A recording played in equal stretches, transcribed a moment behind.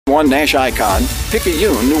1061 Nash Icon,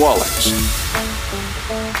 Picayune, New Orleans.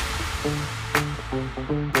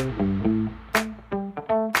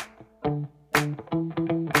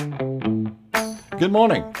 Good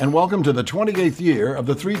morning, and welcome to the 28th year of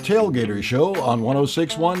the Three Tailgaters Show on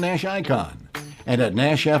 1061 Nash Icon and at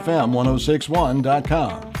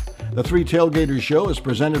NashFM1061.com. The Three Tailgaters Show is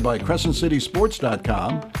presented by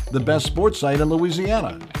CrescentCitySports.com, the best sports site in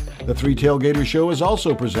Louisiana. The Three Tailgaters Show is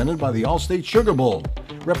also presented by the Allstate Sugar Bowl,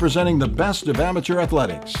 representing the best of amateur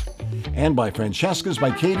athletics, and by Francesca's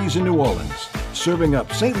by Katie's in New Orleans, serving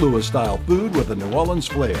up St. Louis-style food with a New Orleans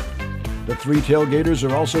flair. The Three Tailgaters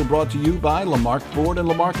are also brought to you by Lamarck Ford and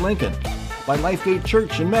Lamarck Lincoln, by Lifegate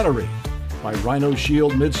Church in Metairie, by Rhino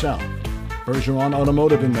Shield Mid-South, Bergeron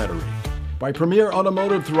Automotive in Metairie, by Premier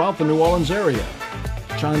Automotive throughout the New Orleans area,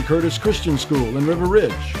 John Curtis Christian School in River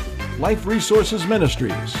Ridge, Life Resources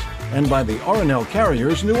Ministries, and by the R&L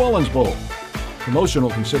Carriers New Orleans Bowl. Promotional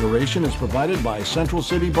consideration is provided by Central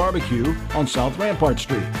City Barbecue on South Rampart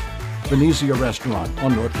Street, Venezia Restaurant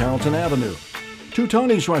on North Carrollton Avenue, Two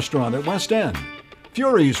Tony's Restaurant at West End,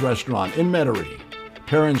 Fury's Restaurant in Metairie,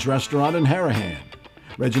 Perrin's Restaurant in Harahan,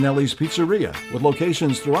 Reginelli's Pizzeria with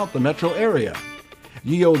locations throughout the metro area,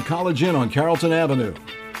 Ye Old College Inn on Carrollton Avenue,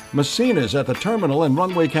 Messina's at the Terminal and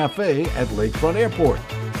Runway Cafe at Lakefront Airport,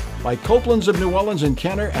 by Copeland's of New Orleans and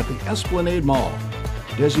Kenner at the Esplanade Mall,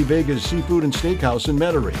 Desi Vega's Seafood and Steakhouse in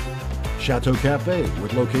Metairie, Chateau Cafe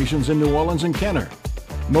with locations in New Orleans and Kenner,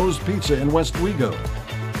 Moe's Pizza in West Wego,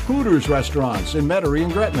 Hooters Restaurants in Metairie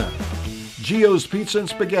and Gretna, Gio's Pizza and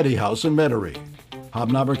Spaghetti House in Metairie,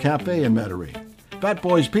 Hobnobber Cafe in Metairie, Fat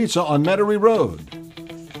Boy's Pizza on Metairie Road,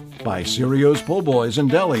 by Cirio's Po' Boys in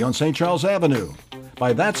Delhi on St. Charles Avenue,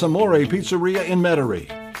 by That's Amore Pizzeria in Metairie,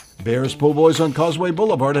 Bear's Po' Boys on Causeway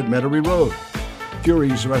Boulevard at Metairie Road,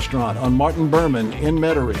 Fury's Restaurant on Martin Berman in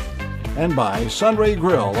Metairie, and by Sunray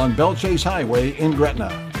Grill on Bell Chase Highway in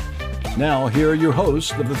Gretna. Now, here are your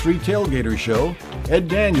hosts of the Three Tailgaters Show, Ed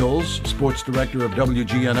Daniels, Sports Director of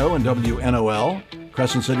WGNO and WNOL,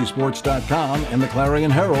 CrescentCitySports.com, and the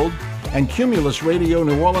Clarion Herald, and Cumulus Radio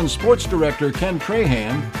New Orleans Sports Director Ken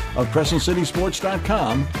Trahan of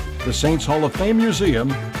CrescentCitySports.com, the Saints Hall of Fame Museum,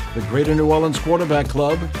 the Greater New Orleans Quarterback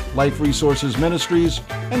Club, Life Resources Ministries,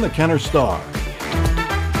 and the Kenner Star.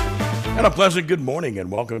 And a pleasant good morning,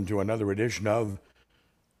 and welcome to another edition of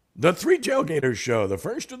the Three Tailgaters Show, the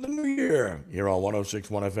first of the new year, here on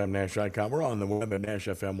 106.1 FM Nash Icon. We're on the web at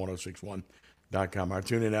NashFM1061.com. Our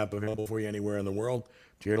TuneIn app available for you anywhere in the world.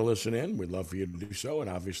 If you're here to listen in, we'd love for you to do so, and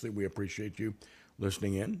obviously we appreciate you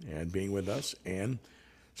listening in and being with us and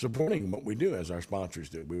supporting what we do as our sponsors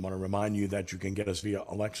do. We want to remind you that you can get us via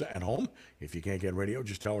Alexa at home. If you can't get radio,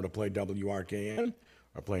 just tell her to play WRKN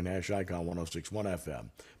or play Nash Icon 106.1 FM.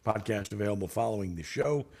 Podcast available following the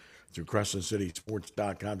show through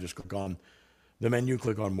CrescentCitySports.com. Just click on the menu,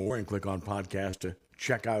 click on More, and click on Podcast to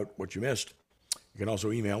check out what you missed. You can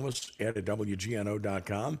also email us at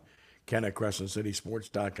WGNO.com, Ken at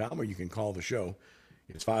CrescentCitySports.com, or you can call the show.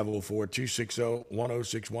 It's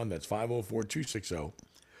 504-260-1061. That's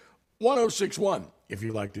 504-260-1061 if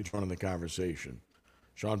you'd like to join in the conversation.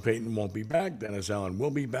 Sean Payton won't be back. Dennis Allen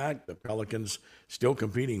will be back. The Pelicans still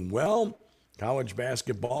competing well. College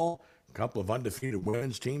basketball, a couple of undefeated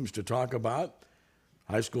women's teams to talk about.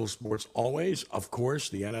 High school sports always. Of course,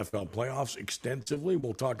 the NFL playoffs extensively.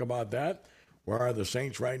 We'll talk about that. Where are the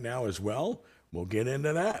Saints right now as well? We'll get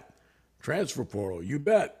into that. Transfer portal, you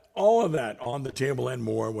bet. All of that on the table and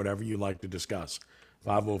more, whatever you'd like to discuss.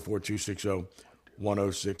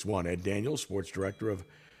 504-260-1061. Ed Daniels, Sports Director of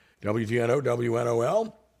WGNO,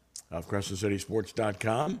 WNOL, of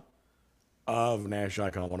CrescentCitySports.com, of Nash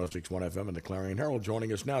Icon 106.1 FM, and the Clarion Herald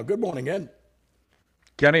joining us now. Good morning, Ed.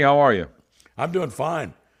 Kenny, how are you? I'm doing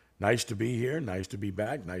fine. Nice to be here. Nice to be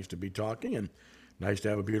back. Nice to be talking, and nice to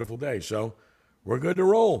have a beautiful day. So we're good to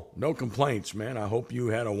roll. No complaints, man. I hope you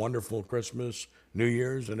had a wonderful Christmas, New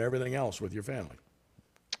Year's, and everything else with your family.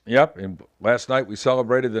 Yep, and last night we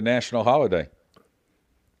celebrated the national holiday.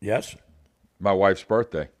 Yes? My wife's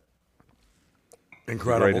birthday.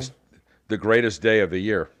 Incredible. The greatest day of the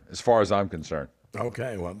year, as far as I'm concerned.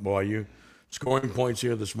 Okay, well, boy, you scoring points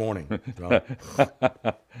here this morning. So,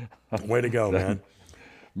 way to go, man.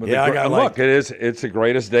 Look, it's the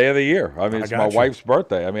greatest day of the year. I mean, it's my wife's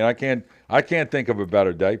birthday. I mean, I can't think of a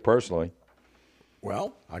better day personally.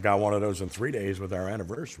 Well, I got one of those in 3 days with our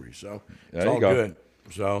anniversary, so it's there all you go. good.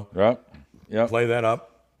 So Yep. play that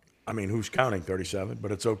up. I mean, who's counting 37?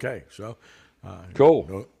 But it's okay. So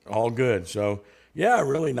cool. All good. So yeah,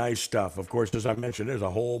 really nice stuff. Of course, as I mentioned, there's a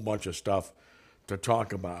whole bunch of stuff to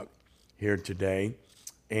talk about here today,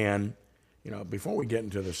 and before we get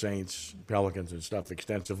into the Saints, Pelicans, and stuff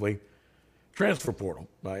extensively, transfer portal.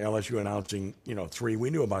 LSU announcing, 3. We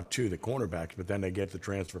knew about 2, the cornerbacks, but then they get the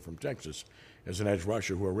transfer from Texas as an edge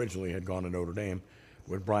rusher who originally had gone to Notre Dame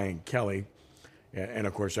with Brian Kelly. And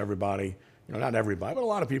of course, everybody, not everybody, but a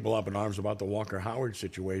lot of people up in arms about the Walker Howard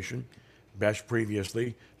situation. Besh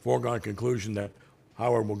previously, foregone conclusion that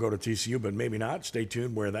Howard will go to TCU, but maybe not. Stay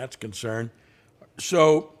tuned where that's concerned.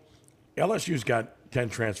 So LSU's got 10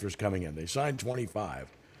 transfers coming in. They signed 25.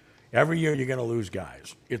 Every year you're going to lose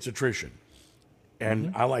guys. It's attrition.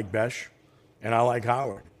 And I like Besh and I like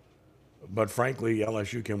Howard. But frankly,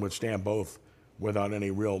 LSU can withstand both without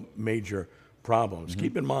any real major problems.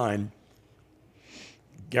 Keep in mind,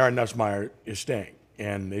 Garrett Nussmeier is staying,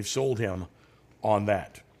 and they've sold him on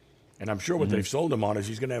that. And I'm sure what they've sold him on is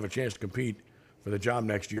he's going to have a chance to compete for the job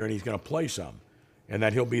next year, and he's going to play some, and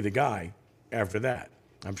that he'll be the guy after that.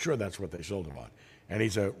 I'm sure that's what they sold him on. And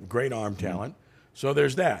he's a great arm talent. So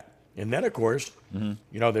there's that. And then, of course,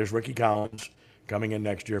 there's Ricky Collins coming in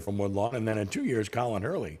next year from Woodlawn, and then in 2 years, Colin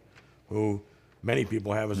Hurley, who many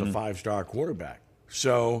people have as a 5-star quarterback.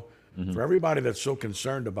 So for everybody that's so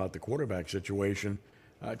concerned about the quarterback situation,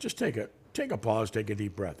 just take a pause, take a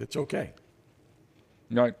deep breath. It's okay.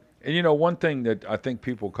 Right. And, one thing that I think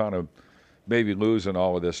people kind of maybe lose in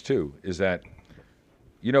all of this, too, is that,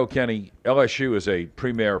 Kenny, LSU is a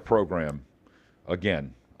premier program.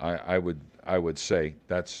 Again, I would say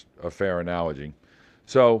that's a fair analogy.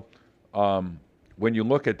 So when you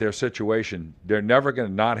look at their situation, they're never going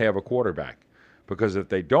to not have a quarterback, because if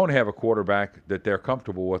they don't have a quarterback that they're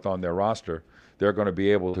comfortable with on their roster, they're going to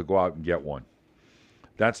be able to go out and get one.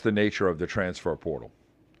 That's the nature of the transfer portal.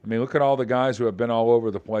 I mean, look at all the guys who have been all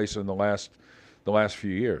over the place in the last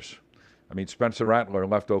few years. I mean, Spencer Rattler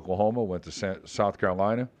left Oklahoma, went to South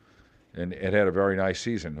Carolina, and it had a very nice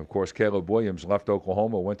season. Of course, Caleb Williams left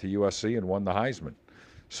Oklahoma, went to USC, and won the Heisman.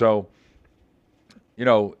 So,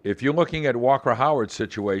 if you're looking at Walker Howard's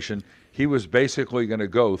situation, he was basically going to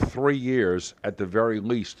go 3 years at the very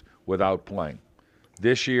least without playing.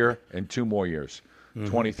 This year and 2 more years,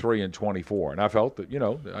 23 and 24. And I felt that,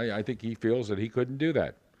 I think he feels that he couldn't do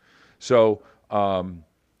that. So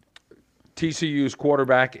TCU's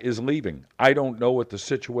quarterback is leaving. I don't know what the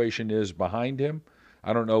situation is behind him.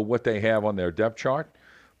 I don't know what they have on their depth chart,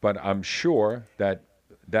 but I'm sure that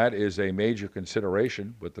that is a major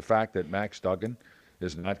consideration with the fact that Max Duggan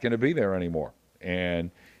is not going to be there anymore. And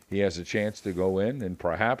he has a chance to go in and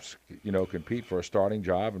perhaps, compete for a starting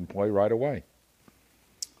job and play right away.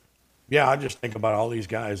 Yeah, I just think about all these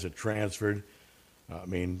guys that transferred.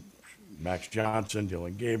 Max Johnson,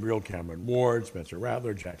 Dylan Gabriel, Cameron Ward, Spencer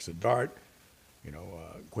Rattler, Jackson Dart,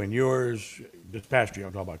 Quinn Ewers. This past year,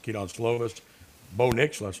 I'm talking about Keaton Slovis, Bo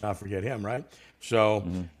Nix, let's not forget him, right? So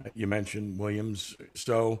you mentioned Williams.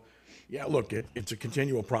 So, yeah, look, it's a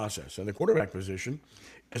continual process. And the quarterback position,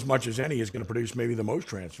 as much as any, is going to produce maybe the most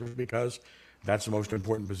transfers, because that's the most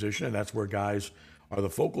important position, and that's where guys are the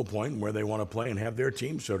focal point and where they want to play and have their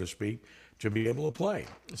team, so to speak, to be able to play.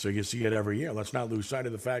 So you see it every year. Let's not lose sight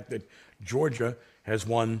of the fact that Georgia has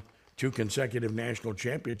won 2 consecutive national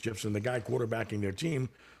championships, and the guy quarterbacking their team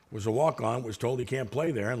was a walk-on, was told he can't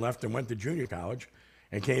play there, and left and went to junior college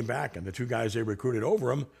and came back. And the 2 guys they recruited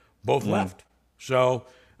over him both left. So,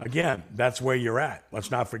 again, that's where you're at. Let's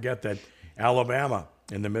not forget that Alabama,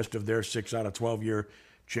 in the midst of their 6 out of 12-year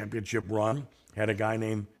championship run, had a guy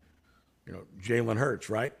named Jalen Hurts,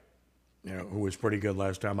 right? Who was pretty good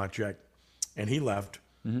last time I checked. And he left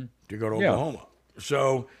to go to Oklahoma.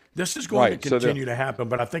 So this is going to continue to happen,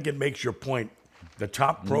 but I think it makes your point. The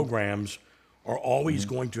top programs are always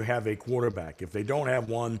going to have a quarterback. If they don't have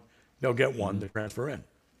one, they'll get one to transfer in.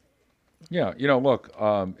 Yeah, look,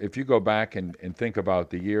 if you go back and think about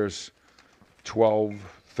the years 12,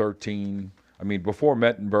 13, before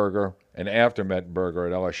Mettenberger and after Mettenberger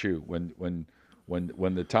at LSU,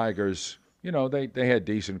 when the Tigers, they had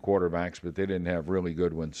decent quarterbacks, but they didn't have really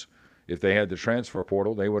good ones. If they had the transfer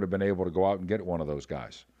portal, they would have been able to go out and get one of those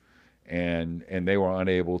guys. And they were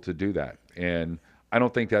unable to do that. And I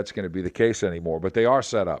don't think that's going to be the case anymore. But they are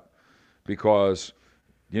set up because,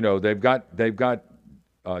 they've got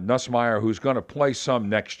Nussmeier, who's going to play some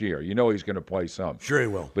next year. He's going to play some. Sure he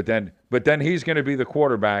will. But then he's going to be the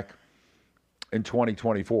quarterback in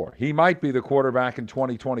 2024. He might be the quarterback in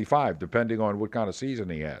 2025, depending on what kind of season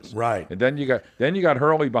he has. Right. And then you got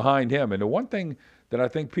Hurley behind him. And the one thing that I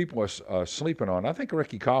think people are sleeping on, I think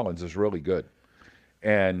Ricky Collins is really good.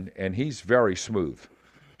 And he's very smooth.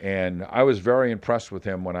 And I was very impressed with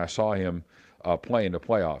him when I saw him play in the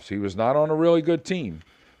playoffs. He was not on a really good team,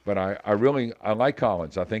 but I like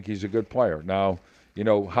Collins. I think he's a good player. Now,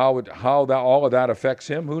 how all of that affects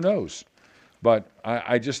him, who knows? But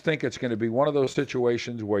I just think it's going to be one of those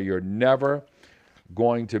situations where you're never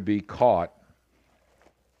going to be caught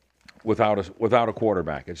without a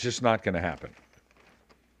quarterback. It's just not going to happen.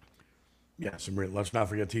 Yes, and let's not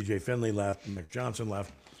forget T.J. Finley left, Nick Johnson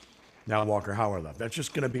left, now Walker Howard left. That's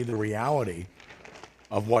just going to be the reality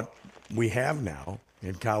of what we have now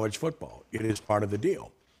in college football. It is part of the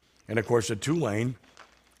deal. And, of course, at Tulane,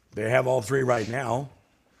 they have all three right now.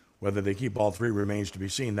 Whether they keep all three remains to be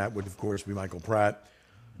seen. That would, of course, be Michael Pratt,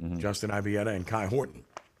 Justin Ibieta, and Kai Horton.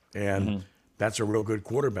 And that's a real good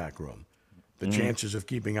quarterback room. The chances of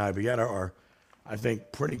keeping Ibieta are, I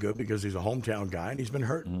think, pretty good because he's a hometown guy and he's been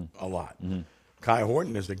hurt a lot. Kai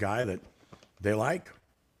Horton is the guy that they like.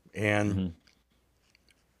 And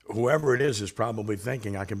whoever it is probably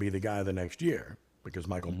thinking I can be the guy the next year because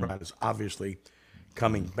Michael Pratt is obviously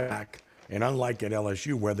coming back. And unlike at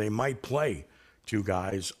LSU where they might play two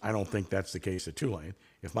guys, I don't think that's the case at Tulane.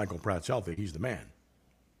 If Michael Pratt's healthy, he's the man.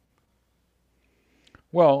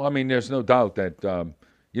 Well, I mean, there's no doubt that,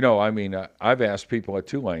 I've asked people at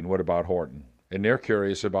Tulane, what about Horton? And they're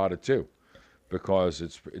curious about it too, because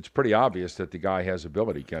it's pretty obvious that the guy has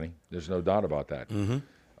ability, Kenny. There's no doubt about that.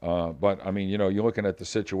 But, I mean, you're looking at the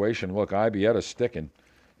situation. Look, Ibieta's sticking.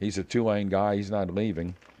 He's a Tulane guy. He's not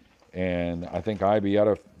leaving. And I think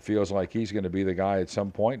Ibieta feels like he's going to be the guy at some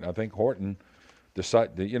point. I think Horton,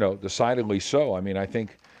 decidedly so. I mean, I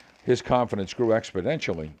think his confidence grew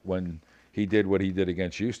exponentially when he did what he did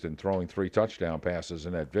against Houston, throwing 3 touchdown passes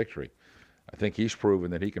in that victory. I think he's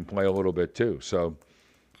proven that he can play a little bit too. So,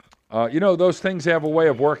 those things have a way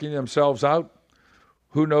of working themselves out.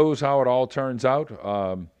 Who knows how it all turns out?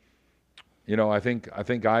 I think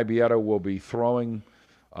Ibieta will be throwing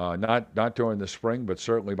not during the spring, but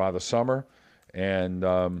certainly by the summer. And,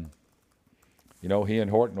 he and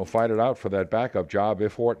Horton will fight it out for that backup job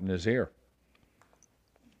if Horton is here.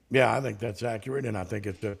 Yeah, I think that's accurate, and I think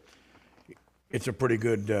it's a pretty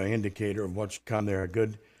good indicator of what's come there.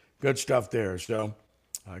 Good stuff there. So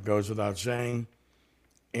it goes without saying,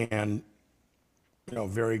 and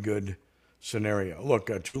very good scenario. Look,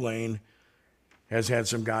 Tulane has had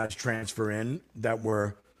some guys transfer in that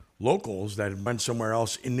were locals that went somewhere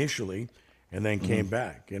else initially and then came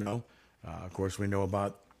back. Of course, we know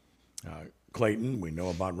about Clayton, we know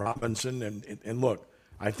about Robinson, and look,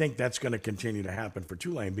 I think that's going to continue to happen for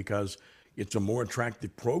Tulane because it's a more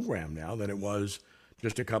attractive program now than it was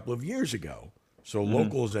just a couple of years ago. So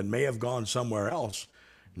locals that may have gone somewhere else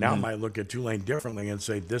now might look at Tulane differently and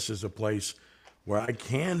say, this is a place where I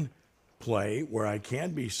can play, where I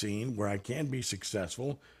can be seen, where I can be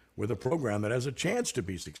successful with a program that has a chance to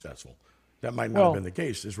be successful. That might not have been the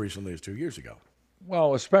case as recently as 2 years ago.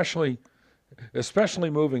 Well, especially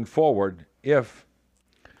moving forward, if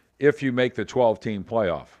you make the 12-team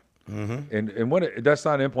playoff, and when that's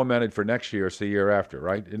not implemented for next year, it's the year after,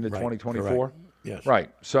 right? Into 2024. Correct. Yes. Right.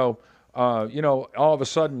 So, all of a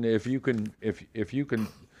sudden, if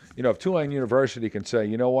Tulane University can say,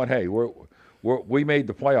 you know what, hey, we made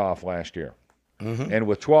the playoff last year, and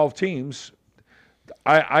with 12 teams,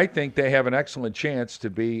 I think they have an excellent chance to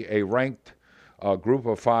be a ranked group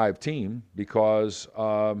of 5 team because,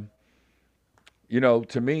 to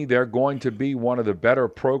me, they're going to be one of the better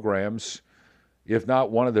programs, if not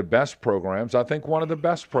one of the best programs. I think one of the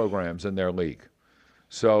best programs in their league.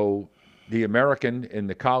 So the American in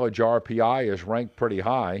the college RPI is ranked pretty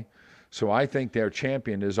high. So I think their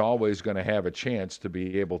champion is always going to have a chance to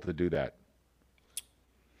be able to do that.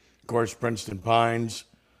 Of course, Princeton Pines,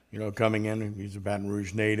 coming in. He's a Baton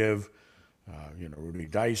Rouge native. Rudy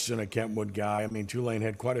Dyson, a Kentwood guy. I mean, Tulane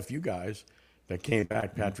had quite a few guys that came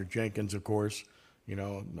back. Patrick Jenkins, of course,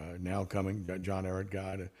 now coming, John Ehret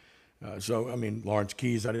guy. Lawrence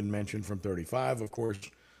Keys, I didn't mention, from 35, of course,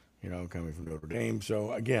 coming from Notre Dame.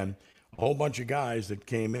 So, again, a whole bunch of guys that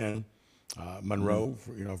came in. Monroe,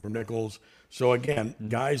 from Nichols. So, again,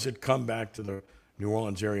 guys that come back to the New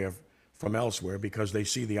Orleans area from elsewhere because they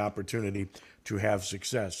see the opportunity to have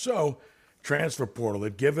success. So, transfer portal,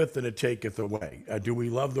 it giveth and it taketh away. Do we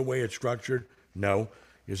love the way it's structured? No.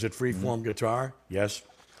 Is it free-form guitar? Yes.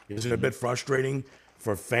 Is it a bit frustrating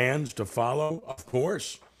for fans to follow? Of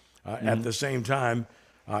course. At the same time,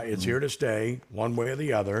 it's here to stay one way or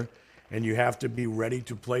the other, and you have to be ready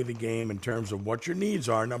to play the game in terms of what your needs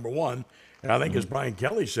are, number one. And I think, as Brian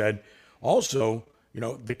Kelly said, also,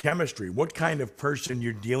 the chemistry, what kind of person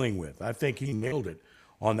you're dealing with. I think he nailed it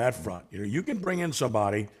on that front. You can bring in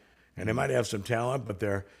somebody, and they might have some talent, but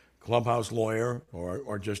they're clubhouse lawyer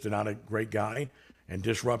or just not a great guy and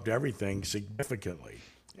disrupt everything significantly.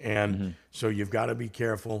 And so you've got to be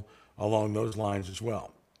careful along those lines as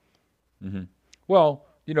well. Well,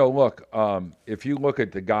 look, if you look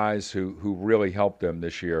at the guys who really helped them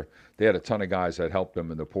this year, they had a ton of guys that helped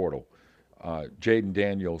them in the portal. Jaden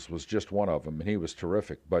Daniels was just one of them, and he was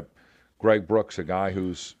terrific. But Greg Brooks, a guy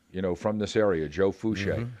who's, from this area, Joe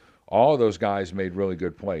Fouché, all of those guys made really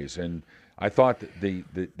good plays. And I thought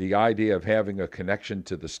that the idea of having a connection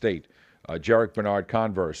to the state, Jarek Bernard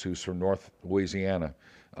Converse, who's from North Louisiana,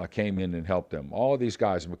 came in and helped them. All of these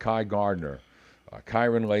guys, Makai Gardner,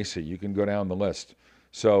 Kyron Lacey, you can go down the list.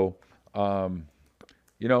 So,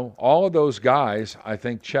 all of those guys, I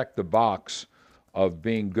think, check the box of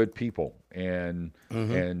being good people, and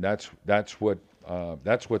that's what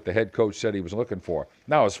the head coach said he was looking for.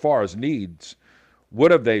 Now, as far as needs,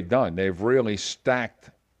 what have they done? They've really stacked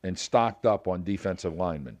and stocked up on defensive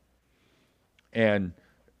linemen, and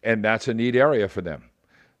that's a neat area for them.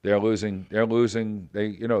 They're losing.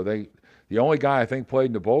 The only guy I think played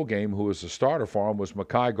in the bowl game who was a starter for him was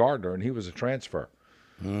Makai Gardner, and he was a transfer.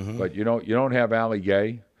 But you don't have Ali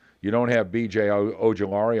Gay, you don't have B.J.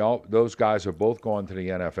 Ojolari. All those guys have both gone to the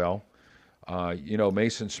NFL.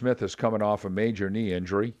 Mason Smith is coming off a major knee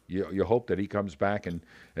injury. You hope that he comes back and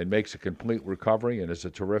makes a complete recovery and is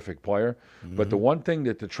a terrific player. But the one thing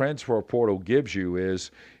that the transfer portal gives you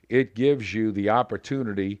is it gives you the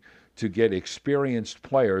opportunity to get experienced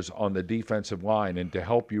players on the defensive line and to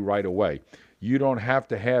help you right away. You don't have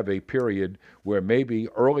to have a period where maybe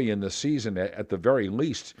early in the season, at the very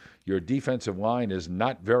least, your defensive line is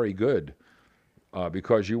not very good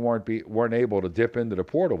because you weren't able to dip into the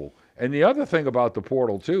portal. And the other thing about the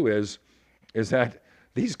portal too is that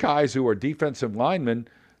these guys who are defensive linemen,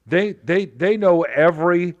 they know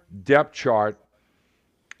every depth chart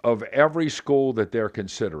of every school that they're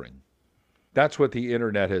considering. That's what the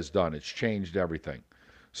internet has done. It's changed everything.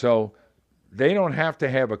 So they don't have to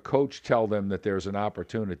have a coach tell them that there's an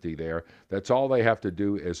opportunity there. That's all they have to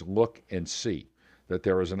do is look and see that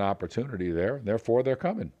there is an opportunity there. Therefore, they're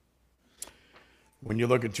coming. When you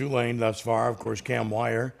look at Tulane thus far, of course, Cam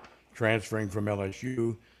Wire transferring from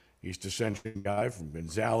LSU, East Ascension guy from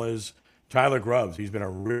Gonzales. Tyler Grubbs, he's been a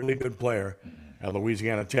really good player at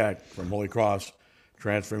Louisiana Tech from Holy Cross,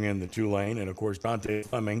 transferring in the Tulane. And, of course, Dante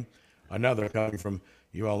Fleming, another coming from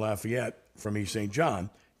UL Lafayette from East St. John,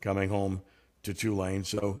 coming home to Tulane.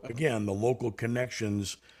 So, again, the local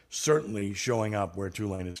connections certainly showing up where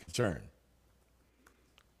Tulane is concerned.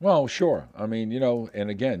 Well, sure. I mean, and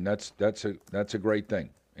again, that's a great thing.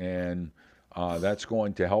 And that's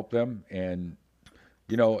going to help them. And,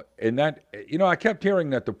 I kept hearing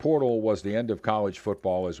that the portal was the end of college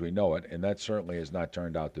football as we know it, and that certainly has not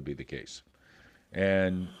turned out to be the case.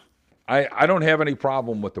 And I don't have any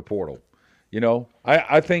problem with the portal.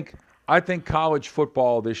 I think college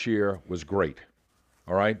football this year was great.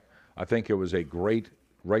 All right? I think it was a great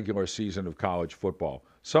regular season of college football.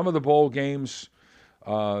 Some of the bowl games,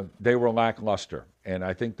 they were lackluster, and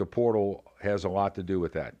I think the portal has a lot to do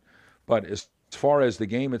with that. But as far as the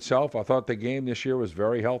game itself, I thought the game this year was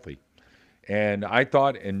very healthy. And I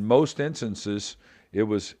thought in most instances it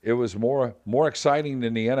was more exciting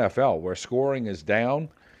than the NFL, where scoring is down,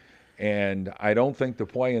 and I don't think the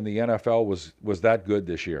play in the NFL was that good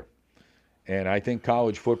this year. And I think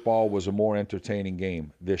college football was a more entertaining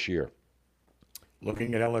game this year.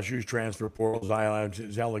 Looking at LSU's transfer portal,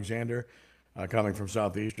 Zy Alexander coming from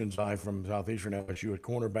Southeastern, Zy from Southeastern LSU at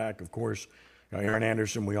cornerback. Of course, Aaron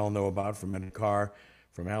Anderson we all know about from Carr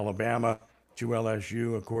from Alabama to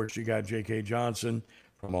LSU. Of course, you got J.K. Johnson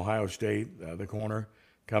from Ohio State, the corner,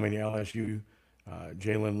 coming to LSU.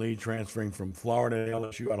 Jalen Lee transferring from Florida to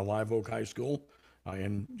LSU out of Live Oak High School,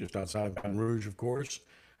 and just outside of Baton Rouge, of course.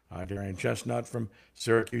 Darian Chestnut from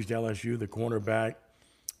Syracuse to LSU, the cornerback.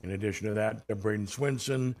 In addition to that, Braden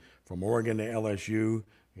Swinson from Oregon to LSU,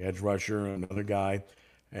 the edge rusher, another guy.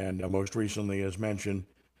 And most recently, as mentioned,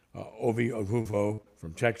 Ovi Ogufo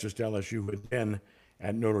from Texas to LSU, who had been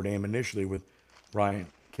at Notre Dame initially with Brian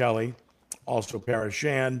Kelly. Also, Paris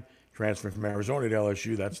Shand, transferring from Arizona to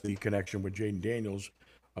LSU. That's the connection with Jaden Daniels,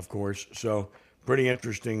 of course. So pretty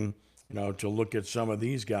interesting, to look at some of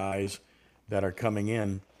these guys that are coming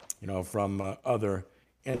in, from other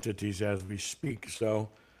entities as we speak. So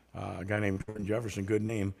a guy named Jordan Jefferson, good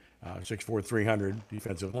name, 6'4", 300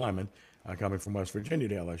 defensive lineman, coming from West Virginia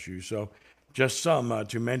to LSU. So just some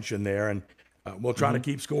to mention there, and we'll try to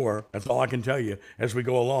keep score. That's all I can tell you as we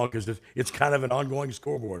go along, because it's kind of an ongoing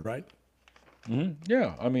scoreboard, right?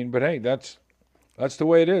 Yeah, I mean, but hey, that's the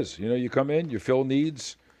way it is. You come in, you fill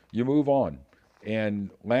needs, you move on.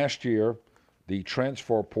 And last year, the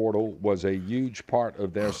transfer portal was a huge part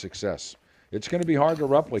of their success. It's going to be hard to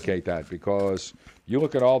replicate that, because you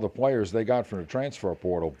look at all the players they got from the transfer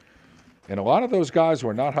portal. And a lot of those guys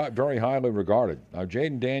were not very highly regarded. Now,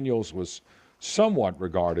 Jaden Daniels was somewhat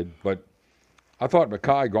regarded, but I thought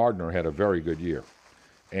Mekhi Gardner had a very good year.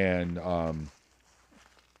 And,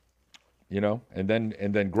 and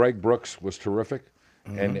then Greg Brooks was terrific.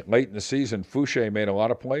 Mm-hmm. And late in the season, Fouché made a lot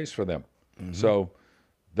of plays for them. Mm-hmm. So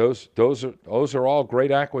those are all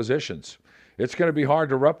great acquisitions. It's going to be hard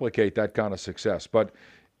to replicate that kind of success. But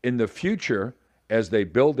in the future, as they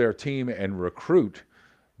build their team and recruit,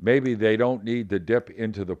 maybe they don't need to dip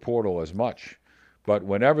into the portal as much. But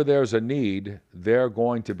whenever there's a need, they're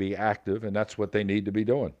going to be active, and that's what they need to be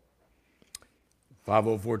doing.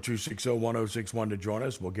 504-260-1061 to join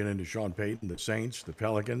us. We'll get into Sean Payton, the Saints, the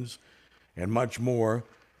Pelicans, and much more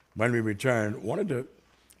when we return. Wanted to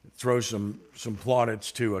throw some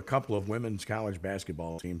plaudits to a couple of women's college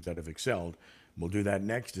basketball teams that have excelled. We'll do that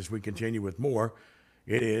next as we continue with more.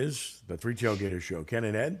 It is the Three Tailgaters Show. Ken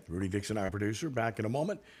and Ed, Rudy Dixon, our producer, back in a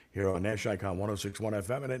moment here on Nash Icon 106.1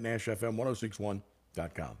 FM and at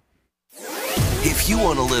NashFM1061.com. If you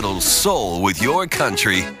want a little soul with your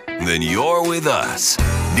country, then you're with us.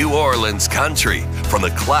 New Orleans Country. From the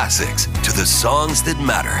classics to the songs that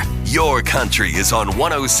matter, your country is on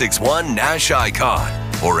 106.1 Nash Icon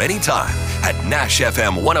or anytime at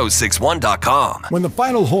NashFM1061.com. When the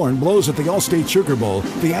final horn blows at the Allstate Sugar Bowl,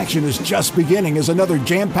 the action is just beginning as another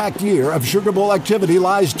jam-packed year of Sugar Bowl activity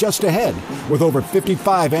lies just ahead. With over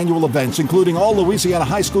 55 annual events, including all Louisiana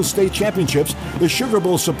high school state championships, the Sugar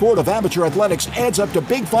Bowl's support of amateur athletics adds up to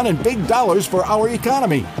big fun and big dollars for our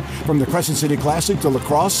economy. From the Crescent City Classic to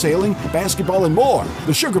lacrosse, sailing, basketball, and more,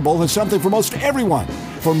 the Sugar Bowl has something for most everyone.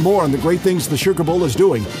 For more on the great things the Sugar Bowl is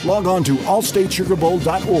doing, log on to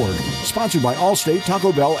allstatesugarbowl.org. Sponsored by Allstate,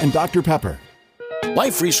 Taco Bell, and Dr. Pepper.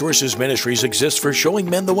 Life Resources Ministries exists for showing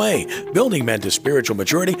men the way, building men to spiritual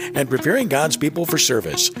maturity, and preparing God's people for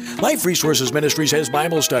service. Life Resources Ministries has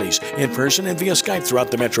Bible studies in person and via Skype throughout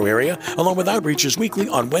the metro area, along with outreaches weekly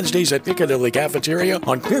on Wednesdays at Piccadilly Cafeteria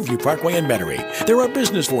on Clearview Parkway in Metairie. There are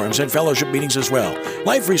business forums and fellowship meetings as well.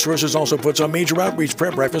 Life Resources also puts on major outreach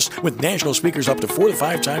prayer breakfasts with national speakers up to 4 to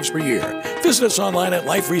 5 times per year. Visit us online at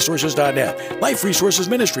liferesources.net. Life Resources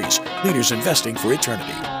Ministries, leaders investing for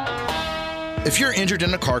eternity. If you're injured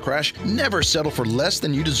in a car crash, never settle for less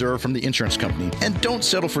than you deserve from the insurance company. And don't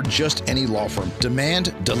settle for just any law firm.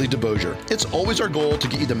 Demand Dudley DeBosier. It's always our goal to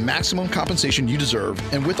get you the maximum compensation you deserve.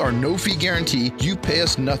 And with our no-fee guarantee, you pay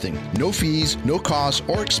us nothing. No fees, no costs,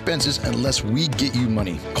 or expenses unless we get you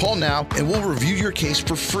money. Call now and we'll review your case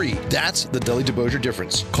for free. That's the Dudley DeBosier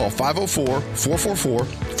difference. Call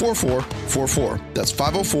 504-444-4444. That's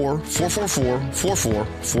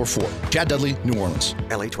 504-444-4444. Chad Dudley, New Orleans.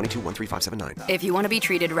 LA 22-13579. If you want to be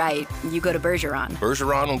treated right, you go to Bergeron.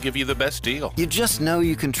 Bergeron will give you the best deal. You just know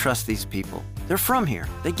you can trust these people. They're from here.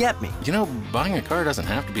 They get me. You know, buying a car doesn't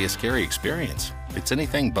have to be a scary experience. It's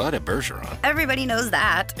anything but at Bergeron. Everybody knows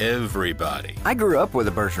that. Everybody. I grew up with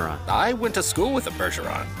a Bergeron. I went to school with a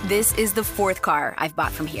Bergeron. This is the 4th car I've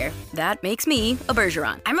bought from here. That makes me a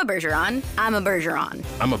Bergeron. I'm a Bergeron. I'm a Bergeron.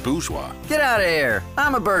 I'm a bourgeois. Get out of here.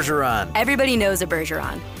 I'm a Bergeron. Everybody knows a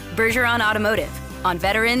Bergeron. Bergeron Automotive on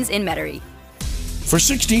Veterans in Metairie. For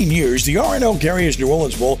 16 years, the R+L Carriers New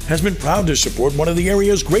Orleans Bowl has been proud to support one of the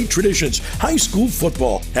area's great traditions, high school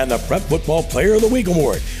football, and the Prep Football Player of the Week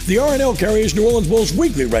Award. The R+L Carriers New Orleans Bowl's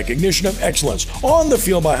weekly recognition of excellence on the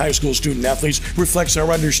field by high school student athletes reflects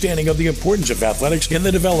our understanding of the importance of athletics in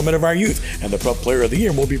the development of our youth. And the Prep Player of the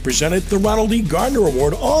Year will be presented the Ronald E. Gardner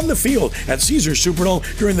Award on the field at Caesars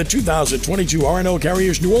Superdome during the 2022 R+L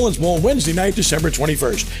Carriers New Orleans Bowl Wednesday night, December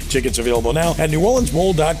 21st. Tickets available now at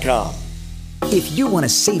NewOrleansBowl.com. If you want to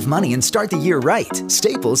save money and start the year right,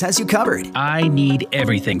 Staples has you covered. I need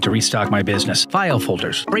everything to restock my business. File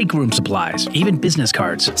folders, break room supplies, even business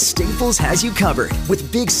cards. Staples has you covered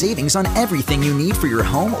with big savings on everything you need for your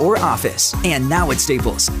home or office. And now at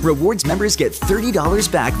Staples, Rewards members get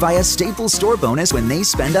 $30 back via Staples Store Bonus when they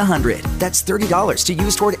spend $100. That's $30 to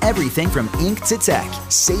use toward everything from ink to tech.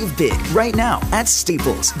 Save big right now at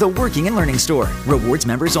Staples, the working and learning store. Rewards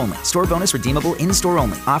members only. Store bonus redeemable in-store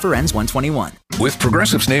only. Offer ends 1/21. With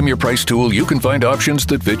Progressive's Name Your Price tool, you can find options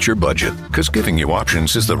that fit your budget, because giving you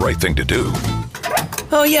options is the right thing to do.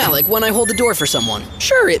 Oh yeah, like when I hold the door for someone.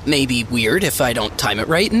 Sure, it may be weird if I don't time it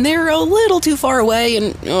right, and they're a little too far away,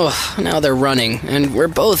 and now they're running, and we're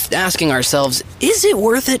both asking ourselves, is it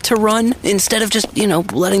worth it to run instead of just,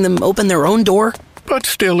 letting them open their own door? But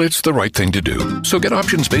still, it's the right thing to do. So get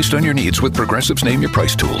options based on your needs with Progressive's Name Your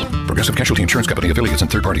Price tool. Progressive Casualty Insurance Company, affiliates, and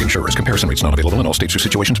third-party insurers. Comparison rates not available in all states or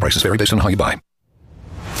situations. Prices vary based on how you buy.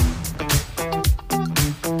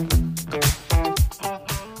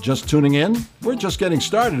 Just tuning in? We're just getting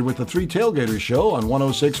started with the Three Tailgaters Show on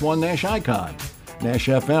 106.1 Nash Icon,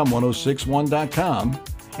 NashFM1061.com,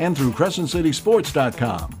 and through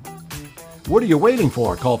CrescentCitySports.com. What are you waiting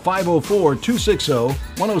for? Call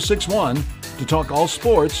 504-260-1061 to talk all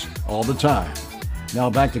sports all the time. Now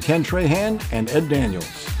back to Ken Trahan and Ed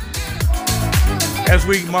Daniels. As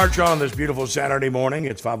we march on this beautiful Saturday morning,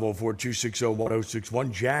 it's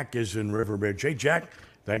 504-260-1061. Jack is in River Ridge. Hey, Jack,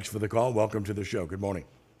 thanks for the call. Welcome to the show. Good morning.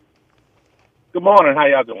 Good morning. How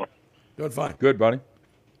y'all doing? Doing fine. Good, buddy.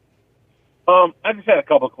 I just had a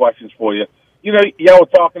couple of questions for you. You know, y'all were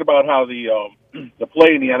talking about how the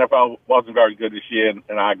play in the NFL wasn't very good this year, and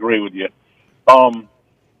I agree with you. Do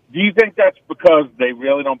you think that's because they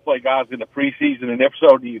really don't play guys in the preseason? And if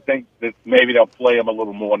so, do you think that maybe they'll play them a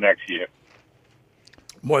little more next year?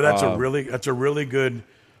 Boy, that's a really good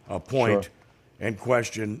point and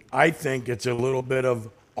question. I think it's a little bit of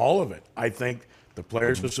all of it. I think the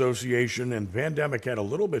Players Association and pandemic had a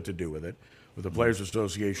little bit to do with it. With the Players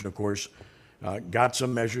Association, of course, got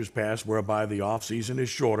some measures passed whereby the offseason is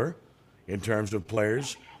shorter in terms of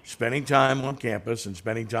players spending time on campus and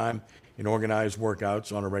spending time in organized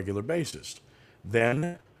workouts on a regular basis.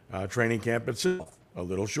 Then training camp itself, a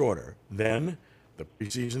little shorter. Then the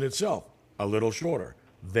preseason itself, a little shorter.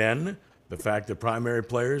 Then the fact that primary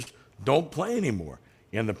players don't play anymore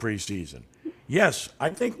in the preseason. Yes,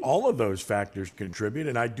 I think all of those factors contribute,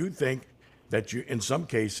 and I do think that you, in some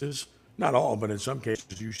cases, not all, but in some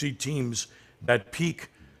cases, you see teams that peak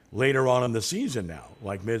later on in the season now,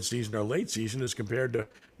 like mid-season or late season, as compared to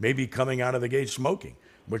maybe coming out of the gate smoking,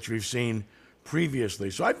 which we've seen previously.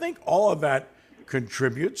 So I think all of that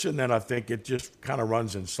contributes, and then I think it just kind of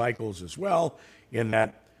runs in cycles as well, in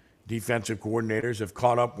that defensive coordinators have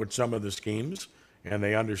caught up with some of the schemes, and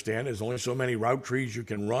they understand there's only so many route trees you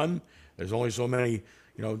can run. There's only so many,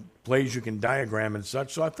 plays you can diagram and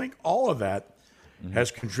such. So I think all of that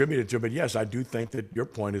has contributed to it. But, yes, I do think that your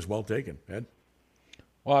point is well taken, Ed.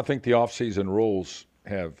 Well, I think the offseason rules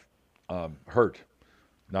have hurt,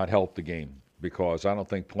 not helped the game, because I don't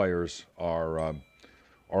think players are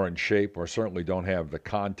in shape, or certainly don't have the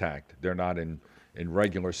contact. They're not in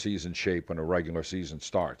regular season shape when a regular season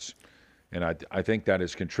starts. And I think that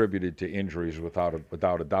has contributed to injuries without a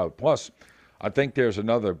doubt. Plus, I think there's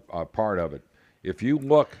another part of it. If you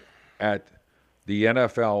look at the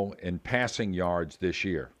NFL in passing yards this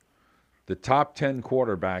year, the top 10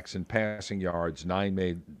 quarterbacks in passing yards, nine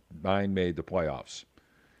made the playoffs.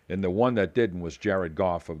 And the one that didn't was Jared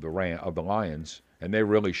Goff of the Lions, and they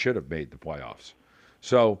really should have made the playoffs.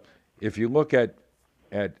 So if you look at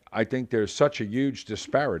I think there's such a huge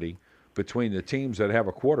disparity between the teams that have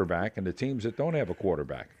a quarterback and the teams that don't have a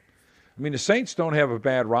quarterback. I mean, the Saints don't have a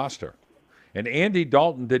bad roster. And Andy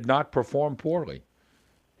Dalton did not perform poorly.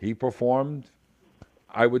 He performed,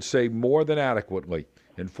 I would say, more than adequately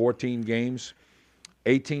in 14 games,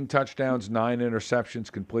 18 touchdowns, 9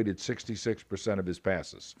 interceptions, completed 66% of his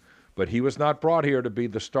passes. But he was not brought here to be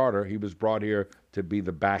the starter. He was brought here to be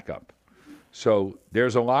the backup. So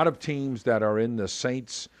there's a lot of teams that are in the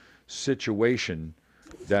Saints situation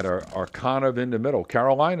that are kind of in the middle.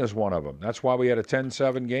 Carolina's one of them. That's why we had a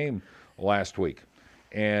 10-7 game last week.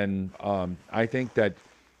 And I think that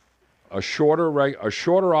a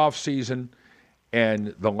shorter off season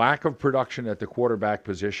and the lack of production at the quarterback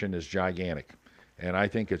position is gigantic. And I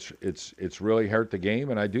think it's really hurt the game.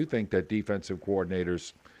 And I do think that defensive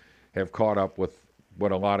coordinators have caught up with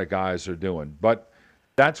what a lot of guys are doing. But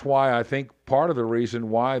that's why I think part of the reason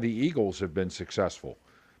why the Eagles have been successful,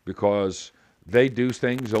 because they do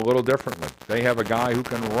things a little differently. They have a guy who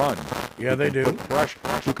can run. Yeah, they do.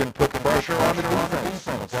 Who can put pressure on the defense.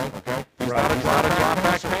 Okay? He's not a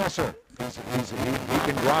drop-back passer. He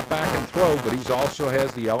can drop back and throw, but he also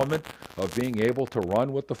has the element of being able to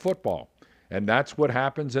run with the football. And that's what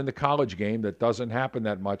happens in the college game that doesn't happen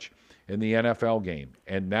that much in the NFL game.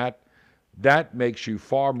 And that makes you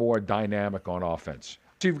far more dynamic on offense.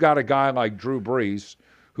 So you've got a guy like Drew Brees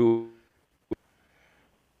who...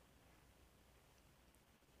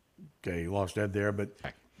 Okay, you lost Ed there, but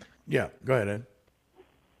yeah, go ahead, Ed.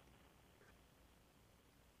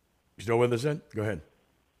 You still with us, Ed? Go ahead.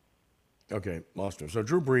 Okay, lost him. So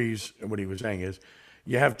Drew Brees, what he was saying is,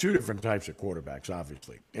 you have two different types of quarterbacks,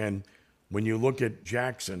 obviously. And when you look at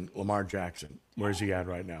Lamar Jackson, where's he at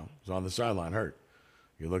right now? He's on the sideline, hurt.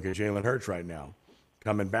 You look at Jalen Hurts right now,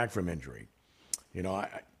 coming back from injury.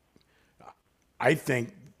 I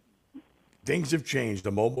think things have changed.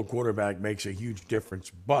 The mobile quarterback makes a huge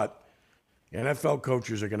difference, but NFL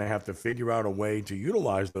coaches are going to have to figure out a way to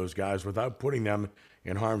utilize those guys without putting them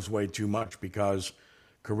in harm's way too much, because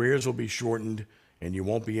careers will be shortened and you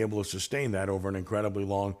won't be able to sustain that over an incredibly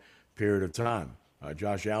long period of time.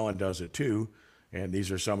 Josh Allen does it too, and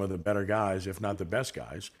these are some of the better guys, if not the best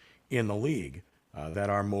guys, in the league that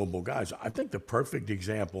are mobile guys. I think the perfect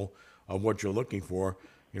example of what you're looking for,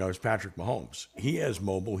 is Patrick Mahomes. He is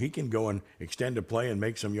mobile. He can go and extend a play and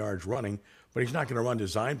make some yards running, but he's not going to run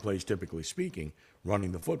design plays, typically speaking,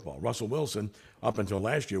 running the football. Russell Wilson, up until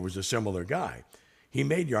last year, was a similar guy. He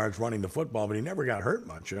made yards running the football, but he never got hurt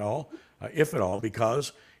much at all, if at all,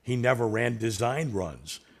 because he never ran design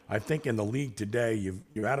runs. I think in the league today,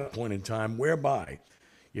 you're at a point in time whereby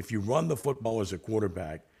if you run the football as a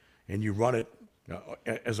quarterback and you run it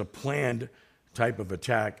as a planned type of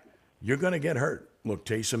attack, you're going to get hurt. Look,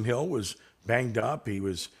 Taysom Hill was banged up. He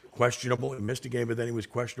was questionable. He missed a game, but then he was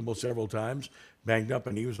questionable several times, banged up,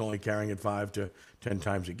 and he was only carrying it 5 to 10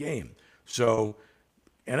 times a game. So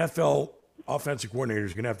NFL offensive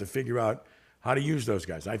coordinators are going to have to figure out how to use those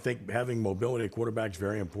guys. I think having mobility at quarterback is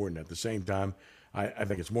very important. At the same time, I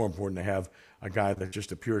think it's more important to have a guy that's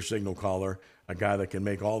just a pure signal caller, a guy that can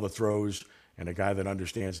make all the throws, and a guy that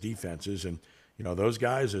understands defenses. And, those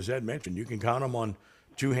guys, as Ed mentioned, you can count them on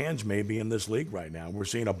two hands maybe in this league right now. We're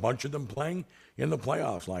seeing a bunch of them playing in the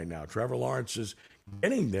playoffs right now. Trevor Lawrence is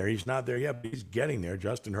getting there. He's not there yet, but he's getting there.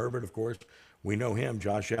 Justin Herbert, of course, we know him.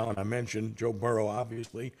 Josh Allen, I mentioned. Joe Burrow,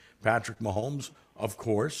 obviously. Patrick Mahomes, of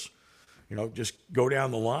course. Just go down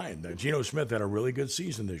the line. Geno Smith had a really good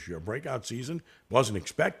season this year. Breakout season. Wasn't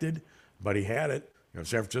expected, but he had it.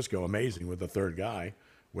 San Francisco, amazing with the third guy,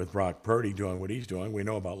 with Brock Purdy doing what he's doing. We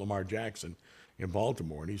know about Lamar Jackson in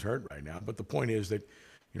Baltimore, and he's hurt right now. But the point is that,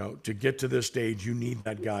 to get to this stage, you need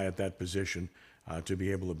that guy at that position to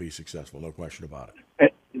be able to be successful. No question about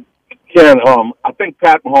it. Ken, I think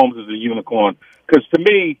Pat Mahomes is a unicorn because to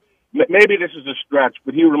me, maybe this is a stretch,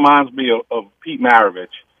 but he reminds me of Pete Maravich.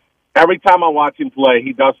 Every time I watch him play,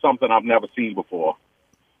 he does something I've never seen before.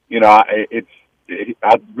 I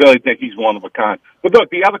really think he's one of a kind. But look,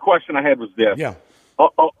 the other question I had was this: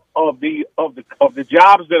 of the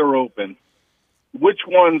jobs that are open, which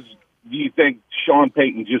ones do you think Sean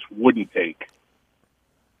Payton just wouldn't take?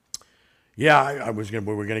 Yeah, we're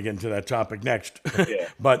going to get into that topic next. Yeah.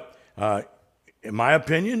 But in my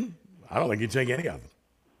opinion, I don't think you'd take any of them.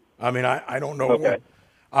 I mean, I don't know. Okay.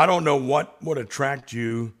 I don't know what would attract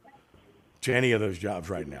you to any of those jobs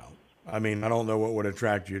right now. I mean, I don't know what would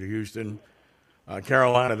attract you to Houston.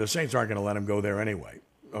 Carolina, the Saints aren't going to let him go there anyway,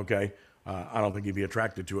 okay? I don't think he'd be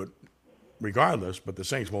attracted to it regardless, but the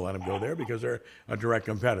Saints won't let him go there because they're a direct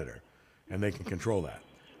competitor, and they can control that.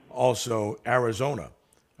 Also, Arizona.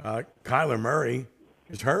 Kyler Murray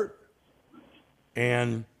is hurt,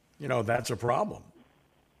 and, that's a problem.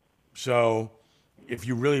 So if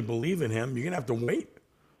you really believe in him, you're going to have to wait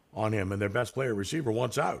on him, and their best player receiver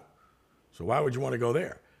wants out. So why would you want to go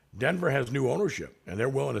there? Denver has new ownership, and they're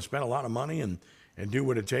willing to spend a lot of money and do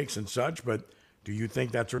what it takes and such, but do you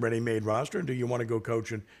think that's a ready-made roster, and do you want to go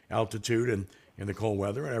coach in altitude and in the cold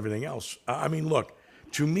weather and everything else? I mean, look,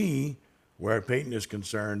 to me, where Peyton is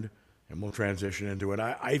concerned, and we'll transition into it,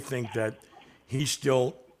 I think that he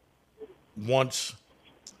still wants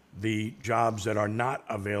the jobs that are not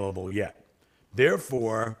available yet.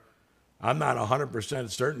 Therefore, I'm not 100%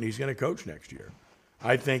 certain he's going to coach next year.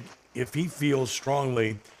 I think if he feels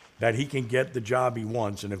strongly that he can get the job he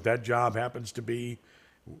wants, and if that job happens to be,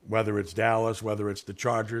 whether it's Dallas, whether it's the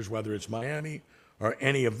Chargers, whether it's Miami, or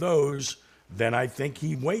any of those, then I think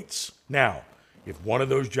he waits. Now, if one of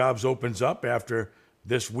those jobs opens up after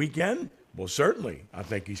this weekend, well, certainly I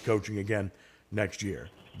think he's coaching again next year.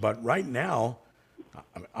 But right now,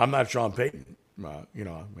 I'm not Sean Payton.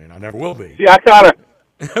 I never will be. See, I kind of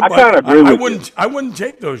agree with you. I wouldn't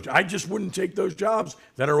take those. I just wouldn't take those jobs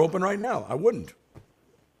that are open right now. I wouldn't.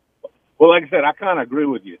 Well, like I said, I kind of agree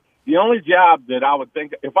with you. The only job that I would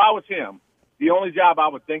think, if I was him, the only job I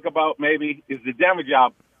would think about maybe is the Denver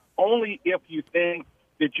job, only if you think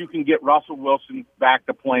that you can get Russell Wilson back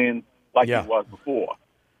to playing like he was before.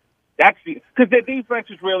 Because their defense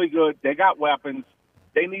is really good. They got weapons.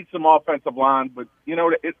 They need some offensive line, but,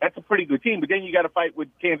 that's a pretty good team. But then you got to fight with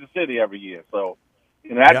Kansas City every year. So,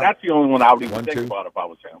 that's the only one I would even think about if I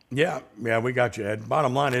was him. Yeah, we got you, Ed.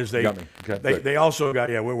 Bottom line is they also got,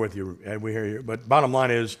 we're with you, Ed, we hear you. But bottom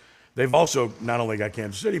line is they've also not only got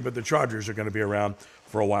Kansas City, but the Chargers are going to be around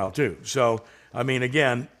for a while too. So, I mean,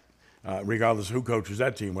 again, regardless of who coaches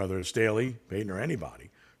that team, whether it's Staley, Payton, or anybody.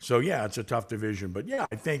 So, it's a tough division. But,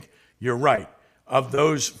 I think you're right. Of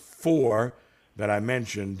those four that I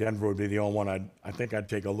mentioned, Denver would be the only one I think I'd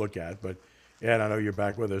take a look at. But, Ed, I know you're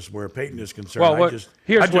back with us. Where Payton is concerned,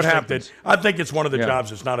 here's what happens. I think it's one of the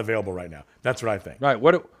jobs that's not available right now. That's what I think. Right.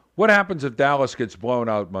 What What happens if Dallas gets blown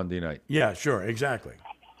out Monday night? Yeah, sure, exactly.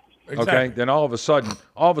 Okay, then all of a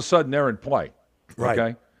sudden they're in play. Right.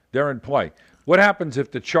 Okay, they're in play. What happens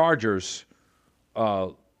if the Chargers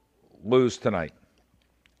lose tonight?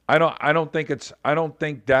 I don't think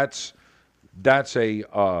that's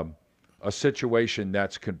a situation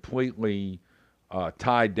that's completely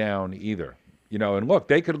tied down either. And look,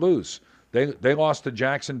 they could lose. They lost to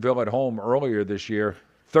Jacksonville at home earlier this year,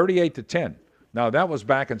 38-10. Now that was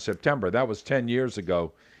back in September. That was 10 years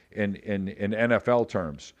ago in NFL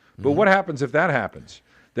terms. But what happens if that happens?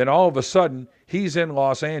 Then all of a sudden he's in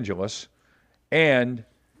Los Angeles, and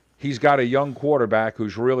he's got a young quarterback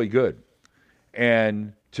who's really good.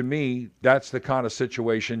 And to me, that's the kind of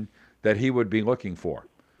situation that he would be looking for.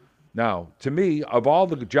 Now, to me, of all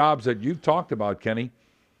the jobs that you've talked about, Kenny,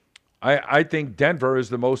 I think Denver is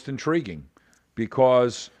the most intriguing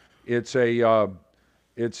because it's a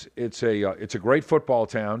great football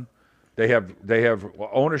town. They have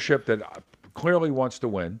ownership that clearly wants to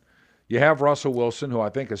win. You have Russell Wilson, who I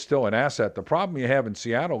think is still an asset. The problem you have in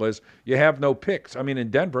Seattle is you have no picks. I mean, in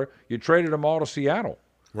Denver, you traded them all to Seattle.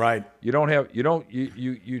 Right. You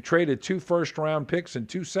traded 2 first-round picks and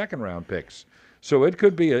 2 second-round picks. So it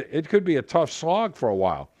could be a tough slog for a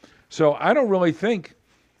while. So I don't really think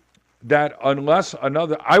that unless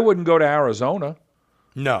I wouldn't go to Arizona.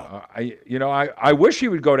 No. I wish he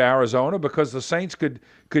would go to Arizona because the Saints could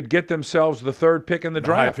get themselves the 3rd pick in the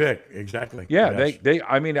draft. High pick, exactly. Yeah,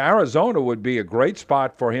 yes. Arizona would be a great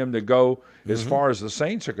spot for him to go as far as the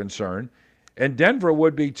Saints are concerned. And Denver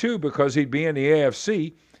would be too because he'd be in the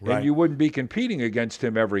AFC and you wouldn't be competing against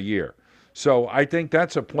him every year. So I think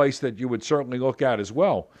that's a place that you would certainly look at as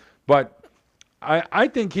well. But I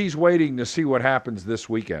think he's waiting to see what happens this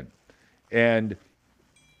weekend. And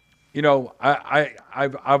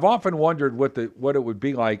I've often wondered what it would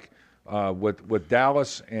be like with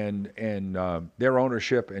Dallas and their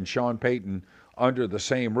ownership and Sean Payton under the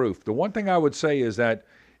same roof. The one thing I would say is that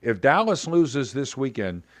if Dallas loses this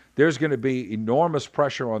weekend, there's going to be enormous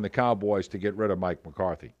pressure on the Cowboys to get rid of Mike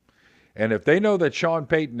McCarthy. And if they know that Sean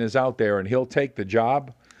Payton is out there and he'll take the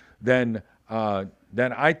job, then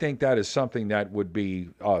I think that is something that would be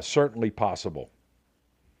certainly possible.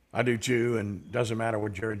 I do too, and it doesn't matter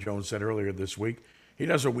what Jerry Jones said earlier this week. He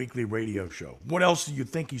does a weekly radio show. What else do you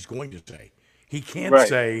think he's going to say? He can't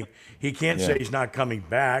say he's not coming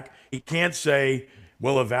back. He can't say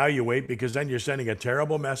we'll evaluate because then you're sending a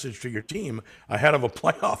terrible message to your team ahead of a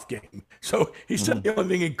playoff game. So he said the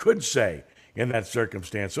only thing he could say in that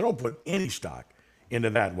circumstance. So don't put any stock into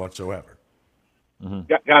that whatsoever.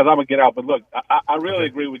 Guys, I'm going to get out, but look, I really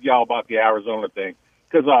agree with y'all about the Arizona thing.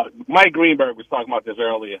 Because Mike Greenberg was talking about this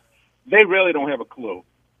earlier. They really don't have a clue.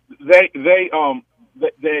 They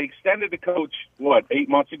extended the coach 8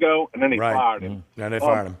 months ago, and then they fired him. And they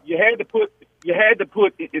fired him. You had to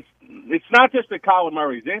put. It's not just that Kyler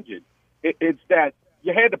Murray's injured. It's that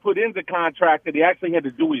you had to put in the contract that he actually had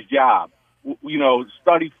to do his job.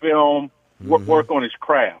 Study film, work on his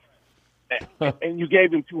craft, and you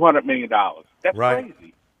gave him $200 million. That's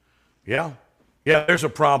crazy. Yeah. There's a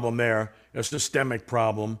problem there. A systemic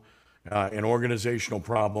problem, an organizational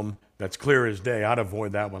problem that's clear as day. I'd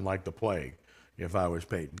avoid that one like the plague if I was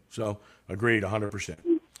Peyton. So, agreed 100%.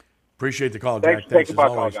 Appreciate the call, Jack. Thanks as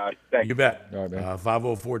always. Call, guys. Thanks. You bet.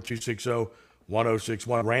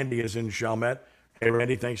 504-260-1061. Randy is in Chalmette. Hey,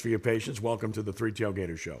 Randy, thanks for your patience. Welcome to the Three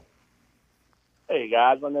Tailgaters Show. Hey,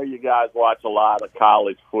 guys. I know you guys watch a lot of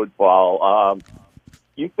college football.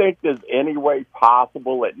 You think there's any way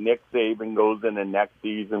possible that Nick Saban goes into next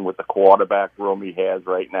season with the quarterback room he has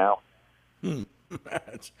right now?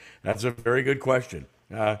 That's a very good question.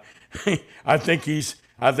 I think he's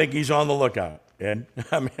on the lookout, and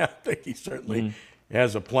I think he certainly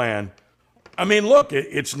has a plan. I mean, look,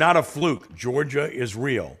 it's not a fluke. Georgia is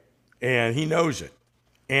real, and he knows it.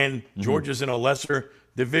 And Georgia's in a lesser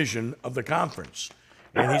division of the conference,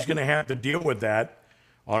 and he's going to have to deal with that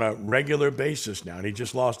on a regular basis now. And he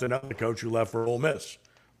just lost another coach who left for Ole Miss,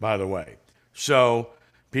 by the way. So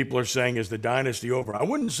people are saying, is the dynasty over? I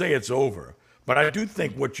wouldn't say it's over, but I do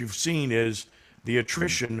think what you've seen is the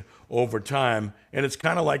attrition over time, and it's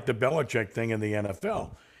kind of like the Belichick thing in the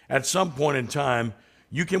NFL. At some point in time,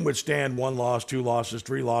 you can withstand 1 loss, 2 losses,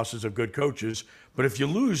 3 losses of good coaches, but if you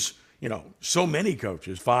lose, so many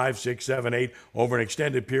coaches, 5, 6, 7, 8, over an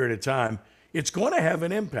extended period of time, it's going to have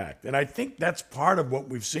an impact. And I think that's part of what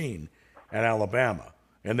we've seen at Alabama.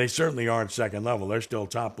 And they certainly aren't second level. They're still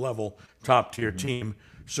top level, top tier team,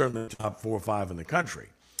 certainly top 4 or 5 in the country.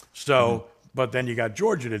 So, but then you got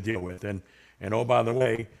Georgia to deal with. And oh, by the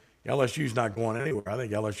way, LSU's not going anywhere. I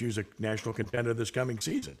think LSU's a national contender this coming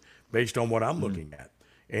season based on what I'm looking at.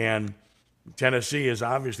 And Tennessee has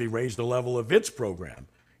obviously raised the level of its program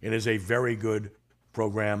and is a very good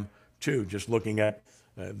program too, just looking at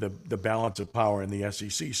the balance of power in the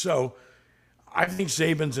SEC. So I think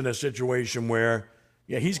Saban's in a situation where,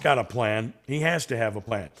 yeah, he's got a plan. He has to have a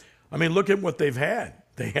plan. I mean, look at what they've had.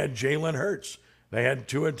 They had Jalen Hurts. They had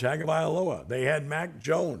Tua Tagovailoa. They had Mac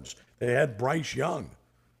Jones. They had Bryce Young.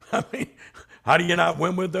 I mean, how do you not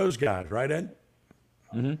win with those guys, right, Ed?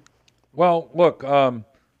 Mm-hmm. Well, look,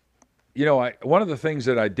 you know, one of the things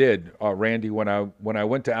that I did, Randy, when I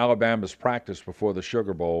went to Alabama's practice before the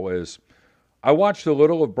Sugar Bowl is I watched a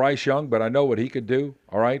little of Bryce Young, but I know what he could do,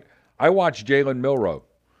 all right? I watched Jalen Milroe,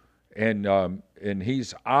 and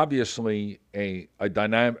he's obviously a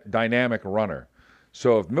dynamic runner.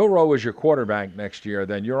 So if Milroe is your quarterback next year,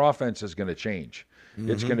 then your offense is going to change. Mm-hmm.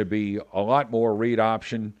 It's going to be a lot more read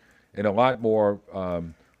option and a lot more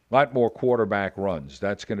quarterback runs.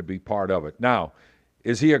 That's going to be part of it. Now,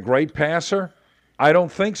 is he a great passer? I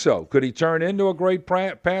don't think so. Could he turn into a great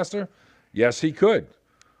passer? Yes, he could.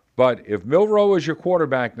 But if Milroe is your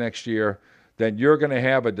quarterback next year, then you're going to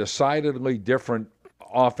have a decidedly different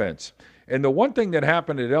offense. And the one thing that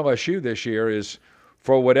happened at LSU this year is,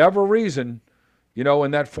 for whatever reason, you know,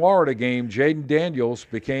 in that Florida game, Jaden Daniels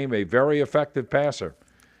became a very effective passer.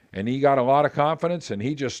 And he got a lot of confidence, and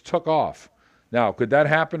he just took off. Now, could that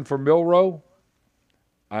happen for Milroe?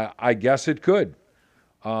 I guess it could.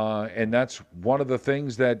 And that's one of the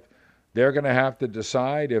things that they're going to have to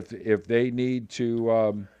decide if they need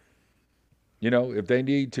to, if they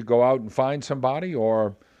need to go out and find somebody,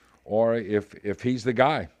 or if he's the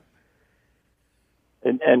guy.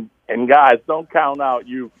 And guys, don't count out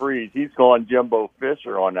Hugh Freeze. He's going Jimbo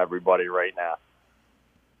Fisher on everybody right now.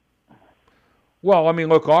 Well, I mean,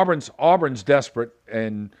 look, Auburn's desperate,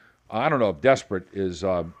 and I don't know if desperate is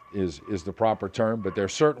the proper term, but they're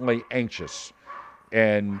certainly anxious,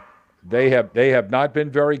 and they have not been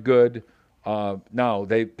very good. Now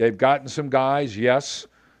they've gotten some guys, yes.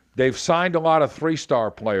 They've signed a lot of 3-star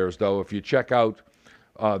players, though. If you check out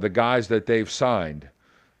the guys that they've signed,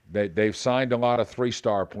 they've signed a lot of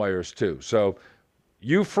 3-star players too. So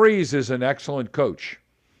Hugh Freeze is an excellent coach.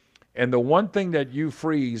 And the one thing that Hugh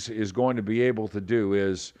Freeze is going to be able to do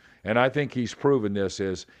is, and I think he's proven this,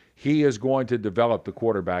 is he is going to develop the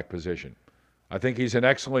quarterback position. I think he's an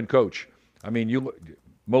excellent coach. I mean,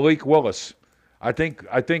 Malik Willis, I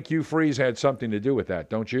think Hugh Freeze had something to do with that,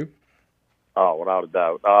 don't you? Oh, without a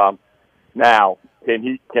doubt. Now,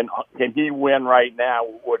 can he win right now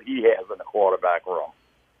with what he has in the quarterback room?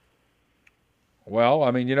 Well,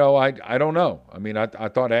 I mean, I don't know. I mean, I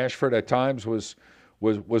thought Ashford at times was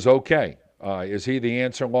okay. Is he the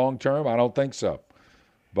answer long term? I don't think so.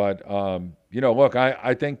 But, look,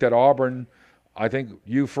 I think that Auburn, I think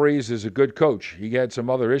Hugh Freeze is a good coach. He had some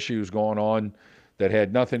other issues going on that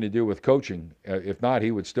had nothing to do with coaching. If not,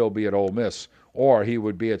 he would still be at Ole Miss, or he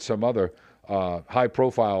would be at some other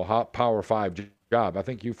high-profile Power 5 job. I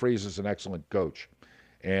think Hugh Freeze is an excellent coach.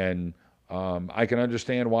 And I can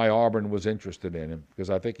understand why Auburn was interested in him, because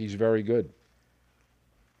I think he's very good.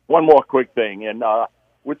 One more quick thing, and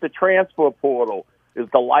with the transfer portal, is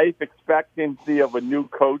the life expectancy of a new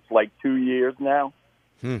coach like 2 years now?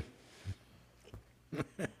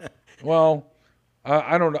 Well,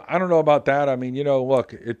 I don't know about that. I mean,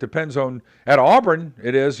 look, it depends on – at Auburn,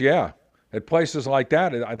 it is, yeah. At places like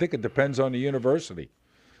that, I think it depends on the university.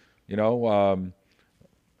 I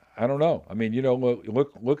don't know. I mean,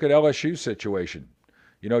 look at LSU's situation.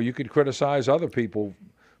 You could criticize other people,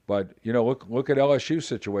 but look at LSU's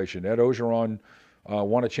situation. Ed Orgeron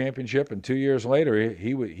won a championship, and 2 years later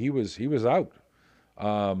he was out.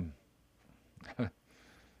 I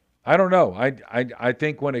don't know. I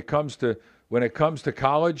think when it comes to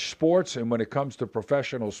college sports and when it comes to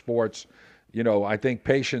professional sports, I think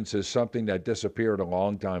patience is something that disappeared a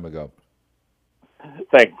long time ago.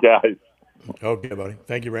 Thanks, guys. Okay, buddy.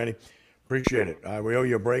 Thank you, Randy. Appreciate it. We owe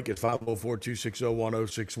you a break at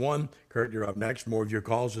 504-260-1061. Kurt, you're up next. More of your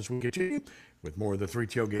calls as we continue with more of the Three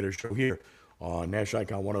Tailgaters show here on Nash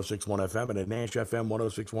Icon 106.1 FM and at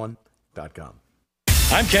NashFM1061.com.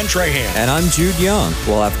 I'm Ken Trahan. And I'm Jude Young.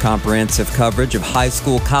 We'll have comprehensive coverage of high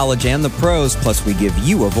school, college, and the pros, plus we give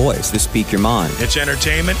you a voice to speak your mind. It's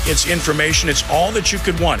entertainment, it's information, it's all that you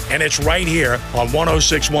could want, and it's right here on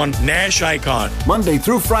 106.1 Nash Icon. Monday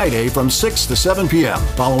through Friday from 6 to 7 p.m.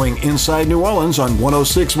 following Inside New Orleans on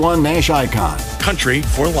 106.1 Nash Icon. Country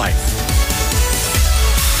for life.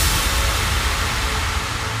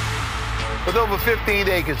 With over 15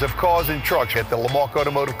 acres of cars and trucks at the Lamarque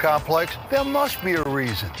Automotive Complex, there must be a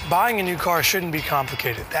reason. Buying a new car shouldn't be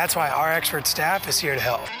complicated. That's why our expert staff is here to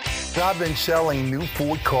help. I've been selling new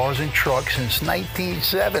Ford cars and trucks since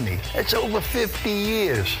 1970. It's over 50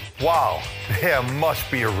 years. Wow, there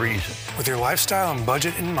must be a reason. With your lifestyle and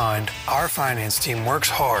budget in mind, our finance team works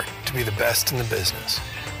hard to be the best in the business.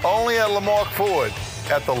 Only at Lamarque Ford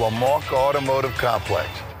at the Lamarque Automotive Complex.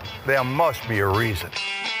 There must be a reason.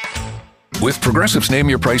 With Progressive's Name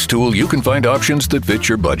Your Price tool, you can find options that fit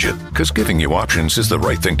your budget, because giving you options is the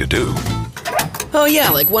right thing to do. Oh yeah,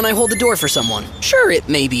 like when I hold the door for someone. Sure, it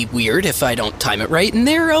may be weird if I don't time it right, and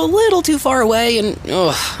they're a little too far away, and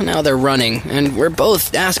now they're running, and we're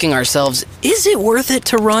both asking ourselves, is it worth it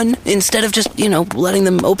to run instead of just, letting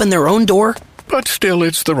them open their own door? But still,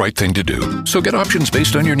 it's the right thing to do. So get options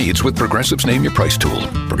based on your needs with Progressive's Name Your Price tool.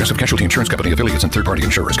 Progressive Casualty Insurance Company, affiliates, and third-party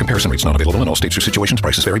insurers. Comparison rates not available in all states or situations.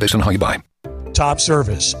 Prices vary based on how you buy. Top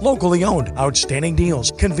service, locally owned, outstanding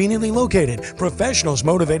deals, conveniently located, professionals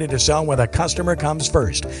motivated to sell where the customer comes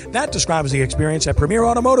first. That describes the experience at Premier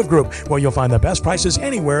Automotive Group, where you'll find the best prices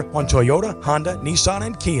anywhere on Toyota, Honda, Nissan,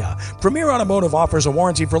 and Kia. Premier Automotive offers a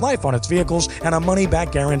warranty for life on its vehicles and a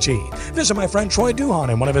money-back guarantee. Visit my friend Troy Duhan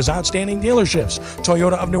in one of his outstanding dealerships.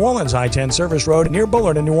 Toyota of New Orleans, I-10 Service Road near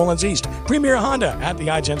Bullard in New Orleans East. Premier Honda at the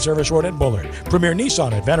I-10 Service Road at Bullard. Premier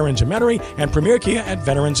Nissan at Veterans in Metairie, and Premier Kia at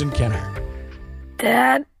Veterans in Kenner.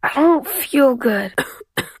 Dad, I don't feel good.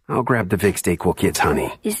 I'll grab the Vicks DayQuil Kids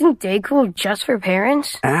Honey. Isn't DayQuil just for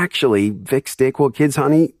parents? Actually, Vicks DayQuil Kids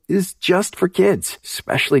Honey is just for kids,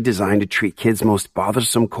 specially designed to treat kids' most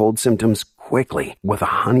bothersome cold symptoms quickly with a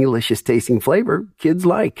honeylicious tasting flavor kids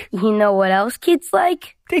like. You know what else kids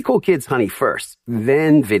like? DayQuil Kids Honey first,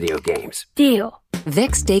 then video games. Deal.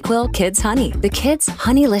 Vicks DayQuil Kids Honey, the kids'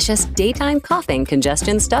 honeylicious daytime coughing,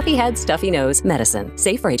 congestion, stuffy head, stuffy nose medicine.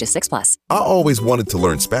 Safe for ages 6+. I always wanted to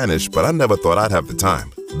learn Spanish, but I never thought I'd have the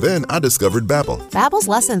time. Then I discovered Babbel. Babbel's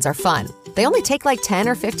lessons are fun. They only take like 10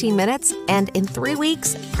 or 15 minutes, and in 3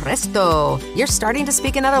 weeks, presto, you're starting to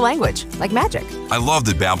speak another language, like magic. I love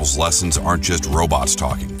that Babbel's lessons aren't just robots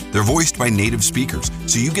talking. They're voiced by native speakers,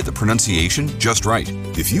 so you get the pronunciation just right.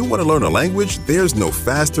 If you want to learn a language, there's no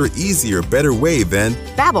faster, easier, better way than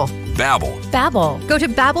Babbel. Babbel. Babbel. Go to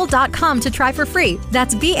Babbel.com to try for free.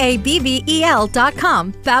 That's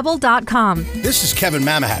BABBEL.com. Babbel.com. This is Kevin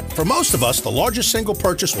Mamahat. For most of us, the largest single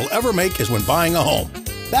purchase we'll ever make is when buying a home.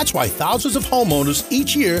 That's why thousands of homeowners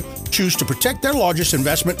each year choose to protect their largest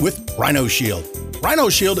investment with Rhino Shield. Rhino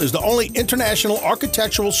Shield is the only international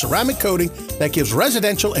architectural ceramic coating that gives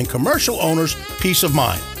residential and commercial owners peace of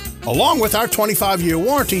mind. Along with our 25-year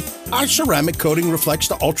warranty, our ceramic coating reflects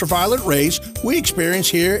the ultraviolet rays we experience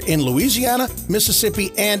here in Louisiana,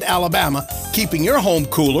 Mississippi, and Alabama, keeping your home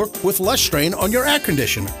cooler with less strain on your air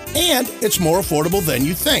conditioner. And it's more affordable than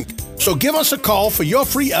you think. So give us a call for your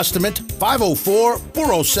free estimate,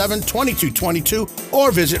 504-407-2222,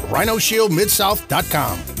 or visit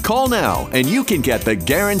RhinoShieldMidSouth.com. Call now and you can get the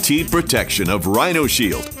guaranteed protection of Rhino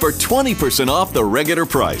Shield for 20% off the regular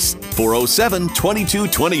price,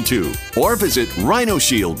 407-2222, or visit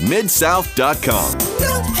RhinoShieldMidSouth.com.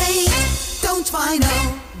 No paint, don't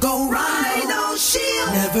Rhino, go Rhino Shield.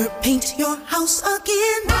 Never paint your house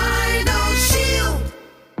again, Rhino Shield.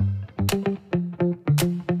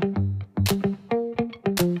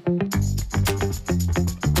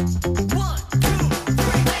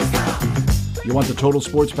 You want the total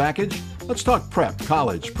sports package? Let's talk prep,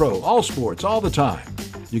 college, pro, all sports, all the time.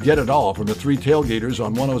 You get it all from the three tailgaters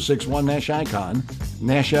on 106.1 Nash Icon,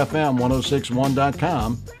 Nash FM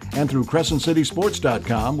 106.1.com, and through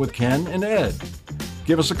CrescentCitySports.com with Ken and Ed.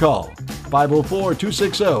 Give us a call,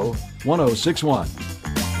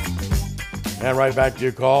 504-260-1061. And right back to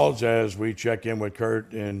your calls as we check in with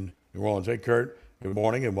Kurt in New Orleans. Hey, Kurt, good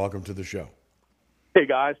morning and welcome to the show. Hey,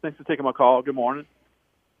 guys. Thanks for taking my call. Good morning.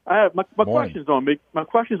 I have my question's on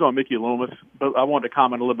Mickey Loomis, but I wanted to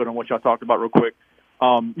comment a little bit on what y'all talked about real quick.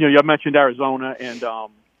 Y'all mentioned Arizona and a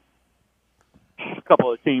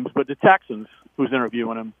couple of teams, but the Texans, who's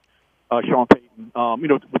interviewing him, Sean Payton,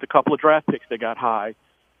 with a couple of draft picks that got high,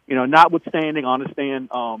 notwithstanding, understand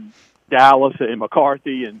Dallas and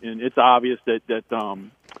McCarthy, and it's obvious that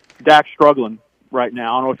Dak's struggling right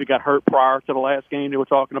now. I don't know if he got hurt prior to the last game they were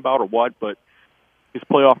talking about or what, but his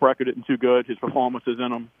playoff record isn't too good. His performances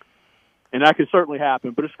in them, and that could certainly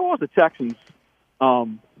happen. But as far as the Texans,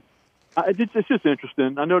 it's just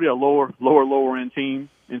interesting. I know they're a lower end team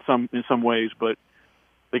in some ways, but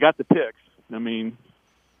they got the picks. I mean,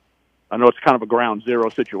 I know it's kind of a ground zero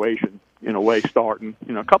situation in a way, starting.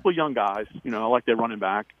 A couple of young guys. I like their running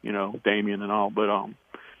back. Damian and all, but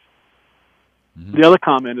The other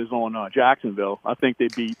comment is on Jacksonville. I think they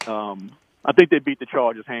beat the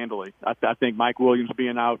Chargers handily. I think Mike Williams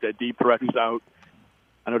being out, that deep threat who's out.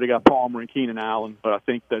 I know they got Palmer and Keenan Allen, but I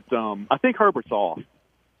think that I think Herbert's off.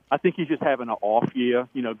 I think he's just having an off year.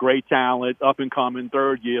 You know, great talent, up and coming,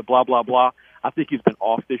 third year, blah blah blah. I think he's been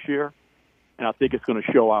off this year, and I think it's going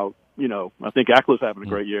to show out. You know, I think Eckler's having a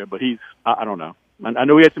great year, but I don't know. I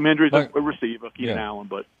know he had some injuries at receiver, Keenan Allen,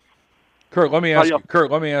 but Kurt, let me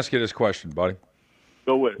ask you this question, buddy.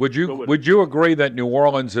 Go with it. Would you agree that New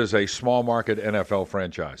Orleans is a small market NFL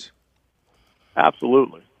franchise?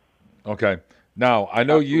 Absolutely. Okay. Now, I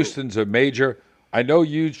know Houston's a major. I know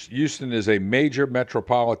Houston is a major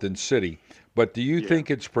metropolitan city, but do you think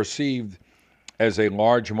it's perceived as a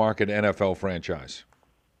large market NFL franchise?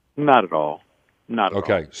 Not at all. Not at all.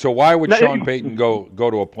 Okay. So why would Sean Payton go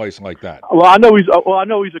to a place like that? Well, I know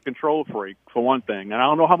he's a control freak for one thing, and I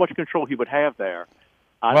don't know how much control he would have there.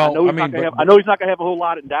 I know he's not going to have a whole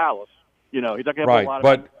lot in Dallas. You know, he's not going to have a whole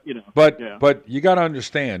lot. But you got to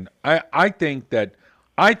understand. I think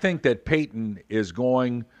that Payton is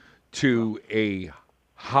going to a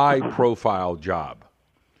high-profile job.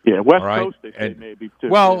 Yeah, West Coast they say maybe too.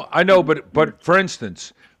 Well, I know, but for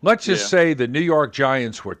instance, let's just say the New York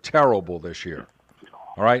Giants were terrible this year.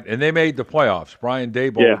 All right, and they made the playoffs. Brian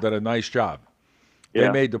Daboll did a nice job. They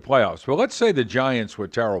made the playoffs. Well, let's say the Giants were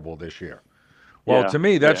terrible this year. Well, to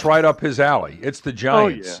me, that's right up his alley. It's the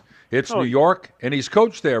Giants. It's New York, and he's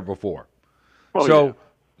coached there before. So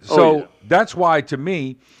that's why, to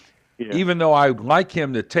me, even though I would like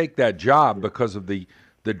him to take that job because of the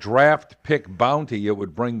draft pick bounty it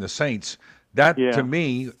would bring the Saints, that, to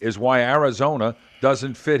me, is why Arizona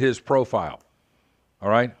doesn't fit his profile. All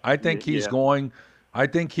right? I think he's going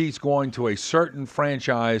to a certain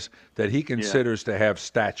franchise that he considers to have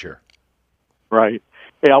stature. Right.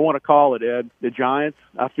 Hey, I want to call it, Ed. The Giants,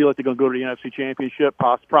 I feel like they're going to go to the NFC Championship,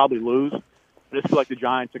 probably lose. I just feel like the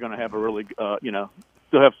Giants are going to have a really,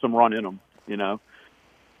 still have some run in them, you know.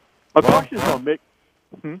 My question's on Mick.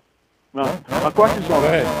 My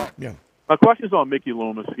question's on Mickey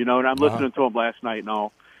Loomis, you know, and I'm listening to him last night and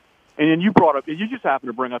all. And then you just happened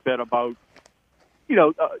to bring up, Ed, about,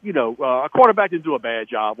 a quarterback didn't do a bad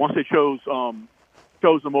job. Once they chose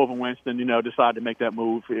him over Winston, decided to make that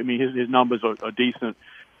move. I mean, his numbers are decent.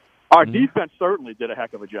 Our defense certainly did a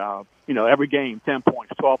heck of a job. Every game, 10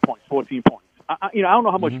 points, 12 points, 14 points. I don't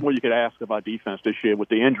know how much more you could ask about defense this year with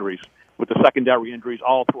the injuries, with the secondary injuries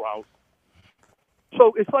all throughout.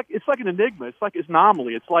 So it's like an enigma. It's like it's an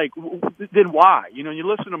anomaly. It's like, then why? You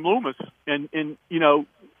listen to Loomis and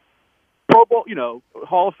Pro Bowl,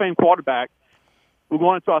 Hall of Fame quarterback. We're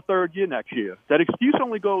going into our third year next year. That excuse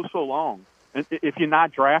only goes so long. And if you're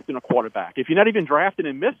not drafting a quarterback, if you're not even drafting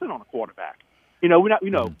and missing on a quarterback,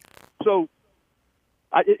 So,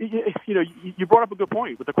 you brought up a good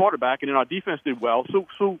point with the quarterback, and then our defense did well. So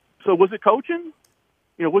was it coaching?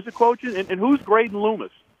 Was it coaching? And who's grading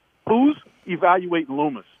Loomis? Who's evaluating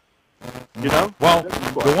Loomis? Well,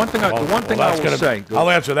 the one thing I will say. I'll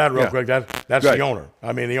answer that real quick. That's the owner.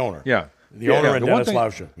 I mean, the owner. Yeah. The owner and Dennis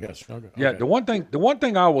Lauscher. Yes. Okay. Yeah. The one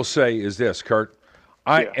thing I will say is this, Kurt.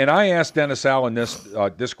 I asked Dennis Allen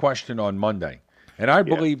this question on Monday, and I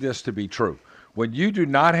believe this to be true. When you do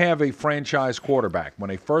not have a franchise quarterback, when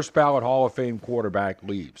a first ballot Hall of Fame quarterback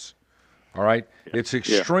leaves, all right, it's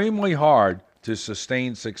extremely hard to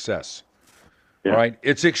sustain success. All right,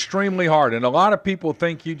 it's extremely hard, and a lot of people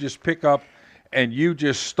think you just pick up and you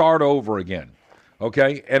just start over again.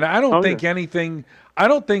 Okay, and I don't think anything. I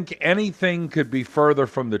don't think anything could be further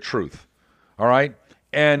from the truth. All right.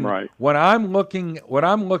 And when I'm looking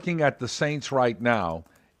at the Saints right now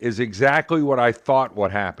is exactly what I thought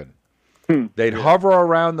would happen. They'd hover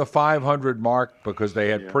around the 500 mark because they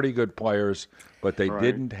had pretty good players, but they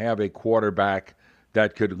didn't have a quarterback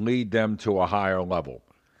that could lead them to a higher level.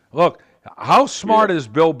 Look, how smart is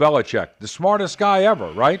Bill Belichick? The smartest guy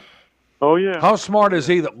ever, right? Oh yeah. How smart is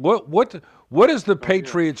he? What is the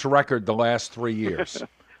Patriots' record the last 3 years?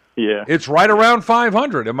 It's right around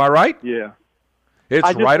 500. Am I right? Yeah.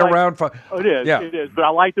 It's right around 5. It is. Yeah. It is. But I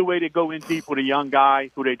like the way they go in deep with a young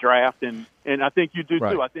guy who they draft, and I think you do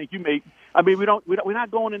too. I think you may. I mean, we're not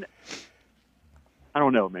going in. I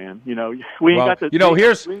don't know, man. We ain't got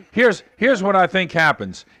the. Here's what I think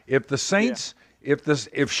happens. If the Saints,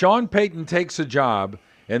 if Sean Payton takes a job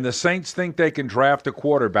and the Saints think they can draft a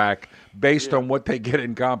quarterback based on what they get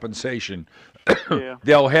in compensation,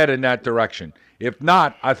 they'll head in that direction. If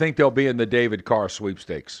not, I think they'll be in the David Carr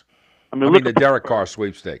sweepstakes. I mean the Derek Carr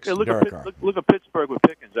sweepstakes. Yeah, look at Pittsburgh with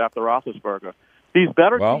Pickens after Roethlisberger. These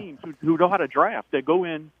better teams who know how to draft, they go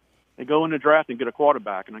in the draft and get a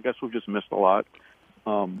quarterback, and I guess we've just missed a lot.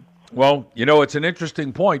 Well, it's an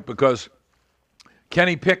interesting point because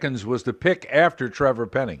Kenny Pickens was the pick after Trevor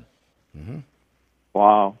Penning. Mm-hmm.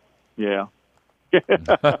 Wow. Yeah.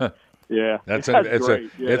 Yeah. It's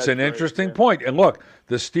great. an interesting point. And look,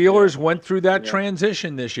 the Steelers went through that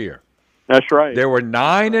transition this year. That's right. They were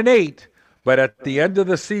 9-8, but at the end of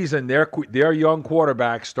the season, their young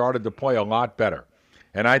quarterback started to play a lot better.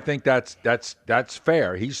 And I think that's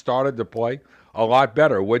fair. He started to play a lot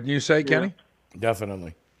better, wouldn't you say, Kenny?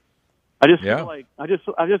 Definitely. I just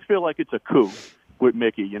feel like it's a coup with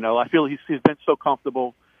Mickey. I feel he's been so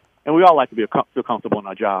comfortable, and we all like to feel comfortable in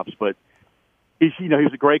our jobs. But he's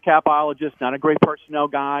a great capologist, not a great personnel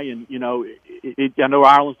guy, and I know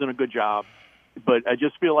Ireland's done a good job, but I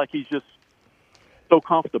just feel like he's just so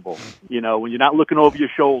comfortable. When you're not looking over your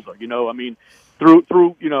shoulder.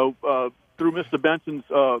 Through Mr. Benson's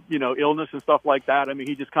illness and stuff like that. I mean,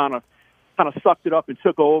 he just kind of sucked it up and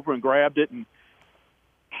took over and grabbed it, and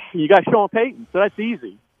you got Sean Payton, so that's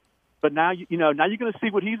easy. But now now you're going to see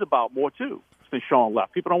what he's about more too since Sean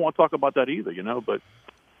left. People don't want to talk about that either, but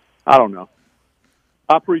I don't know.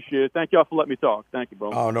 I appreciate it. Thank y'all for letting me talk. Thank you,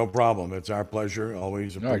 bro. Oh, no problem. It's our pleasure.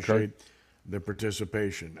 Always appreciate the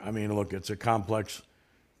participation. I mean, look, it's a complex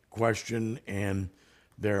question, and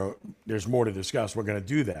there's more to discuss. We're going to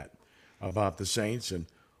do that about the Saints and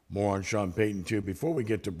more on Sean Payton, too. Before we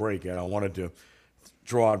get to break, I wanted to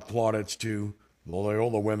draw out plaudits to the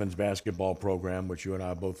Loyola women's basketball program, which you and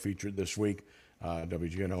I both featured this week,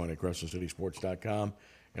 WGNO and at CrescentCitySports.com,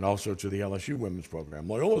 and also to the LSU women's program.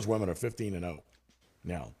 Loyola's women are 15-0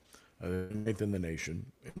 now, 8th in the nation,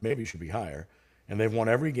 maybe should be higher, and they've won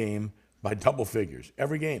every game by double figures,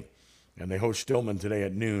 every game. And they host Stillman today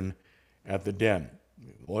at noon at the Den.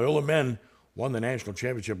 Loyola men won the national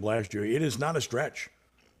championship last year. It is not a stretch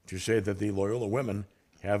to say that the Loyola women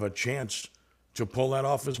have a chance to pull that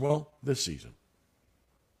off as well this season.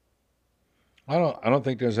 I don't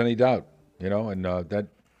think there's any doubt, and that'd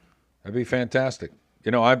be fantastic.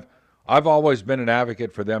 I've always been an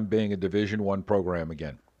advocate for them being a Division I program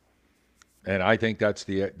again, and I think that's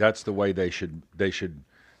the way they should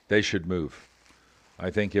move. I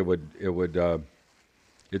think it would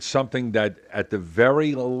it's something that at the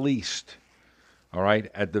very least, all right,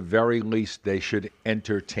 at the very least they should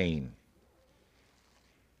entertain.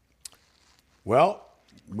 Well,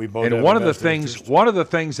 we both. And have one of the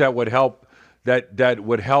things that would help that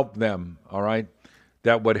would help them, all right,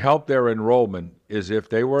 that would help their enrollment is if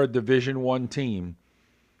they were a Division I team,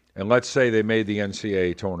 and let's say they made the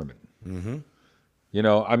NCAA tournament. Mm-hmm.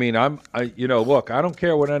 Look, I don't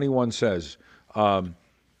care what anyone says.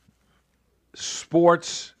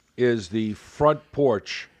 Sports is the front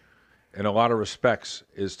porch, in a lot of respects,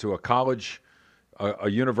 is to a college, a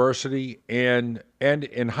university, and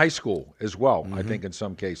in high school as well. Mm-hmm. I think in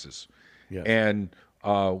some cases, yes. And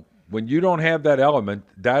when you don't have that element,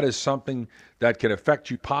 that is something that can affect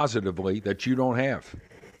you positively that you don't have.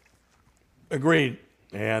 Agreed.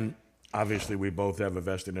 And obviously we both have a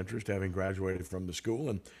vested interest, having graduated from the school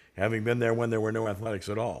and having been there when there were no athletics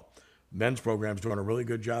at all. Men's program's doing a really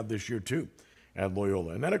good job this year, too, at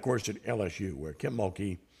Loyola. And then, of course, at LSU, where Kim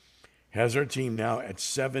Mulkey has her team now at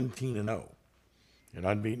 17-0 and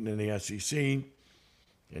unbeaten in the SEC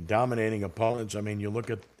and dominating opponents. I mean, you look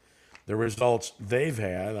at the results they've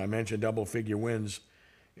had. I mentioned double-figure wins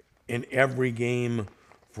in every game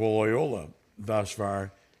for Loyola thus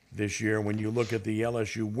far this year. When you look at the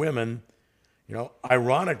LSU women,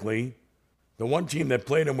 ironically, the one team that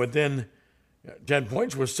played them within 10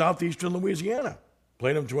 points was Southeastern Louisiana.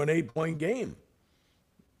 Played them to an 8-point game.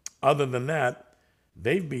 Other than that,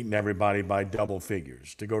 they've beaten everybody by double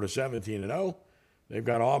figures. To go to 17-0, they've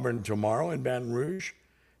got Auburn tomorrow in Baton Rouge.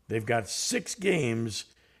 They've got 6 games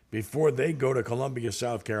before they go to Columbia,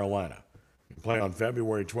 South Carolina, and play on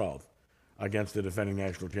February 12th against the defending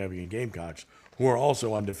national champion Gamecocks, who are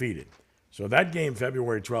also undefeated. So that game,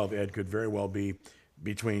 February 12th, Ed, could very well be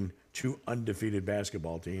between two undefeated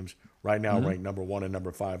basketball teams, right now ranked number 1 and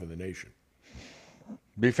number 5 in the nation.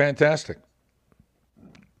 Be fantastic.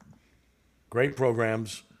 Great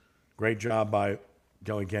programs. Great job by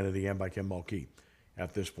Kelly Kennedy and by Kim Mulkey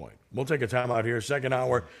at this point. We'll take a time out here. Second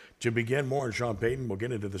hour to begin. More on Sean Payton. We'll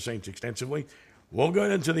get into the Saints extensively. We'll go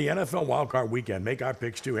into the NFL wildcard weekend, make our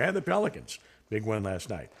picks too, and the Pelicans. Big win last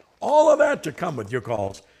night. All of that to come with your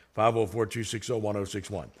calls.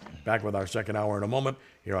 504-260-1061. Back with our second hour in a moment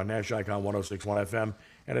here on Nash Icon 106.1 FM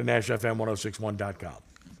and at NashFM1061.com.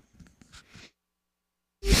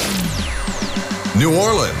 New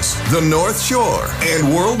Orleans, the North Shore,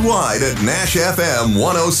 and worldwide at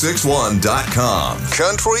NashFM1061.com.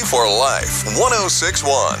 Country for Life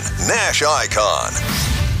 1061, Nash Icon.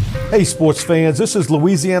 Hey, sports fans, this is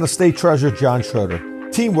Louisiana State Treasurer John Schroeder.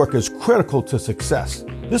 Teamwork is critical to success.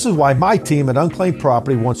 This is why my team at Unclaimed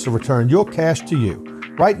Property wants to return your cash to you.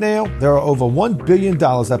 Right now, there are over $1 billion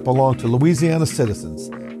that belong to Louisiana citizens.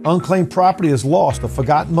 Unclaimed property is lost or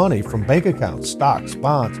forgotten money from bank accounts, stocks,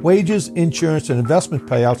 bonds, wages, insurance, and investment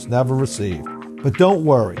payouts never received. But don't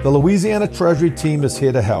worry, the Louisiana Treasury team is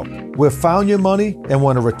here to help. We've found your money and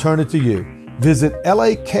want to return it to you. Visit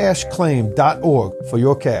lacashclaim.org for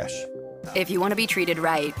your cash. If you want to be treated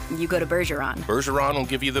right, you go to Bergeron. Bergeron will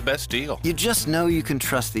give you the best deal. You just know you can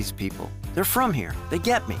trust these people. They're from here. They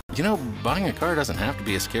get me. You know, buying a car doesn't have to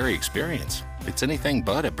be a scary experience. It's anything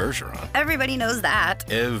but at Bergeron. Everybody knows that.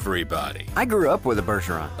 Everybody. I grew up with a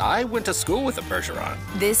Bergeron. I went to school with a Bergeron.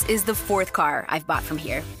 This is the 4th car I've bought from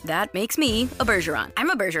here. That makes me a Bergeron.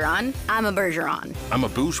 I'm a Bergeron. I'm a Bergeron. I'm a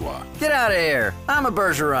bourgeois. Get out of here. I'm a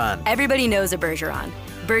Bergeron. Everybody knows a Bergeron.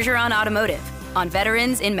 Bergeron Automotive on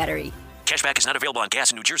Veterans in Metairie. Cashback is not available on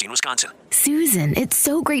gas in New Jersey and Wisconsin. Susan, it's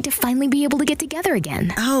so great to finally be able to get together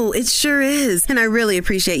again. Oh, it sure is. And I really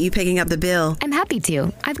appreciate you picking up the bill. I'm happy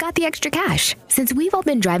to. I've got the extra cash. Since we've all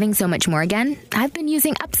been driving so much more again, I've been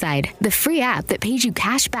using Upside, the free app that pays you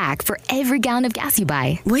cash back for every gallon of gas you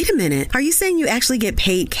buy. Wait a minute. Are you saying you actually get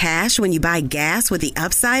paid cash when you buy gas with the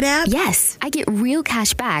Upside app? Yes. I get real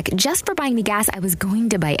cash back just for buying the gas I was going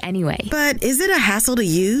to buy anyway. But is it a hassle to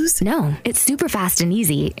use? No. It's super fast and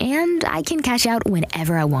easy, and I can cash out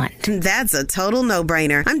whenever I want. That's a total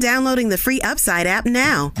no-brainer. I'm downloading the free Upside app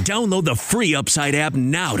now. Download the free Upside app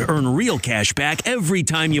now to earn real cash back every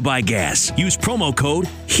time you buy gas. Use promo code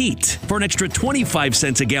HEAT for an extra 25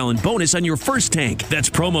 cents a gallon bonus on your first tank. That's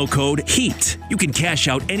promo code HEAT. You can cash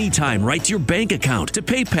out anytime right to your bank account, to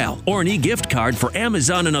PayPal, or an e-gift card for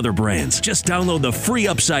Amazon and other brands. Just download the free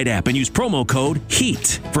Upside app and use promo code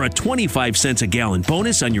HEAT for a 25 cents a gallon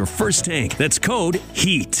bonus on your first tank. That's code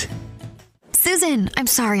HEAT. Susan, I'm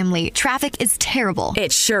sorry I'm late. Traffic is terrible.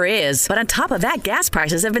 It sure is. But on top of that, gas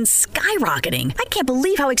prices have been skyrocketing. I can't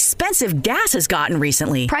believe how expensive gas has gotten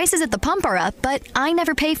recently. Prices at the pump are up, but I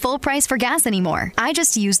never pay full price for gas anymore. I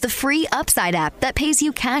just use the free Upside app that pays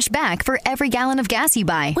you cash back for every gallon of gas you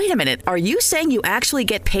buy. Wait a minute. Are you saying you actually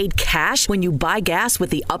get paid cash when you buy gas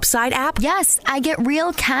with the Upside app? Yes, I get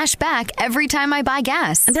real cash back every time I buy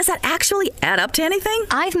gas. And does that actually add up to anything?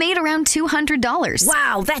 I've made around $200.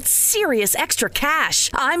 Wow, that's serious extra cash.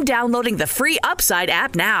 I'm downloading the free Upside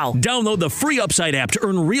app now. Download the free Upside app to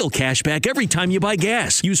earn real cash back every time you buy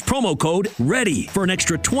gas. Use promo code READY for an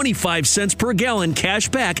extra 25 cents per gallon cash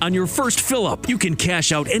back on your first fill-up. You can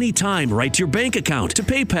cash out anytime right to your bank account, to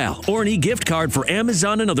PayPal, or an e-gift card for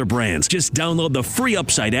Amazon and other brands. Just download the free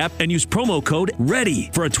Upside app and use promo code READY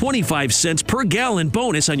for a 25 cents per gallon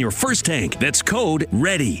bonus on your first tank. That's code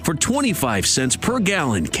READY for 25 cents per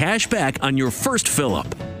gallon cash back on your first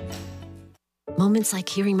fill-up. Moments like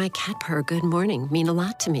hearing my cat purr good morning mean a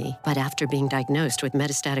lot to me. But after being diagnosed with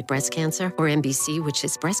metastatic breast cancer, or MBC, which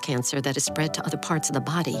is breast cancer that is spread to other parts of the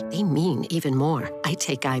body, they mean even more. I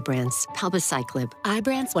take Ibrance, palbociclib.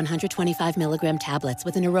 Ibrance 125 milligram tablets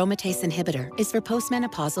with an aromatase inhibitor is for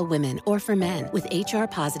postmenopausal women or for men with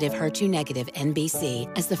HR-positive, HER2-negative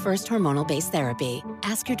MBC as the first hormonal-based therapy.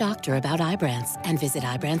 Ask your doctor about Ibrance and visit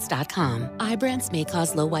Ibrance.com. Ibrance may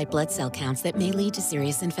cause low white blood cell counts that may lead to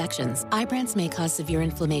serious infections. Ibrance may cause severe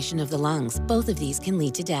inflammation of the lungs. Both of these can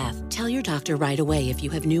lead to death. Tell your doctor right away if you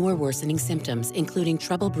have new or worsening symptoms, including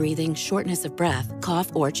trouble breathing, shortness of breath,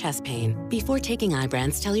 cough, or chest pain. Before taking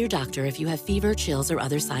Ibrance, tell your doctor if you have fever, chills, or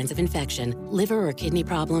other signs of infection, liver or kidney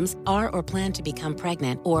problems, are or plan to become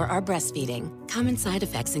pregnant, or are breastfeeding. Common side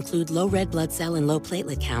effects include low red blood cell and low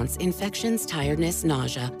platelet counts, infections, tiredness,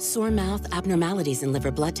 nausea, sore mouth, abnormalities in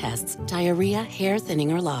liver blood tests, diarrhea, hair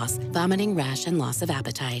thinning or loss, vomiting, rash, and loss of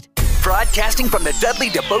appetite. Broadcasting from the Dudley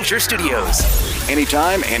DeBosier Studios.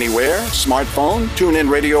 Anytime, anywhere, smartphone, TuneIn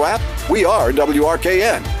radio app, we are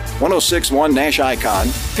WRKN. 1061 Nash Icon,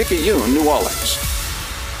 Picayune, New Orleans.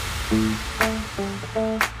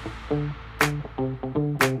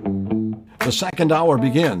 The second hour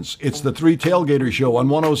begins. It's the Three Tailgaters Show on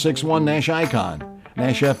 1061 Nash Icon,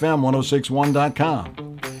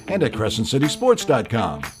 NashFM1061.com, and at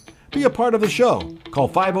CrescentCitySports.com. Be a part of the show. Call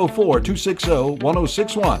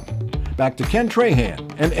 504-260-1061. Back to Ken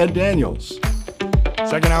Trahan and Ed Daniels.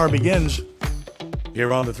 Second hour begins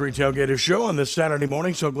here on the Three Tailgaters Show on this Saturday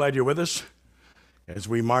morning. So glad you're with us as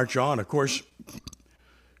we march on. Of course,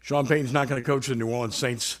 Sean Payton's not going to coach the New Orleans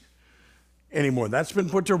Saints anymore. That's been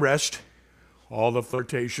put to rest. All the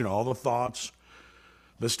flirtation, all the thoughts,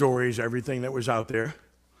 the stories, everything that was out there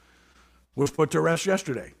was put to rest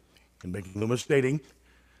yesterday. And Mickey Loomis stating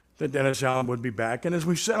that Dennis Allen would be back. And as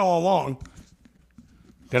we've said all along,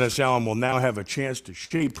 Dennis Allen will now have a chance to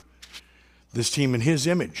shape this team in his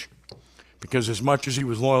image. Because as much as he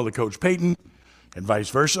was loyal to Coach Payton and vice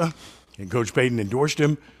versa, and Coach Payton endorsed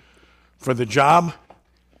him for the job,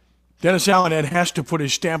 Dennis Allen has to put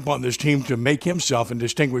his stamp on this team to make himself and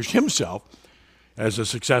distinguish himself as a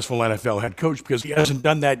successful NFL head coach, because he hasn't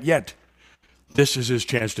done that yet. This is his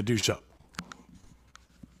chance to do so.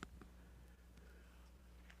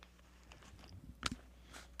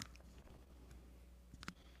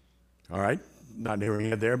 All right. Not hearing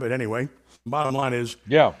it there, but anyway, bottom line is.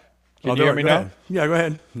 Yeah. Can you hear me now? Yeah, go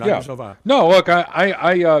ahead. Knock yourself out. No, look,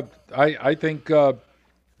 I think, I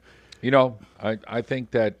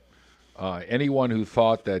think that anyone who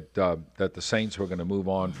thought that that the Saints were going to move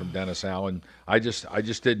on from Dennis Allen, I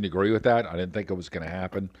just didn't agree with that. I didn't think it was going to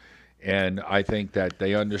happen, and I think that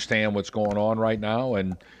they understand what's going on right now.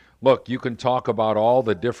 And look, you can talk about all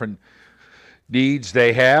the different needs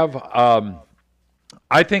they have.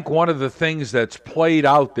 I think one of the things that's played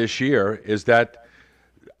out this year is that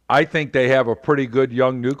I think they have a pretty good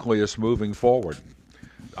young nucleus moving forward.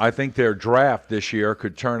 I think their draft this year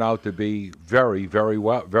could turn out to be very, very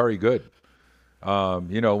well, very good.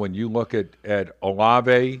 When you look at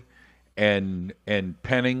Olave and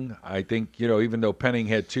Penning, I think, even though Penning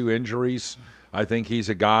had 2 injuries, I think he's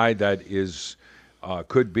a guy that is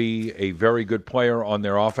could be a very good player on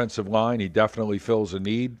their offensive line. He definitely fills a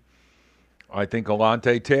need. I think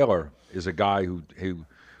Alontae Taylor is a guy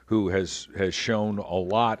who has shown a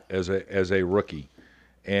lot as a rookie,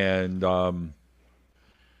 and and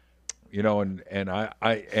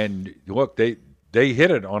look, they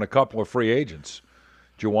hit it on a couple of free agents.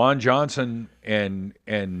 Juwan Johnson and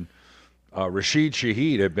Rashid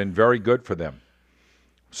Shaheed have been very good for them.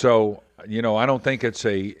 So I don't think it's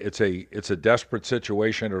a desperate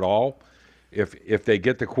situation at all. If they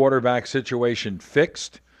get the quarterback situation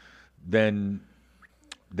fixed, then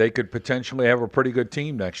they could potentially have a pretty good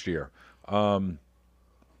team next year. But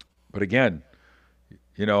again,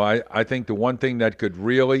 I think the one thing that could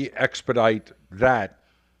really expedite that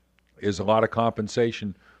is a lot of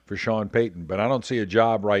compensation for Sean Payton. But I don't see a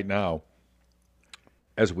job right now,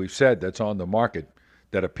 as we've said, that's on the market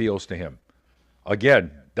that appeals to him. Again,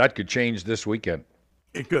 that could change this weekend.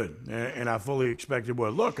 It could, and I fully expect it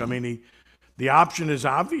would. Look, I mean, the option is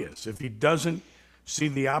obvious. If he doesn't see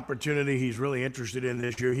the opportunity he's really interested in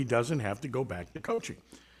this year, he doesn't have to go back to coaching.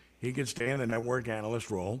 He can stay in the network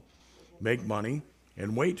analyst role, make money,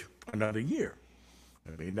 and wait another year.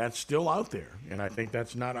 I mean, that's still out there, and I think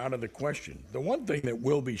that's not out of the question. The one thing that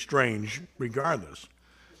will be strange, regardless,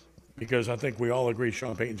 because I think we all agree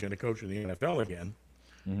Sean Payton's going to coach in the NFL again,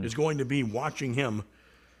 is going to be watching him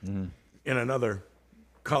in another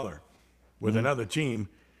color with another team,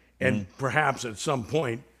 and perhaps at some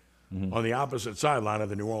point on the opposite sideline of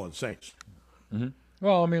the New Orleans Saints.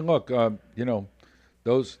 Well, I mean, look,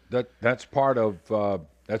 that's part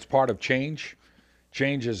of change.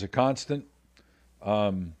 Change is a constant.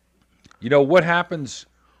 What happens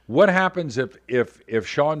if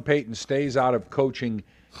Sean Payton stays out of coaching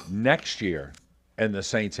next year and the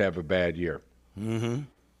Saints have a bad year?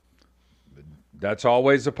 That's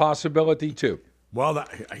always a possibility too. Well,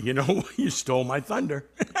 you stole my thunder.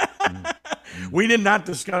 We did not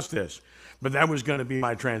discuss this, but that was going to be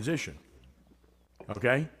my transition.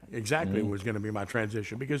 Okay? Exactly, it was going to be my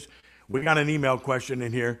transition, because we got an email question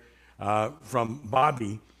in here from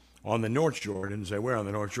Bobby on the North Shore, didn't say where on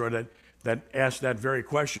the North Shore, that asked that very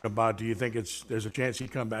question about, do you think there's a chance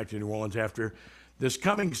he'd come back to New Orleans after this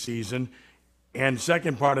coming season? And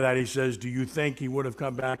second part of that, he says, do you think he would have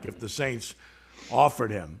come back if the Saints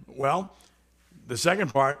offered him? Well, the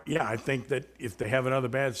second part, yeah, I think that if they have another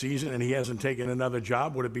bad season and he hasn't taken another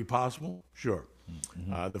job, would it be possible? Sure.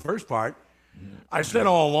 The first part, I said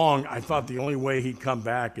all along, I thought the only way he'd come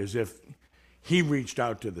back is if he reached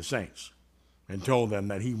out to the Saints and told them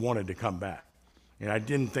that he wanted to come back. And I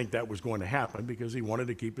didn't think that was going to happen, because he wanted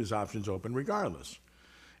to keep his options open regardless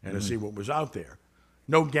and to see what was out there.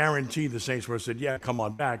 No guarantee the Saints would have said, yeah, come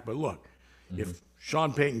on back. But look, if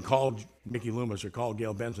Sean Payton called Mickey Loomis or called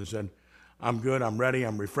Gail Benson and said, I'm good, I'm ready,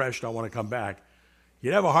 I'm refreshed, I want to come back,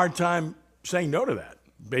 you'd have a hard time saying no to that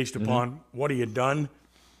based upon what he had done,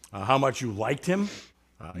 how much you liked him.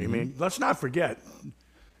 I mean, let's not forget,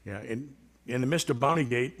 in the Mr.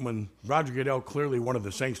 Bountygate, when Roger Goodell clearly wanted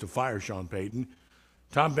the Saints to fire Sean Payton,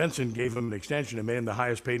 Tom Benson gave him an extension and made him the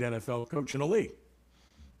highest paid NFL coach in the league,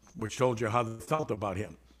 which told you how they felt about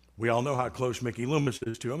him. We all know how close Mickey Loomis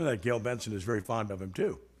is to him, and that Gail Benson is very fond of him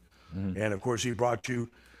too. And, of course, he brought you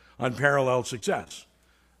unparalleled success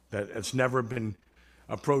that has never been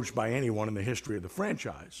approached by anyone in the history of the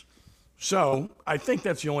franchise. So I think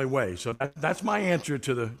that's the only way. So that's my answer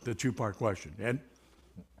to the two-part question. Ed?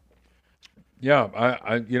 Yeah,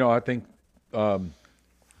 I think,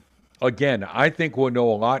 again, I think we'll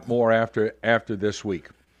know a lot more after this week.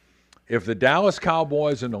 If the Dallas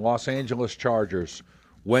Cowboys and the Los Angeles Chargers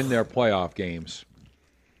win their playoff games,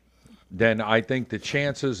 then I think the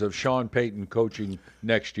chances of Sean Payton coaching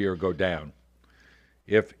next year go down.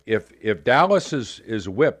 If Dallas is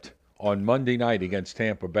whipped on Monday night against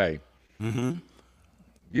Tampa Bay,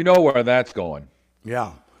 you know where that's going.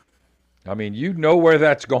 Yeah. I mean, you know where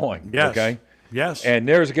that's going. Yes. Okay? Yes. And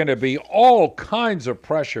there's going to be all kinds of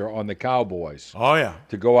pressure on the Cowboys. Oh, yeah.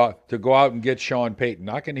 To go out and get Sean Payton.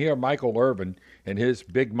 I can hear Michael Irvin in his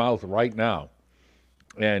big mouth right now.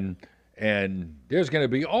 And there's going to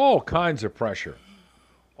be all kinds of pressure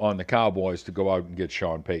on the Cowboys to go out and get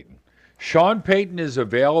Sean Payton. Sean Payton is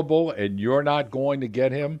available and you're not going to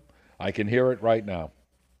get him. I can hear it right now.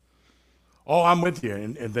 Oh, I'm with you.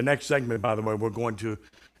 In the next segment, by the way, we're going to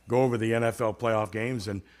go over the NFL playoff games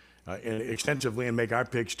and extensively and make our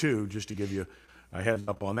picks too, just to give you a heads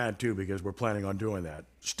up on that too, because we're planning on doing that.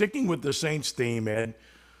 Sticking with the Saints theme, Ed,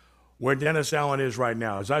 where Dennis Allen is right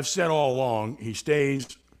now, as I've said all along, he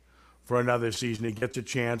stays for another season. He gets a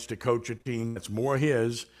chance to coach a team that's more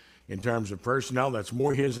his in terms of personnel, that's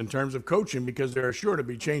more his in terms of coaching, because there are sure to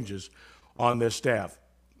be changes on this staff.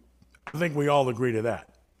 I think we all agree to that.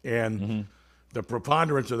 And the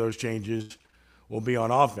preponderance of those changes will be on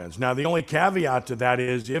offense. Now, the only caveat to that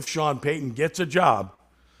is if Sean Payton gets a job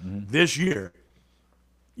this year,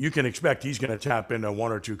 you can expect he's going to tap into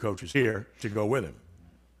one or two coaches here to go with him.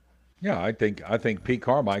 Yeah, I think Pete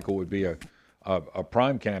Carmichael would be a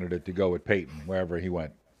prime candidate to go with Payton wherever he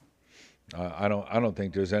went. I don't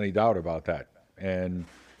think there's any doubt about that. And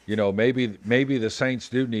maybe the Saints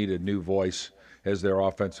do need a new voice as their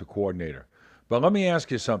offensive coordinator. But let me ask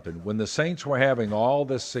you something. When the Saints were having all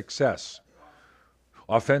this success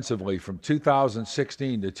offensively from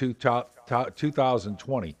 2016 to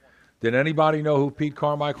 2020, did anybody know who Pete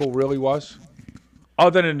Carmichael really was?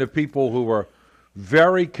 Other than the people who were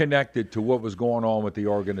very connected to what was going on with the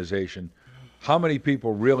organization, how many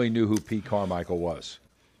people really knew who Pete Carmichael was?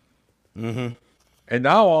 And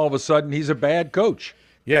now all of a sudden he's a bad coach.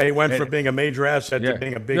 Yeah, he went from being a major asset to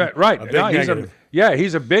being a big, negative.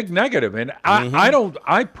 He's a big negative, and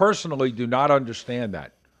I personally do not understand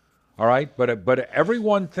that. All right, but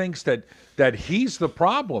everyone thinks that he's the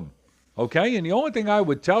problem. Okay, and the only thing I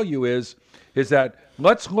would tell you is that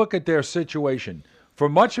let's look at their situation. For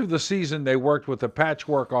much of the season, they worked with a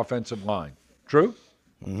patchwork offensive line. True?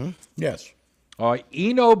 Yes.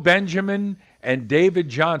 Eno Benjamin and David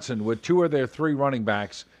Johnson were two of their three running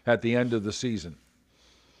backs at the end of the season.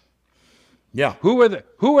 Yeah. Who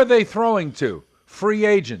are they throwing to? Free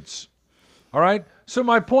agents. All right? So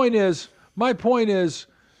my point is,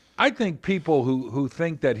 I think people who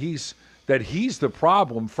think that he's the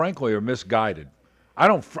problem, frankly, are misguided. I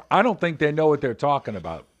don't think they know what they're talking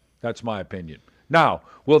about. That's my opinion. Now,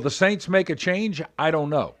 will the Saints make a change? I don't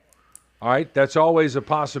know. All right? That's always a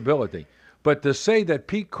possibility. But to say that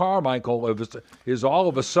Pete Carmichael is all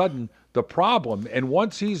of a sudden the problem, and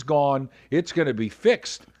once he's gone, it's going to be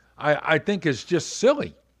fixed, I think is just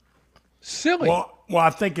silly. Silly. Well,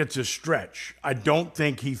 I think it's a stretch. I don't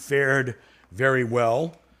think he fared very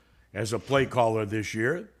well as a play caller this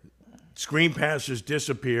year. Screen passes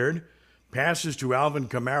disappeared. Passes to Alvin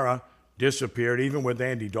Kamara disappeared, even with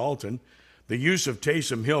Andy Dalton. The use of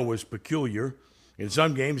Taysom Hill was peculiar. In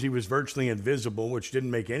some games, he was virtually invisible, which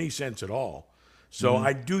didn't make any sense at all. So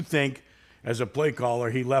I do think, as a play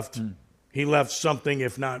caller, he left something,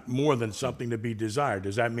 if not more than something, to be desired.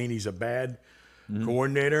 Does that mean he's a bad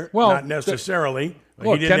coordinator? Well, not necessarily.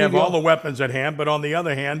 He didn't have all the weapons at hand, but on the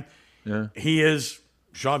other hand, he is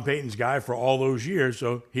Sean Payton's guy for all those years,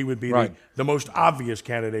 so he would be the most obvious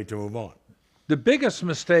candidate to move on. The biggest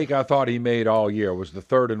mistake I thought he made all year was the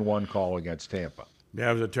 3rd and 1 call against Tampa.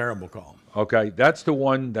 That was a terrible call. Okay, that's the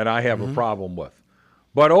one that I have a problem with.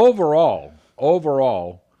 But overall,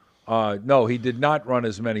 no, he did not run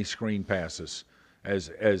as many screen passes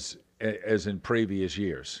as in previous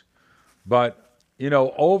years. But,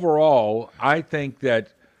 overall, I think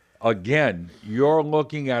that, again, you're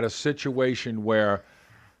looking at a situation where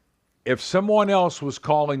if someone else was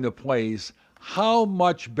calling the plays, how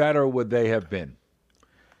much better would they have been?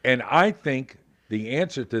 And I think the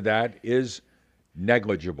answer to that is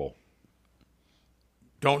negligible.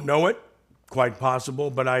 Don't know it, quite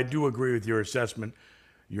possible, but I do agree with your assessment,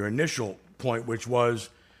 your initial point, which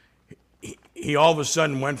was he all of a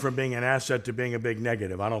sudden went from being an asset to being a big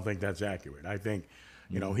negative. I don't think that's accurate. I think,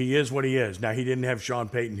 he is what he is. Now, he didn't have Sean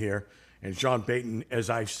Payton here, And Sean Payton, as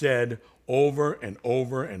I've said over and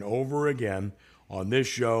over and over again on this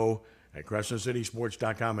show at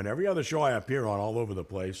CrescentCitySports.com and every other show I appear on all over the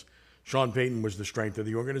place, Sean Payton was the strength of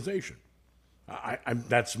the organization.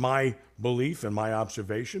 That's my belief and my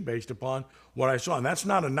observation based upon what I saw. And that's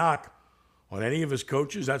not a knock on any of his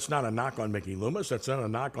coaches. That's not a knock on Mickey Loomis. That's not a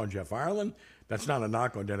knock on Jeff Ireland. That's not a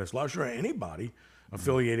knock on Dennis Lusher or anybody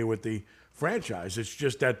affiliated with the franchise. It's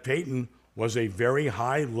just that Payton was a very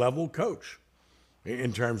high-level coach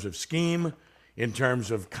in terms of scheme, in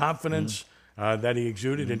terms of confidence that he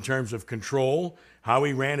exuded, in terms of control, how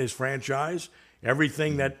he ran his franchise,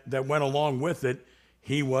 everything that went along with it.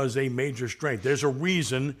 He was a major strength. There's a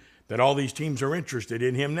reason that all these teams are interested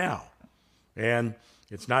in him now. And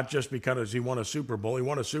it's not just because he won a Super Bowl. He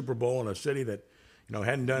won a Super Bowl in a city that,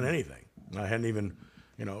 hadn't done anything. Hadn't even,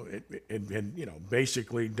 it had,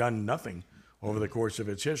 basically done nothing over the course of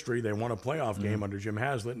its history. They won a playoff game under Jim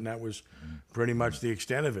Haslett, and that was pretty much the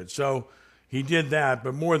extent of it. So he did that,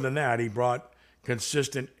 but more than that, he brought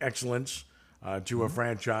consistent excellence to a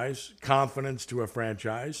franchise, confidence to a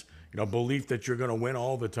franchise, belief that you're going to win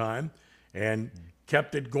all the time, and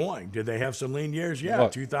kept it going. Did they have some lean years? Yeah,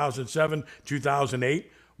 2007,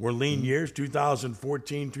 2008 were lean years.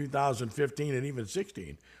 2014, 2015, and even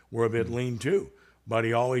 16 were a bit lean too. But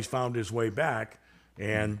he always found his way back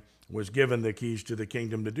and was given the keys to the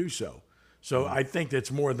kingdom to do so. So I think that's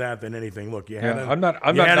more that than anything. Look, you had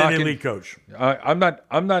an elite coach. I'm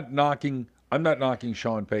not knocking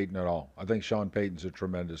Sean Payton at all. I think Sean Payton's a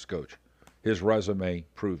tremendous coach. His resume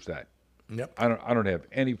proves that. Yep. I don't have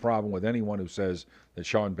any problem with anyone who says that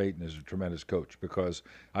Sean Payton is a tremendous coach, because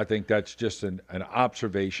I think that's just an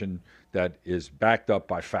observation that is backed up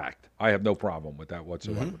by fact. I have no problem with that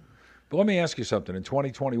whatsoever. Mm-hmm. But let me ask you something. In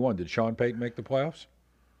 2021, did Sean Payton make the playoffs?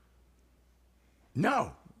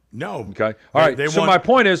 No. Okay. All right. So my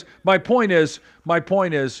point is,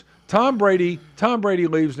 Tom Brady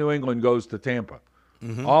leaves New England, goes to Tampa.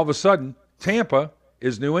 Mm-hmm. All of a sudden, Tampa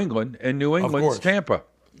is New England, and New England's Tampa.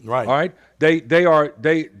 Right. All right.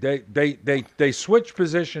 They switch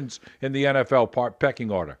positions in the NFL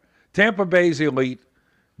pecking order. Tampa Bay's elite,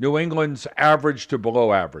 New England's average to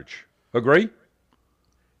below average. Agree?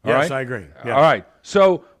 All yes, right? I agree. Yes. All right.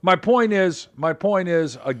 So my point is,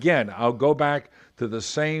 again, I'll go back to the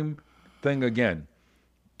same thing again.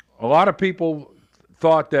 A lot of people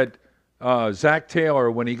thought that Zach Taylor,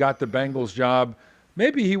 when he got the Bengals job,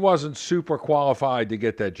 maybe he wasn't super qualified to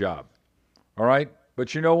get that job. All right?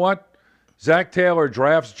 But you know what? Zach Taylor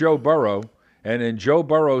drafts Joe Burrow, and in Joe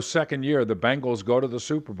Burrow's second year, the Bengals go to the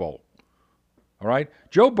Super Bowl. All right?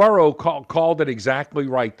 Joe Burrow called it exactly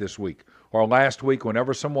right this week or last week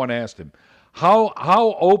whenever someone asked him, how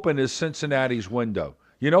open is Cincinnati's window?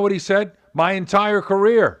 You know what he said? My entire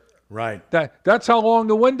career. Right. That's how long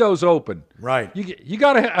the window's open. Right. You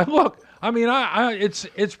got to look. I mean,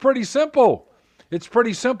 it's pretty simple. It's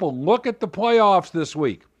pretty simple. Look at the playoffs this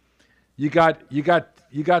week. You got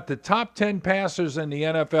the top 10 passers in the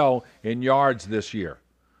NFL in yards this year.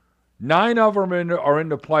 9 of them are in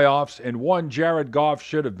the playoffs, and 1 Jared Goff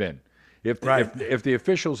should have been if the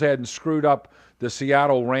officials hadn't screwed up the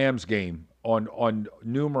Seattle Rams game on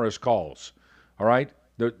numerous calls. All right,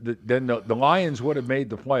 then the Lions would have made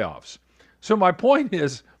the playoffs. So my point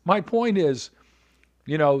is, one of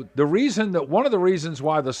the reasons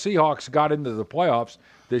why the Seahawks got into the playoffs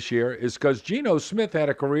this year is because Geno Smith had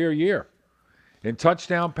a career year. In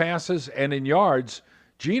touchdown passes and in yards,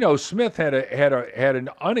 Geno Smith had an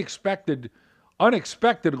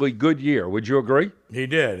unexpectedly good year. Would you agree? He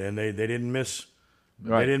did, and they didn't miss.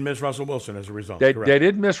 Right. They didn't miss Russell Wilson as a result. They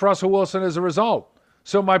didn't miss Russell Wilson as a result.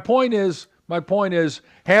 So my point is,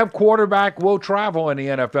 have quarterback will travel in the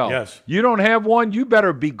NFL. Yes. You don't have one, you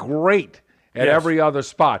better be great at every other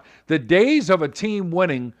spot. The days of a team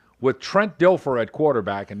winning with Trent Dilfer at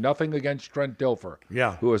quarterback, and nothing against Trent Dilfer,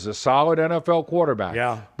 who is a solid NFL quarterback.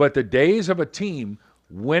 Yeah. But the days of a team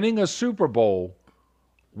winning a Super Bowl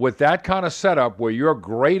with that kind of setup where you're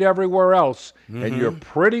great everywhere else and you're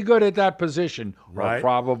pretty good at that position are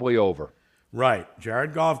probably over. Right.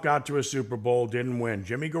 Jared Goff got to a Super Bowl, didn't win.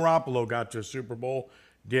 Jimmy Garoppolo got to a Super Bowl,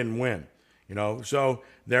 didn't win. So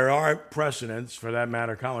there are precedents, for that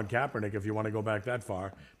matter, Colin Kaepernick, if you want to go back that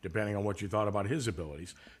far, depending on what you thought about his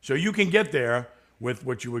abilities. So you can get there with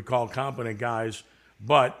what you would call competent guys,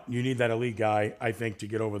 but you need that elite guy, I think, to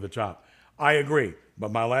get over the top. I agree.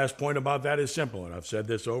 But my last point about that is simple, and I've said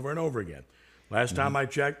this over and over again. Last time I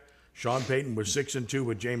checked, Sean Payton was 6-2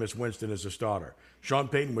 with Jameis Winston as a starter. Sean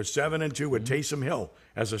Payton was 7-2 with Taysom Hill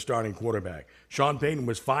as a starting quarterback. Sean Payton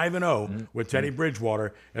was 5-0 with Teddy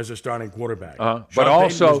Bridgewater as a starting quarterback.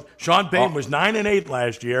 Sean Payton was 9-8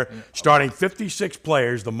 last year, starting 56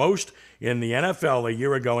 players, the most in the NFL a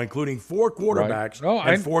year ago, including 4 quarterbacks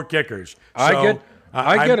and 4 kickers. I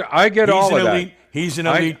get all of that. He's an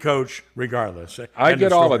elite coach, regardless. I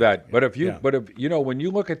get all of that, but if when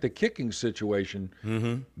you look at the kicking situation,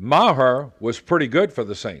 Maher was pretty good for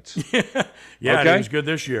the Saints. He was good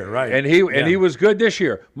this year, right? And he was good this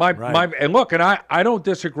year. I don't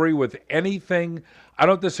disagree with anything. I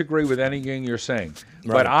don't disagree with anything you're saying,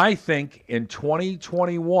 but I think in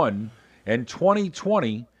 2021 and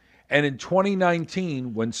 2020 and in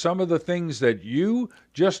 2019, when some of the things that you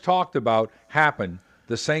just talked about happened,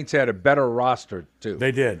 the Saints had a better roster, too.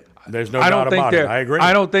 They did. There's no doubt about it. I agree.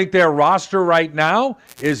 I don't think their roster right now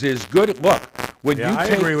is as good. Look, when you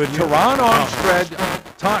take Teron Armstead,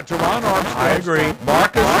 I agree.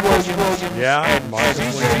 Marcus Williams, and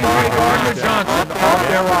C.J. Gardner-Johnson off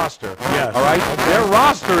their roster. Yes. All right? Their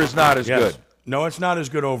roster is not as good. No, it's not as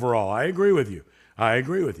good overall. I agree with you.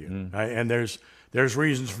 And there's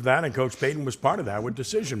reasons for that, and Coach Payton was part of that with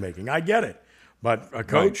decision-making. I get it. But a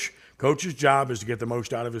coach's job is to get the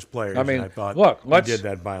most out of his players. I mean, and I thought he did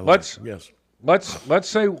that by and large.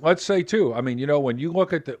 Let's say too. I mean, when you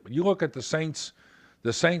look at the Saints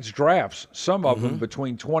drafts, some of them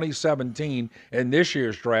between 2017 and this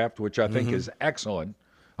year's draft, which I think is excellent.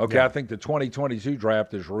 Okay, I think the 2022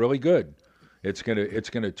 draft is really good. It's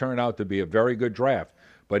gonna turn out to be a very good draft.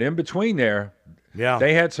 But in between there,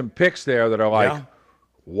 they had some picks there that are like,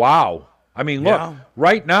 wow. I mean, look,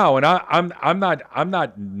 right now, and I'm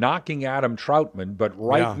not knocking Adam Troutman, but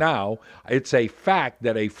right now, it's a fact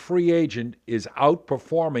that a free agent is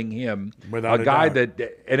outperforming him. Without a guy doubt.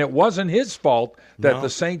 and it wasn't his fault that the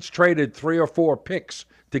Saints traded 3 or 4 picks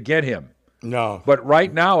to get him. No. But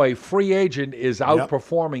right now, a free agent is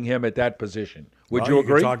outperforming him at that position. Would you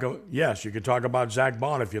agree? Yes, you could talk about Zach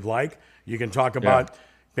Bond if you'd like. You can talk about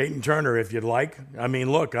Peyton Turner if you'd like. I mean,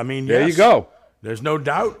 look, there you go. There's no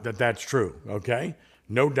doubt that that's true, okay?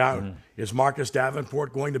 No doubt. Is Marcus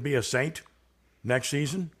Davenport going to be a Saint next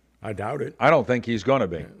season? I doubt it. I don't think he's going to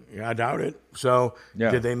be. I doubt it. So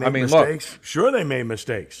did they make mistakes? Look. Sure they made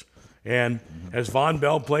mistakes. And has Von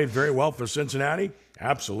Bell played very well for Cincinnati?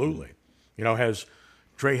 Absolutely. Has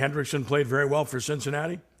Trey Hendrickson played very well for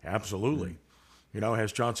Cincinnati? Absolutely.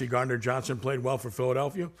 Has Chauncey Gardner-Johnson played well for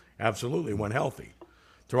Philadelphia? Absolutely, when healthy.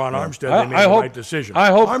 Teron Armstead, they made the right decision.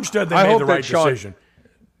 Armstead made the right decision.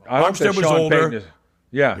 Armstead was older.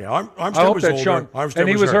 Armstead was older. And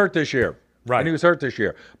he was hurt this year. Right. And he was hurt this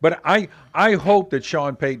year. But I hope that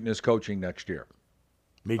Sean Payton is coaching next year.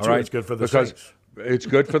 Me too. It's good for the Saints. It's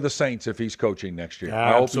good for the Saints if he's coaching next year.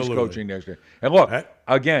 I hope he's coaching next year. And look,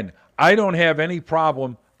 again, I don't have any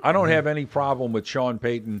problem. I don't have any problem with Sean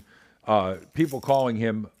Payton. People calling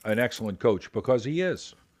him an excellent coach because he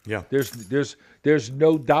is. Yeah. There's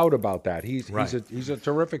no doubt about that. He's a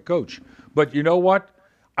terrific coach. But you know what?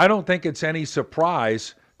 I don't think it's any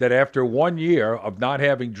surprise that after 1 year of not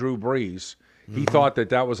having Drew Brees, he thought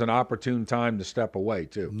that was an opportune time to step away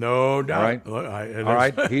too. No doubt. All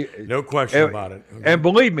right. No question about it. Okay. And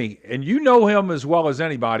believe me, and you know him as well as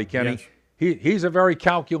anybody, Kenny. Yes. He's a very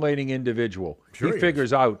calculating individual. Sure he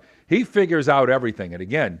figures out everything. And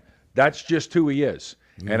again, that's just who he is.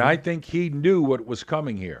 And I think he knew what was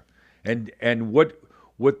coming here. And what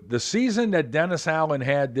the season that Dennis Allen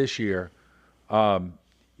had this year, to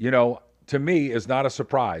me, is not a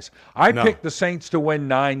surprise. I picked the Saints to win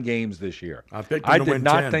 9 games this year. I picked them to win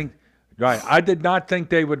 10. I did not think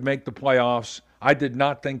they would make the playoffs. I did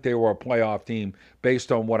not think they were a playoff team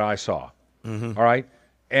based on what I saw. All right?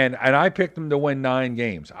 And I picked them to win 9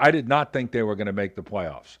 games. I did not think they were going to make the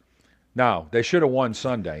playoffs. Now, they should have won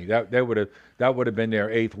Sunday. That would have been their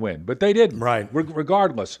 8th win. But they didn't. Right.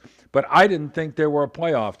 Regardless. But I didn't think they were a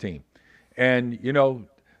playoff team. And,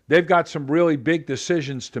 they've got some really big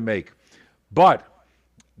decisions to make. But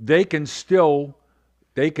they can still,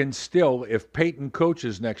 if Peyton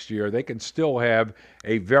coaches next year, they can still have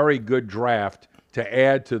a very good draft to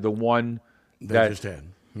add to the one they just had.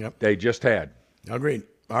 Yep. They just had. Agreed.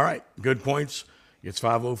 All right. Good points. It's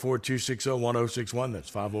 504-260-1061.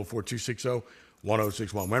 That's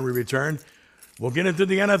 504-260-1061. When we return, we'll get into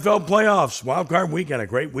the NFL playoffs. Wild Card weekend, a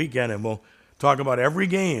great weekend, and we'll talk about every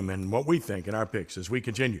game and what we think in our picks as we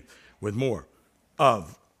continue with more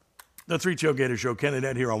of the Three Tailgaters Show. Ken and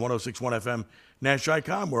Ed here on 106.1 FM,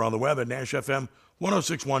 Nash.com. We're on the web at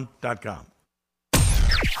NashFM1061.com.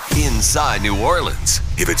 Inside New Orleans.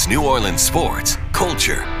 If it's New Orleans sports,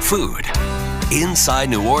 culture, food, Inside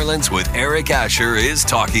New Orleans with Eric Asher is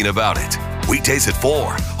talking about it. Weekdays at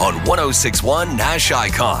 4 on 106.1 Nash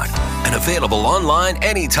Icon and available online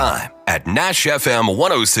anytime at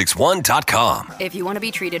NashFM1061.com. If you want to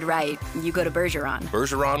be treated right, you go to Bergeron.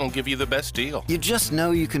 Bergeron will give you the best deal. You just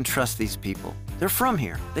know you can trust these people. They're from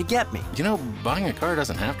here. They get me. You know, buying a car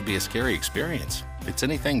doesn't have to be a scary experience. It's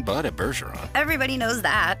anything but at Bergeron. Everybody knows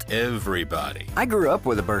that. Everybody. I grew up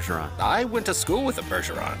with a Bergeron. I went to school with a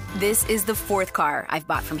Bergeron. This is the 4th car I've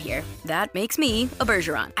bought from here. That makes me a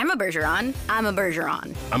Bergeron. I'm a Bergeron. I'm a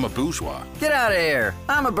Bergeron. I'm a bourgeois. Get out of here.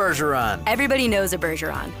 I'm a Bergeron. Everybody knows a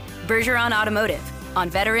Bergeron. Bergeron Automotive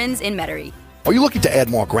on Veterans in Metairie. Are you looking to add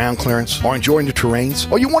more ground clearance or enjoy new terrains?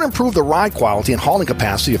 Or you want to improve the ride quality and hauling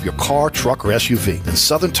capacity of your car, truck, or SUV? Then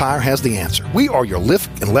Southern Tire has the answer. We are your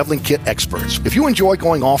lift and leveling kit experts. If you enjoy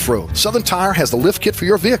going off-road, Southern Tire has the lift kit for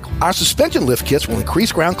your vehicle. Our suspension lift kits will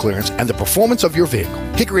increase ground clearance and the performance of your vehicle.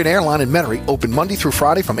 Hickory and Airline in Metairie open Monday through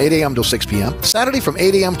Friday from 8 a.m. till 6 p.m., Saturday from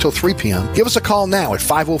 8 a.m. till 3 p.m. Give us a call now at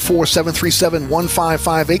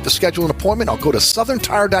 504-737-1558 to schedule an appointment or go to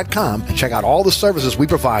southerntire.com and check out all the services we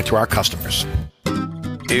provide to our customers.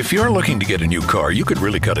 If you're looking to get a new car, you could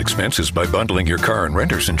really cut expenses by bundling your car and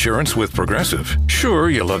renter's insurance with Progressive. Sure,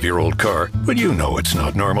 you love your old car, but you know it's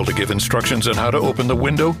not normal to give instructions on how to open the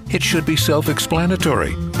window. It should be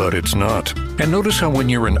self-explanatory, but it's not. And notice how when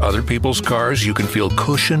you're in other people's cars, you can feel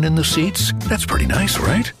cushion in the seats? That's pretty nice,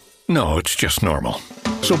 right? No, it's just normal.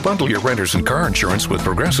 So bundle your renter's and car insurance with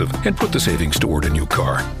Progressive and put the savings toward a new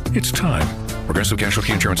car. It's time. Progressive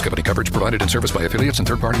Casualty Insurance Company. Coverage provided and serviced by affiliates and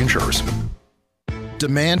third-party insurers.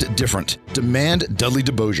 Demand different. Demand Dudley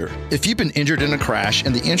DeBosier. If you've been injured in a crash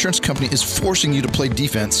and the insurance company is forcing you to play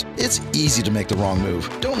defense, it's easy to make the wrong move.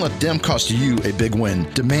 Don't let them cost you a big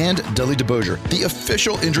win. Demand Dudley DeBosier, the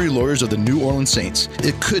official injury lawyers of the New Orleans Saints.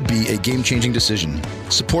 It could be a game-changing decision.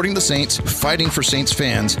 Supporting the Saints, fighting for Saints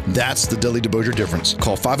fans, that's the Dudley DeBosier difference.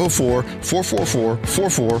 Call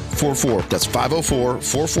 504-444-4444. That's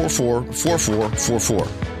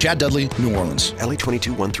 504-444-4444. Chad Dudley, New Orleans. LA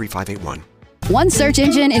 22-13581. One search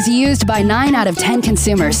engine is used by 9 out of 10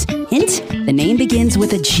 consumers. Hint, the name begins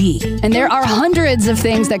with a G. And there are hundreds of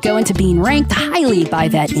things that go into being ranked highly by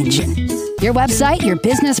that engine. Your website, your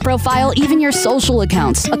business profile, even your social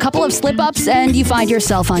accounts. A couple of slip-ups and you find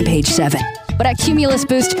yourself on page 7. But at Cumulus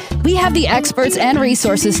Boost, we have the experts and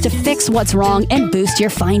resources to fix what's wrong and boost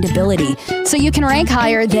your findability so you can rank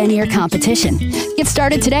higher than your competition. Get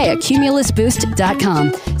started today at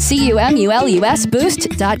cumulusboost.com. CUMULUS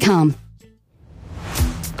boost.com.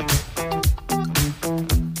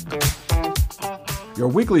 Your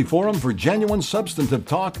weekly forum for genuine substantive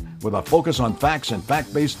talk with a focus on facts and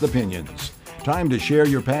fact-based opinions. Time to share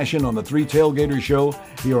your passion on the Three Tailgaters Show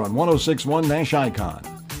here on 106.1 Nash Icon,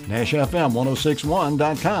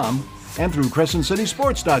 NashFM1061.com, and through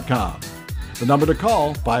CrescentCitySports.com. The number to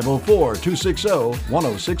call,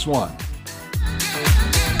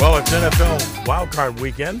 504-260-1061. Well, it's NFL wildcard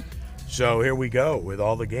weekend, so here we go with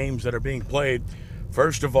all the games that are being played.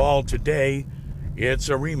 First of all, today, it's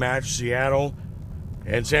a rematch, Seattle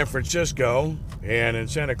and San Francisco, and in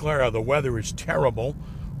Santa Clara the weather is terrible,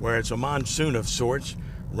 where it's a monsoon of sorts.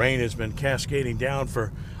 Rain has been cascading down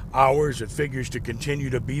for hours. It figures to continue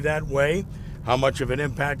to be that way. How much of an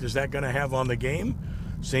impact is that going to have on the game?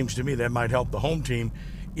 Seems to me that might help the home team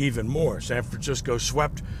even more. San Francisco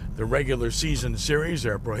swept the regular season series.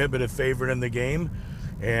 They're a prohibitive favorite in the game,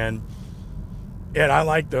 and I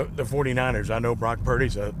like the 49ers. I know Brock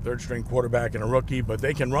Purdy's a third-string quarterback and a rookie, but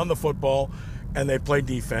they can run the football and they play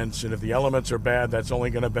defense, and if the elements are bad, that's only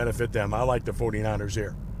going to benefit them. I like the 49ers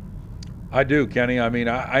here. I do, Kenny. I mean,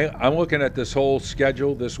 I'm looking at this whole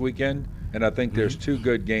schedule this weekend, and I think there's 2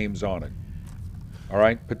 good games on it. All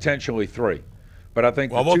right? Potentially 3. But I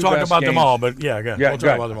think we'll talk about them all, but we'll talk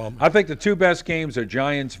about them all. I think the 2 best games are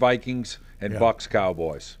Giants, Vikings, and Bucks,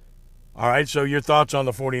 Cowboys. All right, so your thoughts on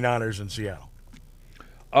the 49ers in Seattle?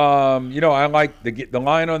 I like the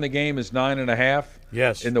line on the game is 9.5.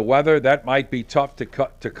 Yes. In the weather, that might be tough to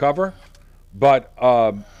cover, but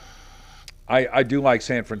I do like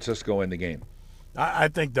San Francisco in the game. I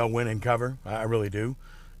think they'll win and cover. I really do,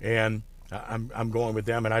 and I'm going with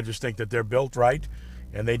them. And I just think that they're built right,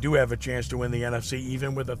 and they do have a chance to win the NFC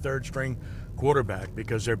even with a third-string quarterback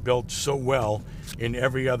because they're built so well in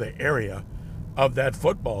every other area of that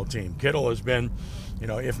football team. Kittle has been,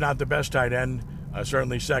 if not the best tight end,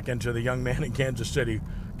 certainly second to the young man in Kansas City,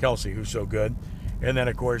 Kelsey, who's so good. And then,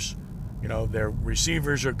 of course, their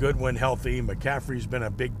receivers are good when healthy. McCaffrey's been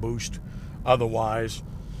a big boost otherwise.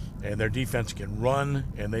 And their defense can run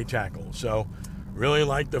and they tackle. So, really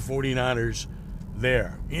like the 49ers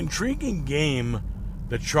there. Intriguing game,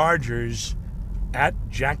 the Chargers at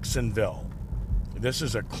Jacksonville. This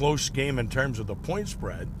is a close game in terms of the point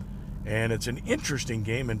spread, and it's an interesting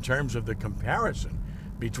game in terms of the comparison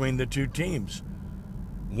between the two teams.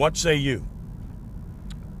 What say you?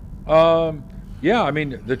 Yeah, I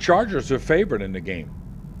mean the Chargers are favored in the game,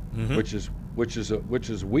 which is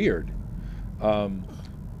weird.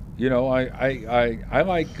 You know, I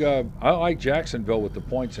like Jacksonville with the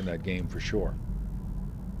points in that game for sure.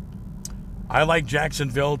 I like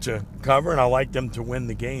Jacksonville to cover, and I like them to win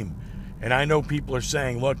the game. And I know people are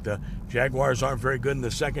saying, look, the Jaguars aren't very good in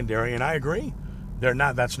the secondary, and I agree. They're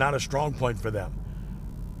not. That's not a strong point for them.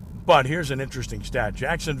 But here's an interesting stat.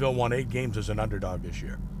 Jacksonville won 8 games as an underdog this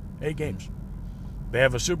year. 8 games. They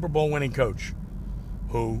have a Super Bowl winning coach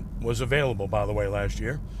who was available, by the way, last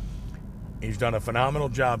year. He's done a phenomenal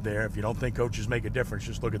job there. If you don't think coaches make a difference,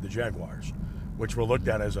 just look at the Jaguars, which were looked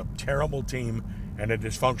at as a terrible team and a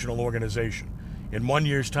dysfunctional organization. In 1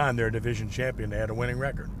 year's time, they're a division champion. They had a winning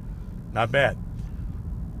record. Not bad.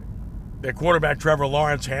 Their quarterback, Trevor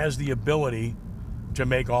Lawrence, has the ability to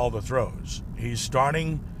make all the throws. He's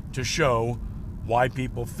starting to show why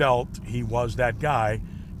people felt he was that guy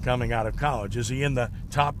coming out of college. Is he in the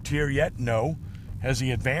top tier yet? No. Has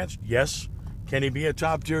he advanced? Yes. Can he be a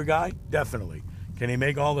top tier guy? Definitely. Can he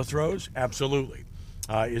make all the throws? Absolutely.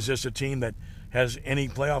 Is this a team that has any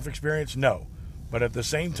playoff experience? No. But at the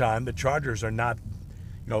same time, the Chargers are not,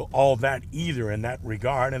 all that either in that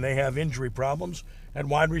regard, and they have injury problems at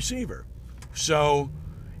wide receiver. So,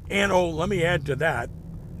 let me add to that.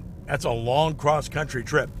 That's a long cross-country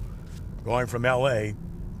trip going from L.A.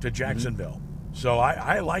 to Jacksonville. So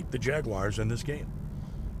I like the Jaguars in this game.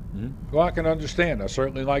 Well, I can understand. I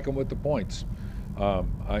certainly like them with the points.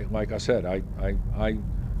 Like I said,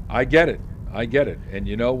 I get it. I get it. And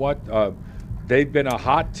you know what? They've been a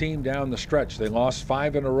hot team down the stretch. They lost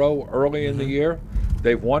 5 in a row early in the year.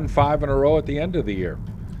 They've won 5 in a row at the end of the year.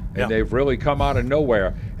 And they've really come out of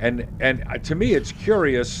nowhere. And to me, it's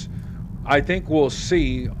curious. I think we'll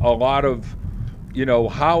see a lot of,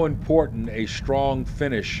 how important a strong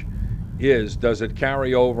finish is. Does it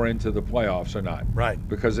carry over into the playoffs or not? Right.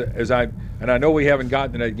 Because I know we haven't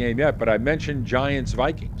gotten to that game yet, but I mentioned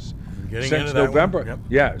Giants-Vikings. Since November,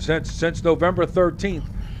 since November 13th,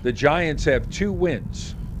 the Giants have 2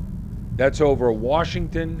 wins. That's over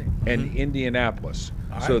Washington and Indianapolis.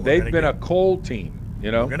 So they've been a cold team.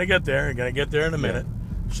 We're going to get there. We're going to get there in a minute.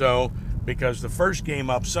 So, because the first game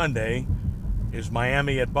up Sunday is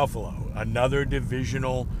Miami at Buffalo, another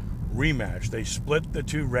divisional rematch. They split the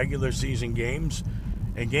 2 regular season games.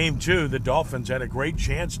 In game 2, the Dolphins had a great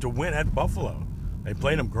chance to win at Buffalo. They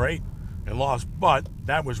played them great and lost, but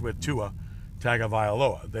that was with Tua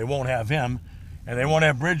Tagovailoa. They won't have him, and they won't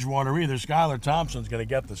have Bridgewater either. Skylar Thompson's going to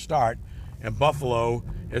get the start, and Buffalo,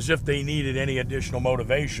 as if they needed any additional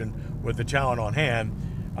motivation with the talent on hand,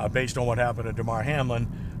 based on what happened to Damar Hamlin.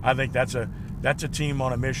 I think that's a team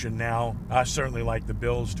on a mission now. I certainly like the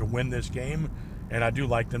Bills to win this game, and I do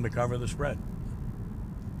like them to cover the spread.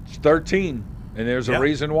 It's 13, and there's a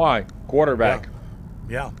reason why. Quarterback.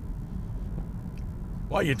 Yeah.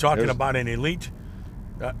 Well, you're talking about an elite,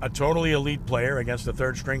 a totally elite player against a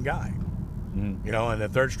third-string guy. And the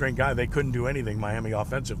third-string guy, they couldn't do anything, Miami,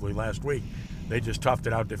 offensively last week. They just toughed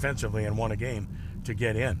it out defensively and won a game to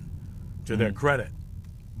get in, to their credit.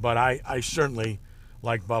 But I certainly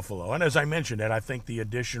like Buffalo. And as I mentioned, I think the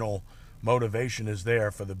additional motivation is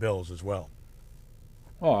there for the Bills as well.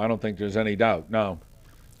 Oh, I don't think there's any doubt. No.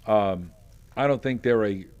 I don't think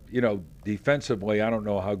they're defensively, I don't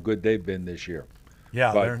know how good they've been this year.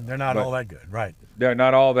 Yeah, they're not all that good, right. They're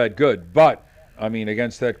not all that good. But, I mean,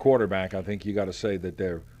 against that quarterback, I think you got to say that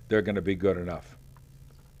they're going to be good enough.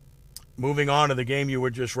 Moving on to the game you were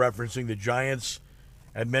just referencing, the Giants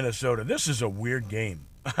at Minnesota. This is a weird game.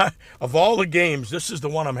 Of all the games, this is the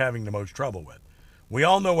one I'm having the most trouble with. We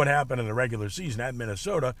all know what happened in the regular season at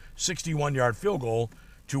Minnesota, 61-yard field goal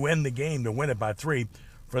to end the game, to win it by 3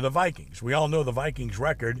 for the Vikings. We all know the Vikings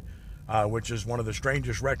record, which is one of the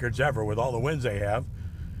strangest records ever with all the wins they have,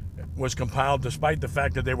 was compiled despite the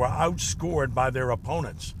fact that they were outscored by their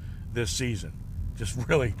opponents this season. Just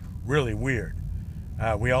really, really weird.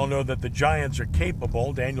 We all know that the Giants are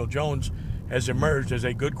capable. Daniel Jones has emerged as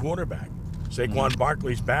a good quarterback. Saquon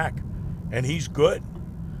Barkley's back, and he's good.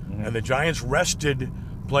 And the Giants rested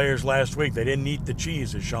players last week. They didn't eat the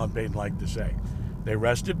cheese, as Sean Payton liked to say. They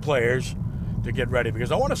rested players to get ready,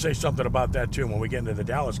 because I want to say something about that too. When we get into the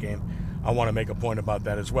Dallas game, I want to make a point about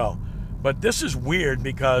that as well. But this is weird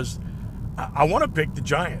because I want to pick the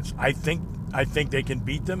Giants. I think they can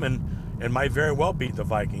beat them and might very well beat the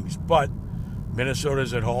Vikings. But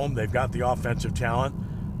Minnesota's at home. They've got the offensive talent.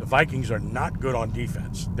 The Vikings are not good on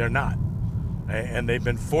defense. They're not. and they've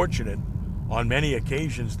been fortunate on many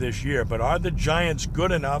occasions this year. But are the Giants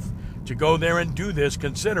good enough to go there and do this,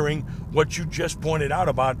 considering what you just pointed out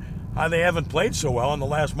about how they haven't played so well in the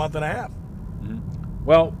last month and a half?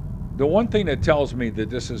 Well, the one thing that tells me that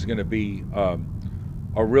this is going to be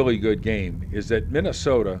a really good game is that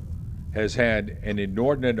Minnesota has had an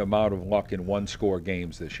inordinate amount of luck in one-score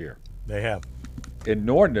games this year. They have.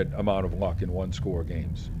 Inordinate amount of luck in one-score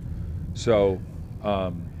games. So,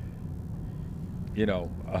 I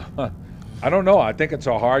don't know. I think it's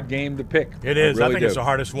a hard game to pick. It is. I, really I think it's the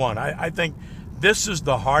hardest one. I think this is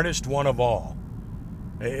the hardest one of all.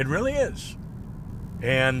 It really is.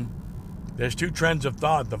 And there's two trends of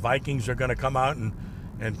thought. The Vikings are going to come out and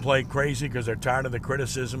play crazy because they're tired of the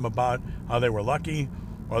criticism about how they were lucky,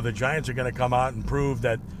 or the Giants are going to come out and prove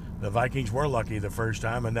that the Vikings were lucky the first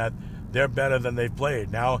time and that they're better than they've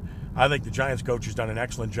played. Now, I think the Giants coach has done an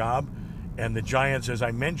excellent job, and the Giants, as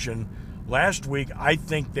I mentioned last week, I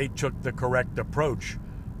think they took the correct approach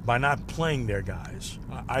by not playing their guys.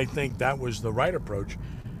 I think that was the right approach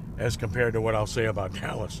as compared to what I'll say about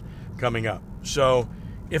Dallas coming up. So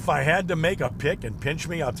if I had to make a pick and pinch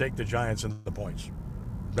me, I'll take the Giants and the points.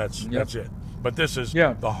 That's it. But this is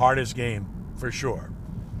the hardest game for sure,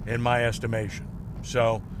 in my estimation.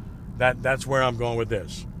 So that's where I'm going with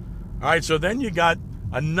this. All right, so then you got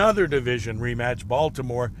another division rematch,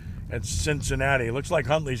 Baltimore and Cincinnati. It looks like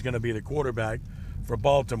Huntley's going to be the quarterback for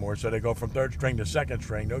Baltimore, so they go from third string to second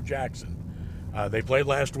string. No Jackson. They played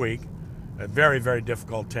last week. A very, very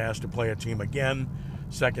difficult task to play a team again,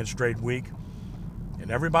 second straight week. And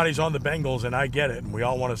everybody's on the Bengals, and I get it, and we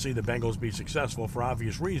all want to see the Bengals be successful for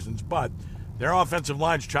obvious reasons, but their offensive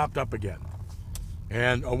line's chopped up again.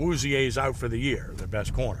 And Awuzie's out for the year, their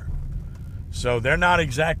best corner. So they're not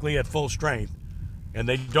exactly at full strength, and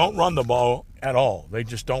they don't run the ball at all. They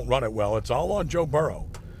just don't run it well. It's all on Joe Burrow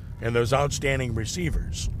and those outstanding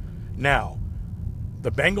receivers. Now,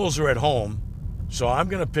 the Bengals are at home, so I'm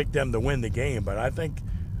going to pick them to win the game, but I think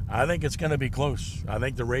it's going to be close. I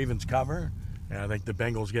think the Ravens cover, and I think the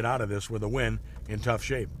Bengals get out of this with a win in tough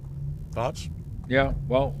shape. Thoughts? Yeah,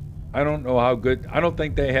 well, I don't know how good. I don't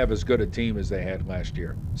think they have as good a team as they had last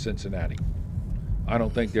year, Cincinnati. I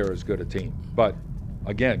don't think they're as good a team. But,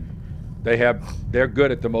 again, they're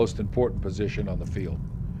good at the most important position on the field.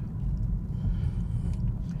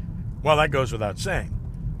 Well, that goes without saying.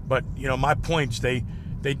 But, my point's they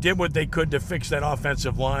did what they could to fix that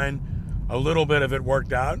offensive line. A little bit of it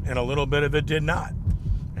worked out, and a little bit of it did not.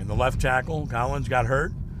 And the left tackle, Collins, got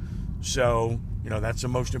hurt. So, that's the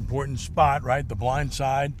most important spot, right? The blind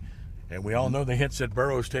side. And we all know the hits that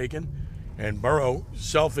Burrow's taken. And Burrow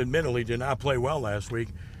self-admittedly did not play well last week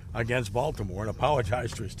against Baltimore and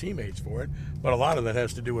apologized to his teammates for it. But a lot of that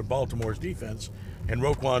has to do with Baltimore's defense and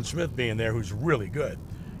Roquan Smith being there, who's really good.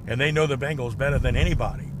 And they know the Bengals better than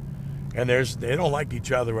anybody. And they don't like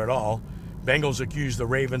each other at all. Bengals accused the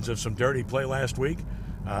Ravens of some dirty play last week,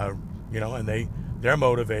 and they're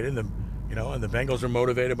motivated. And the Bengals are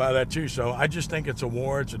motivated by that too. So I just think it's a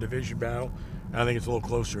war. It's a division battle. I think it's a little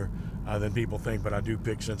closer than people think, but I do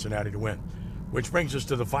pick Cincinnati to win. Which brings us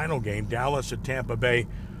to the final game, Dallas at Tampa Bay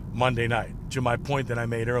Monday night, to my point that I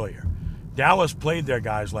made earlier. Dallas played their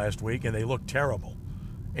guys last week, and they looked terrible.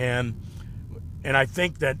 And I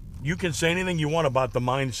think that you can say anything you want about the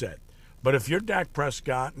mindset, but if you're Dak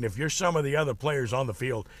Prescott and if you're some of the other players on the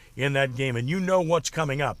field in that game and you know what's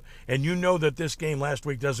coming up and you know that this game last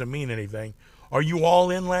week doesn't mean anything, are you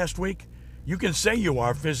all in last week? You can say you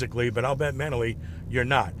are physically, but I'll bet mentally you're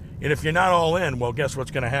not. And if you're not all in, well, guess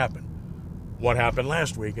what's going to happen? What happened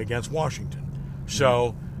last week against Washington.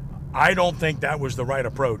 So I don't think that was the right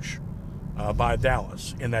approach by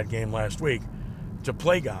Dallas in that game last week, to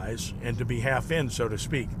play guys and to be half in, so to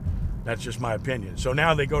speak. That's just my opinion. So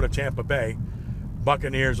now they go to Tampa Bay.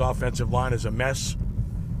 Buccaneers' offensive line is a mess,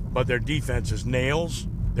 but their defense is nails.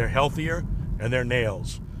 They're healthier, and they're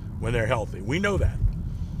nails when they're healthy. We know that.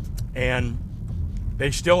 And they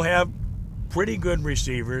still have pretty good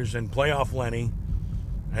receivers and playoff Lenny,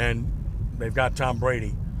 and they've got Tom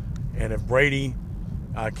Brady. And if Brady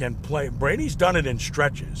can play, Brady's done it in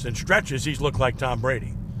stretches. In stretches, he's looked like Tom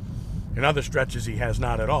Brady. In other stretches, he has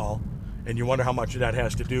not at all. And you wonder how much of that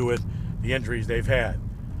has to do with the injuries they've had.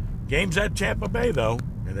 Games at Tampa Bay, though,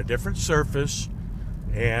 and a different surface.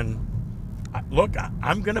 And look,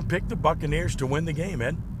 I'm going to pick the Buccaneers to win the game,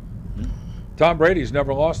 Ed. Tom Brady's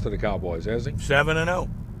never lost to the Cowboys, has he? 7-0.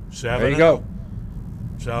 There you go.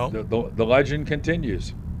 So the legend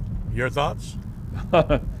continues. Your thoughts?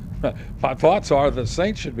 My thoughts are the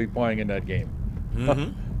Saints should be playing in that game.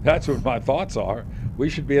 Mm-hmm. That's what my thoughts are.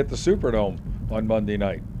 We should be at the Superdome on Monday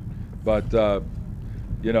night. But,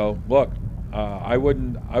 look, I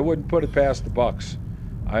wouldn't put it past the Bucs.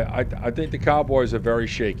 I think the Cowboys are very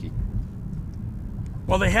shaky.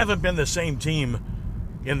 Well, they haven't been the same team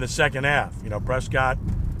in the second half. You know, Prescott,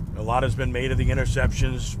 a lot has been made of the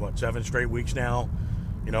interceptions, 7 straight weeks now.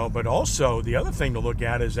 You know, but also the other thing to look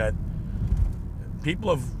at is that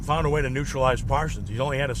people have found a way to neutralize Parsons. He's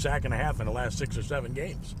only had a sack and a half in the last 6 or 7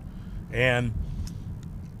 games. And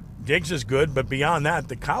Diggs is good, but beyond that,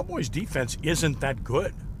 the Cowboys' defense isn't that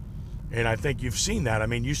good. And I think you've seen that. I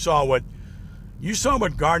mean, you saw what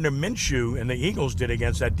Gardner Minshew and the Eagles did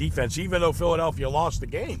against that defense, even though Philadelphia lost the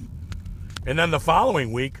game. And then the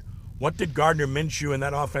following week, what did Gardner Minshew and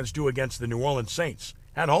that offense do against the New Orleans Saints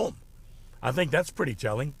at home? I think that's pretty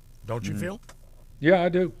telling, don't you feel? Yeah, I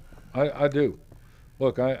do. I do.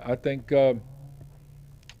 Look, I think it's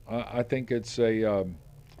a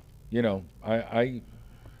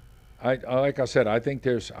like I said, I think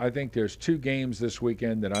there's 2 games this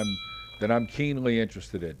weekend that I'm keenly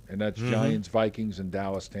interested in, and that's Giants, Vikings, and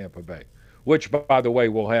Dallas, Tampa Bay, which, by the way,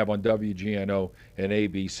 we'll have on WGNO and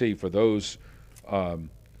ABC for those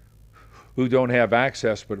who don't have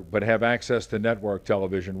access but have access to network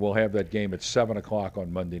television. We'll have that game at 7 o'clock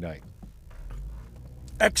on Monday night.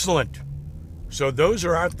 Excellent. So those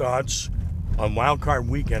are our thoughts on Wild Card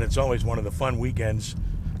Weekend. It's always one of the fun weekends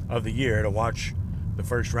of the year to watch the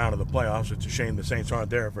first round of the playoffs. It's a shame the Saints aren't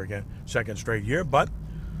there for a second straight year. But,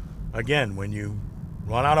 again, when you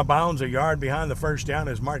run out of bounds a yard behind the first down,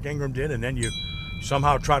 as Mark Ingram did, and then you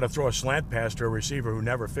somehow try to throw a slant pass to a receiver who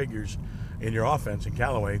never figures in your offense in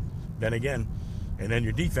Callaway, then again, and then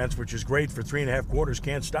your defense, which is great for 3.5 quarters,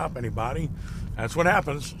 can't stop anybody. That's what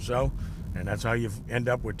happens. So, and that's how you end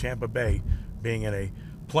up with Tampa Bay being in a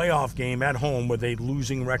playoff game at home with a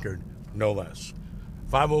losing record, no less.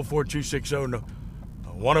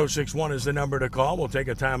 504-260-1061 is the number to call. We'll take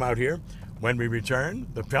a time out here. When we return,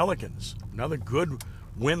 the Pelicans. Another good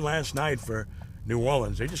win last night for New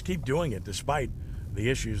Orleans. They just keep doing it despite the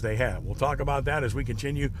issues they have. We'll talk about that as we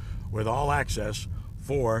continue with All Access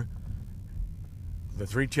for the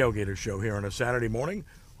 3 Tailgaters show here on a Saturday morning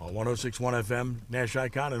on 106.1 FM Nash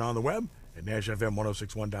Icon and on the web at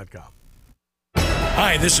NashFM1061.com.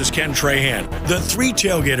 Hi, this is Ken Trahan. The 3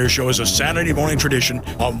 Tailgaters show is a Saturday morning tradition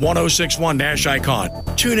on 106.1 Nash Icon.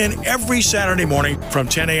 Tune in every Saturday morning from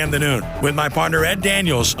 10 a.m. to noon with my partner Ed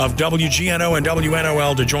Daniels of WGNO and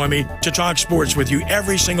WNOL to join me to talk sports with you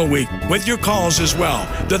every single week with your calls as well.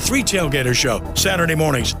 The 3 Tailgaters show, Saturday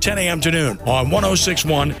mornings, 10 a.m. to noon on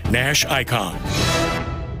 106.1 Nash Icon.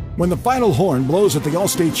 When the final horn blows at the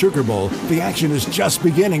Allstate Sugar Bowl, the action is just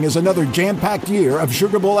beginning as another jam-packed year of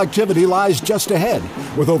Sugar Bowl activity lies just ahead.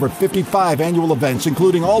 With over 55 annual events,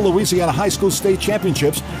 including all Louisiana high school state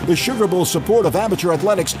championships, the Sugar Bowl support of amateur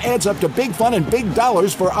athletics adds up to big fun and big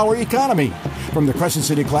dollars for our economy. From the Crescent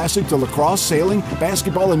City Classic to lacrosse, sailing,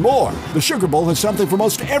 basketball, and more, the Sugar Bowl has something for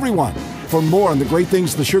most everyone. For more on the great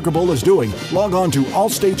things the Sugar Bowl is doing, log on to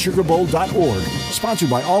allstatesugarbowl.org. Sponsored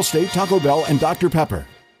by Allstate, Taco Bell, and Dr. Pepper.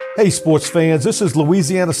 Hey sports fans, this is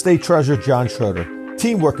Louisiana State Treasurer John Schroeder.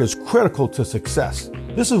 Teamwork is critical to success.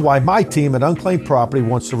 This is why my team at Unclaimed Property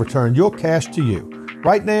wants to return your cash to you.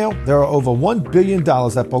 Right now, there are over $1 billion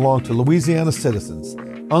that belong to Louisiana citizens.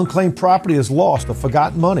 Unclaimed Property has lost or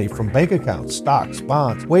forgotten money from bank accounts, stocks,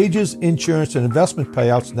 bonds, wages, insurance, and investment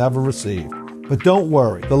payouts never received. But don't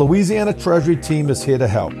worry, the Louisiana Treasury team is here to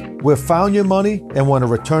help. We've found your money and want to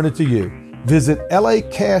return it to you. Visit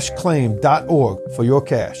lacashclaim.org for your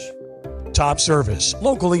cash. Top service,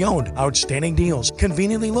 locally owned, outstanding deals,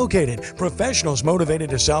 conveniently located, professionals motivated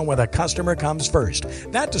to sell where the customer comes first.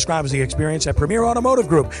 That describes the experience at Premier Automotive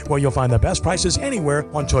Group, where you'll find the best prices anywhere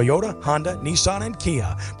on Toyota, Honda, Nissan, and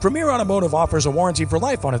Kia. Premier Automotive offers a warranty for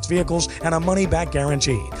life on its vehicles and a money-back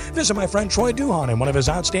guarantee. Visit my friend Troy Duhan in one of his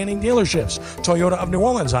outstanding dealerships. Toyota of New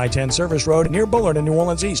Orleans, I-10 Service Road near Bullard in New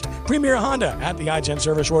Orleans East. Premier Honda at the I-10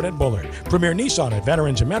 Service Road at Bullard. Premier Nissan at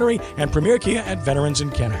Veterans in Metairie, and Premier Kia at Veterans in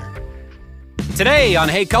Kenner. Today on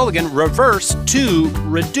Hey Culligan, reverse to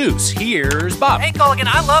reduce. Here's Bob. Hey Culligan,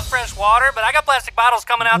 I love fresh water, but I got plastic bottles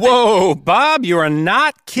coming out. Whoa, Bob, you are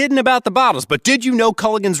not kidding about the bottles. But did you know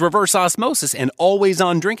Culligan's reverse osmosis and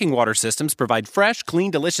always-on drinking water systems provide fresh, clean,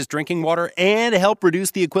 delicious drinking water and help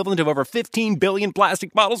reduce the equivalent of over 15 billion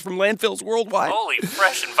plastic bottles from landfills worldwide? Holy,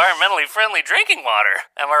 fresh, environmentally friendly drinking water.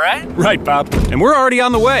 Am I right? Right, Bob. And we're already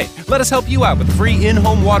on the way. Let us help you out with a free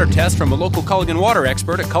in-home water test from a local Culligan water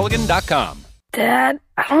expert at Culligan.com. Dad,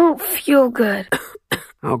 I don't feel good.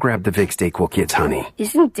 I'll grab the Vicks DayQuil Kids Honey.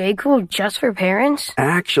 Isn't DayQuil just for parents?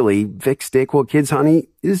 Actually, Vicks DayQuil Kids Honey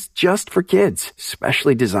is just for kids,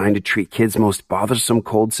 specially designed to treat kids' most bothersome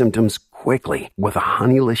cold symptoms quickly with a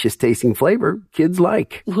Honeylicious tasting flavor kids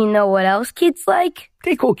like. You know what else kids like?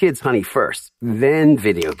 DayQuil Kids Honey first, then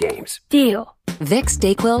video games. Deal. Vicks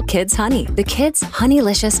DayQuil Kids Honey. The kids'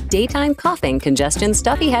 Honeylicious daytime coughing, congestion,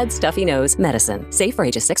 stuffy head, stuffy nose medicine. Safe for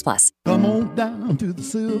ages 6+. Come on down to the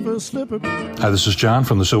Silver Slipper. Hi, this is John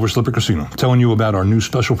from the Silver Slipper Casino, telling you about our new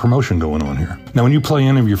special promotion going on here. Now, when you play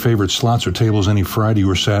any of your favorite slots or tables any Friday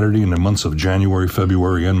or Saturday in the months of January,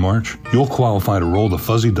 February, and March, you'll qualify to roll the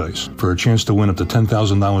fuzzy dice for a chance to win up to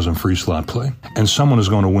 $10,000 in free slot play. And someone is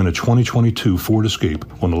going to win a 2022 Ford Escape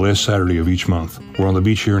on the last Saturday of each month. We're on the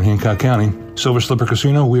beach here in Hancock County. Silver Slipper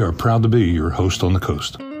Casino, we are proud to be your host on the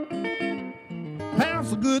coast.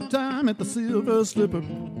 Pass a good time at the Silver Slipper.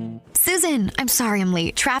 Susan, I'm sorry I'm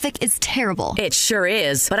late. Traffic is terrible. It sure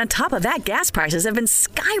is. But on top of that, gas prices have been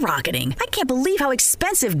skyrocketing. I can't believe how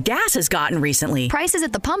expensive gas has gotten recently. Prices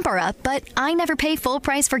at the pump are up, but I never pay full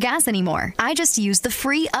price for gas anymore. I just use the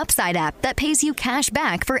free Upside app that pays you cash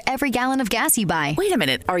back for every gallon of gas you buy. Wait a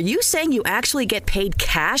minute. Are you saying you actually get paid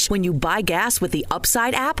cash when you buy gas with the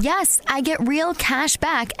Upside app? Yes, I get real cash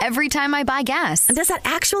back every time I buy gas. And does that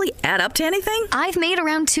actually add up to anything? I've made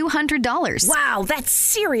around $200. Wow, that's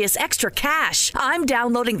serious extra cash. I'm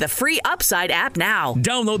downloading the free Upside app now.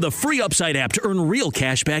 Download the free Upside app to earn real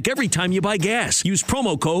cash back every time you buy gas. Use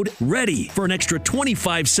promo code READY for an extra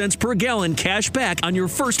 25 cents per gallon cash back on your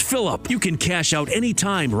first fill-up. You can cash out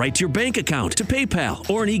anytime right to your bank account, to PayPal,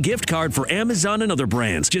 or an e-gift card for Amazon and other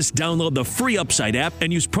brands. Just download the free Upside app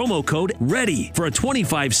and use promo code READY for a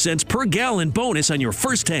 25 cents per gallon bonus on your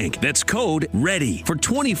first tank. That's code READY for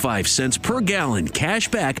 25 cents per gallon cash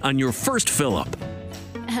back on your first fill-up.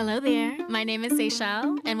 Hello there. My name is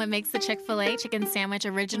Seychelle, and what makes the Chick-fil-A chicken sandwich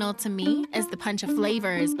original to me is the punch of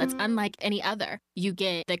flavors that's unlike any other. You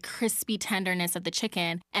get the crispy tenderness of the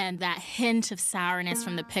chicken and that hint of sourness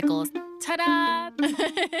from the pickles. Ta-da!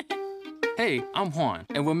 Hey, I'm Juan,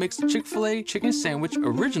 and what makes the Chick-fil-A chicken sandwich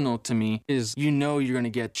original to me is you know you're gonna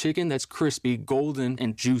get chicken that's crispy, golden,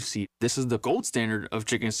 and juicy. This is the gold standard of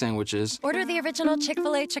chicken sandwiches. Order the original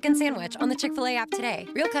Chick-fil-A chicken sandwich on the Chick-fil-A app today.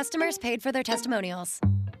 Real customers paid for their testimonials.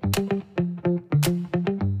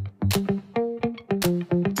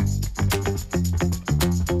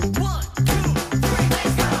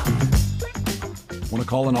 Want to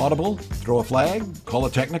call an audible? Throw a flag? Call a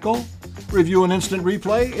technical? Review an instant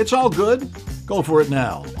replay? It's all good. Go for it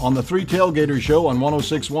now on the Three Tailgaters Show on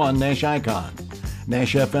 106.1 Nash Icon,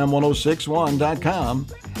 NashFM1061.com,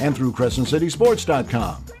 and through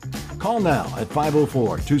CrescentCitySports.com. Call now at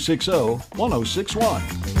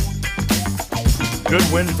 504-260-1061.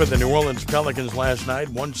 Good win for the New Orleans Pelicans last night,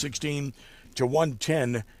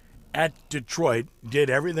 116-110 at Detroit. Did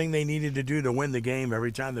everything they needed to do to win the game.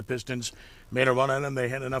 Every time the Pistons made a run on them, they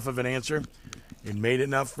had enough of an answer and made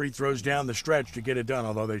enough free throws down the stretch to get it done,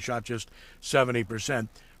 although they shot just 70%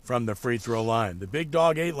 from the free throw line. The big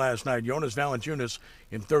dog ate last night. Jonas Valanciunas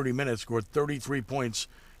in 30 minutes scored 33 points,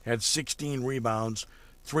 had 16 rebounds,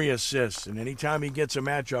 3 assists. And anytime he gets a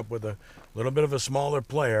matchup with a little bit of a smaller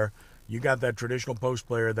player, you got that traditional post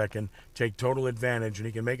player that can take total advantage, and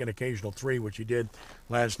he can make an occasional three, which he did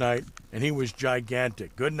last night, and he was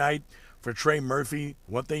gigantic. Good night for Trey Murphy.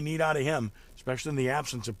 What they need out of him, especially in the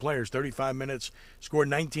absence of players. 35 minutes, scored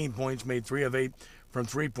 19 points, made 3 of 8 from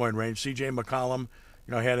three-point range. C.J. McCollum,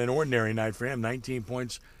 had an ordinary night for him. 19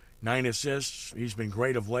 points, 9 assists. He's been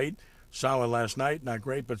great of late. Solid last night. Not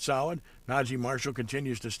great, but solid. Najee Marshall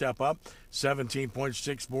continues to step up. 17 points,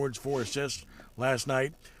 6 boards, 4 assists last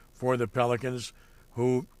night for the Pelicans,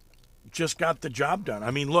 who just got the job done.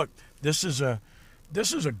 I mean, look, this is a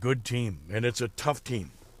good team, and it's a tough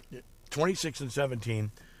team.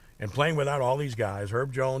 26-17, and playing without all these guys.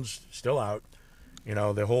 Herb Jones still out.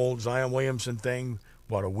 The whole Zion Williamson thing,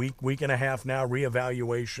 a week and a half now,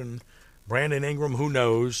 reevaluation. Brandon Ingram, who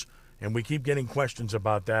knows? And we keep getting questions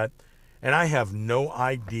about that. And I have no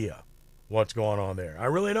idea what's going on there. I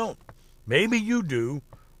really don't. Maybe you do,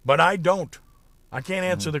 but I don't. I can't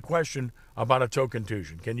answer the question about a toe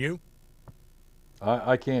contusion. Can you?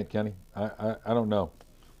 I can't, Kenny. I don't know.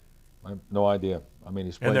 I have no idea. I mean,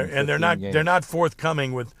 he's playing. And they're not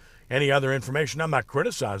forthcoming with any other information. I'm not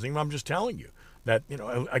criticizing them. I'm just telling you that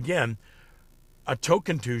again, a toe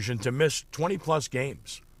contusion to miss 20+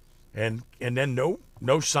 games, and then no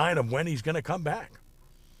sign of when he's going to come back.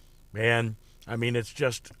 And I mean, it's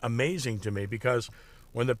just amazing to me because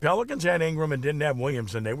when the Pelicans had Ingram and didn't have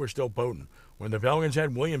Williamson, they were still potent. When the Pelicans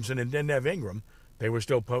had Williamson and didn't have Ingram, they were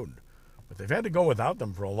still potent. But they've had to go without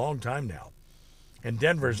them for a long time now. And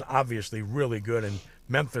Denver's obviously really good, and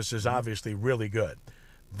Memphis is obviously really good.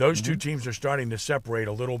 Those two teams are starting to separate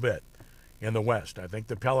a little bit in the West. I think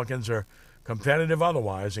the Pelicans are competitive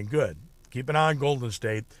otherwise and good. keep an eye on Golden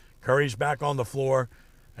State. Curry's back on the floor,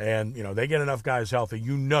 and, they get enough guys healthy.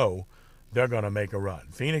 They're going to make a run.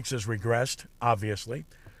 Phoenix has regressed, obviously.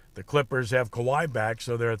 The Clippers have Kawhi back,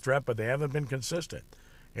 so they're a threat, but they haven't been consistent.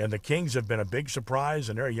 And the Kings have been a big surprise,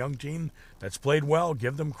 and they're a young team that's played well.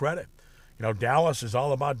 Give them credit. Dallas is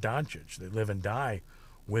all about Doncic. They live and die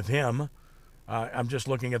with him. I'm just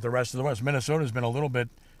looking at the rest of the West. Minnesota's been a little bit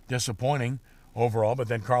disappointing overall, but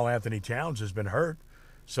then Karl Anthony Towns has been hurt.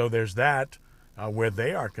 So there's that where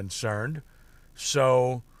they are concerned.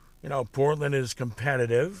 So, Portland is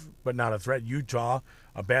competitive, but not a threat. Utah,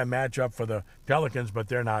 a bad matchup for the Pelicans, but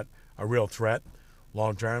they're not a real threat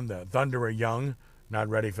long term. The Thunder are young, not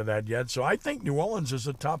ready for that yet. So I think New Orleans is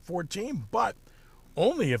a top 4 team, but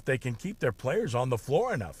only if they can keep their players on the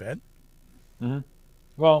floor enough, Ed. Mm-hmm.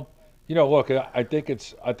 Well, look, I think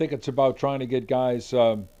it's about trying to get guys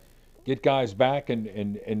back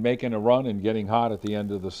and making a run and getting hot at the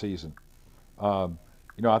end of the season.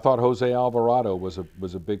 I thought Jose Alvarado was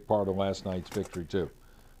a big part of last night's victory too.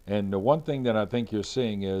 And the one thing that I think you're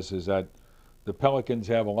seeing is that the Pelicans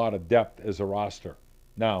have a lot of depth as a roster.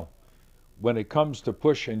 Now, when it comes to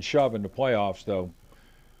push and shove in the playoffs, though,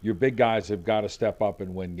 your big guys have got to step up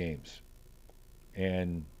and win games.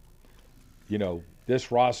 And,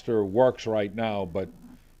 this roster works right now, but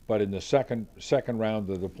in the second round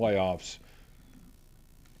of the playoffs,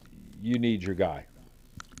 you need your guy.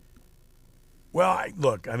 Well,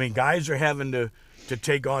 guys are having to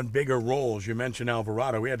take on bigger roles. You mentioned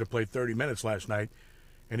Alvarado. We had to play 30 minutes last night,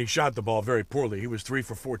 and he shot the ball very poorly. He was 3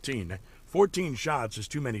 for 14. 14 shots is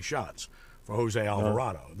too many shots for Jose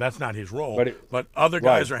Alvarado. That's not his role. But other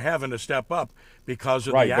guys are having to step up because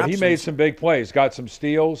of the absence. But he made some big plays. Got some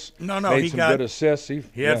steals. Made some good assists.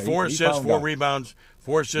 He had 4 assists, 4 rebounds.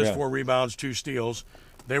 4 assists, 4 rebounds, 2 steals.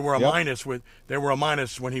 They were a minus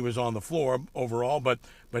when he was on the floor overall, but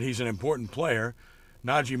he's an important player.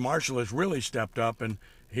 Najee Marshall has really stepped up, and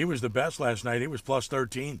he was the best last night. He was plus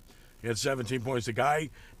 13. He had 17 points. The guy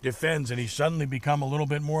defends, and he's suddenly become a little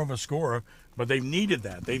bit more of a scorer, but they've needed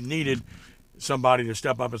that. They've needed somebody to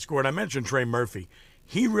step up and score. And I mentioned Trey Murphy.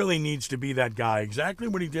 He really needs to be that guy, exactly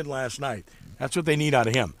what he did last night. That's what they need out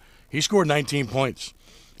of him. He scored 19 points,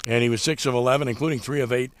 and he was 6 of 11, including 3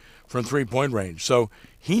 of 8 from three-point range. So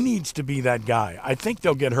he needs to be that guy. I think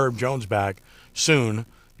they'll get Herb Jones back soon,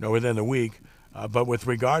 within the week. But with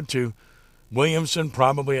regard to Williamson,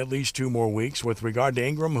 probably at least 2 more weeks. With regard to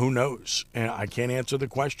Ingram, who knows? And I can't answer the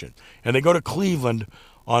question. And they go to Cleveland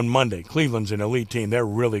on Monday. Cleveland's an elite team. They're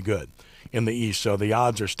really good in the East, so the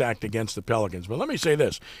odds are stacked against the Pelicans. But let me say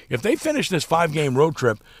this. If they finish this 5-game road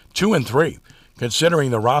trip 2-3,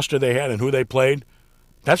 considering the roster they had and who they played,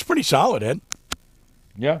 that's pretty solid, Ed.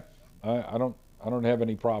 Yeah, I don't have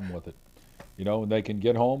any problem with it. And they can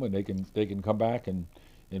get home and they can come back and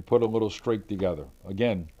put a little streak together.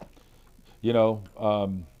 Again,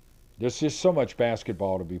 there's just so much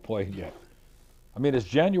basketball to be played yet. It's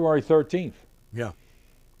January 13th. Yeah.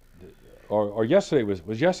 Or yesterday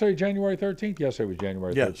was yesterday January 13th? Yesterday was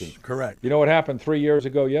January 13th. Yes, correct. You know what happened 3 years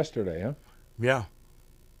ago yesterday, huh? Yeah.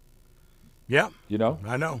 Yeah.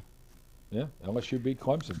 I know. Yeah, LSU beat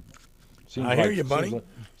Clemson. I hear you, buddy.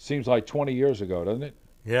 Seems like 20 years ago, doesn't it?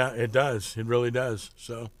 Yeah, it does. It really does.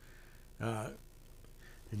 So,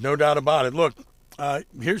 no doubt about it. Look,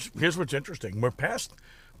 here's what's interesting. We're past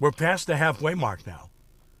the halfway mark now.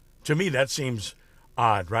 To me, that seems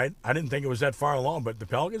odd, right? I didn't think it was that far along, but the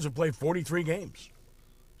Pelicans have played 43 games.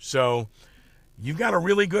 So you've got a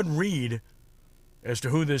really good read as to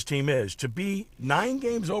who this team is. To be 9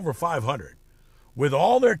 games over 500 with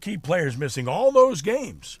all their key players missing all those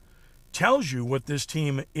games tells you what this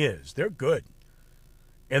team is. They're good.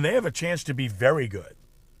 And they have a chance to be very good.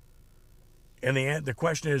 And the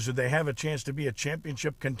question is, do they have a chance to be a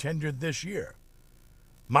championship contender this year?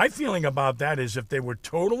 My feeling about that is if they were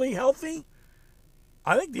totally healthy,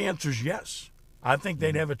 I think the answer is yes. I think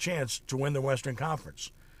they'd have a chance to win the Western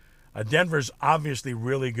Conference. Denver's obviously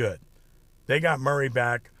really good. They got Murray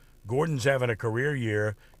back. Gordon's having a career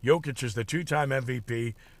year. Jokic is the 2-time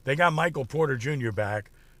MVP. They got Michael Porter Jr. back.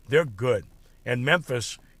 They're good. And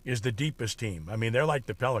Memphis is the deepest team. They're like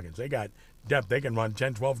the Pelicans. They got depth. They can run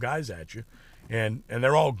 10, 12 guys at you. And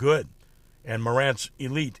they're all good. And Morant's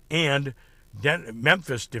elite. And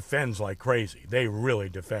Memphis defends like crazy. They really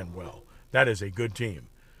defend well. That is a good team.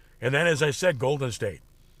 And then, as I said, Golden State.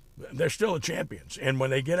 They're still the champions. And when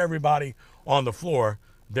they get everybody on the floor,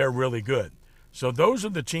 they're really good. So those are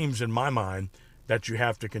the teams in my mind that you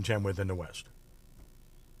have to contend with in the West.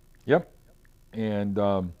 Yep. And,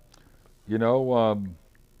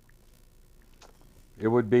 it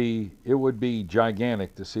would be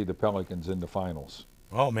gigantic to see the Pelicans in the finals.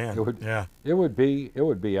 Oh man, It would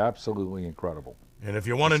be absolutely incredible. And if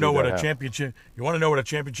you want to know what a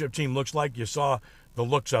championship team looks like, you saw the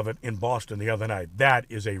looks of it in Boston the other night. That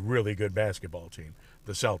is a really good basketball team,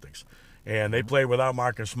 the Celtics. And they played without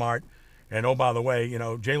Marcus Smart. And, oh, by the way,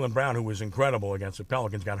 Jaylen Brown, who was incredible against the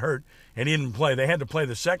Pelicans, got hurt, and he didn't play. They had to play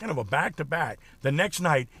the second of a back-to-back the next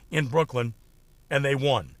night in Brooklyn, and they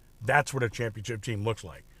won. That's what a championship team looks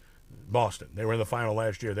like. Boston. They were in the final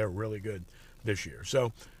last year. They're really good this year.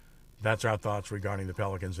 So that's our thoughts regarding the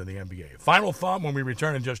Pelicans and the NBA. Final thought when we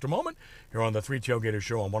return in just a moment here on the Three Tailgaters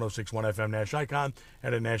Show on 106.1 FM Nash Icon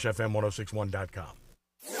and at NashFM1061.com.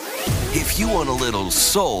 If you want a little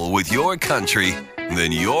soul with your country,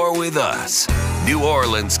 then you're with us. New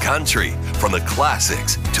Orleans Country. From the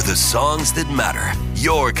classics to the songs that matter.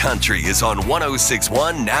 Your country is on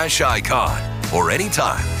 106.1 Nash Icon or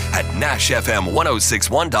anytime at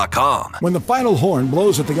NashFM1061.com. When the final horn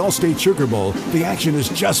blows at the Allstate Sugar Bowl, the action is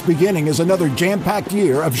just beginning as another jam-packed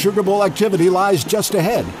year of Sugar Bowl activity lies just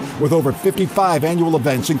ahead. With over 55 annual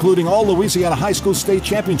events, including all Louisiana high school state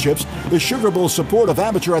championships, the Sugar Bowl's support of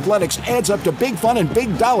amateur athletics adds up to big fun and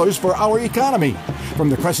big dollars for our economy. From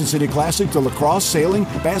the Crescent City Classic to lacrosse, sailing,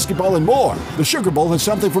 basketball, and more, the Sugar Bowl has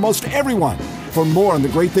something for most everyone. For more on the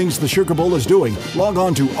great things the Sugar Bowl is doing, log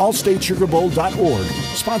on to allstatesugarbowl.org.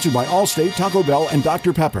 Sponsored by Allstate, Taco Bell, and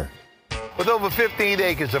Dr. Pepper. With over 15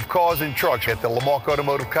 acres of cars and trucks at the Lamarque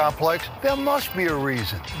Automotive Complex, there must be a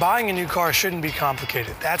reason. Buying a new car shouldn't be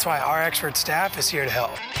complicated. That's why our expert staff is here to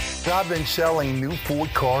help. I've been selling new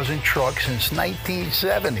Ford cars and trucks since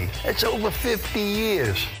 1970. It's over 50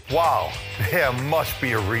 years. Wow, there must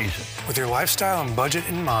be a reason. With your lifestyle and budget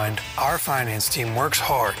in mind, our finance team works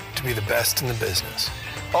hard to be the best in the business.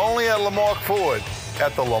 Only at Lamarque Ford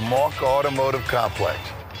at the Lamarque Automotive Complex.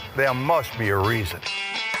 There must be a reason.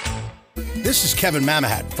 This is Kevin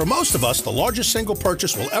Mamahat. For most of us, the largest single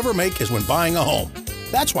purchase we'll ever make is when buying a home.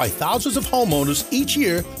 That's why thousands of homeowners each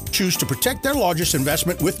year choose to protect their largest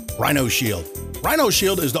investment with Rhino Shield. Rhino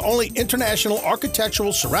Shield is the only international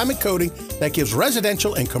architectural ceramic coating that gives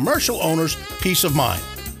residential and commercial owners peace of mind.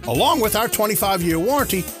 Along with our 25-year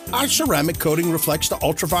warranty, our ceramic coating reflects the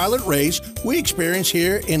ultraviolet rays we experience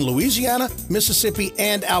here in Louisiana, Mississippi,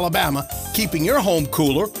 and Alabama, keeping your home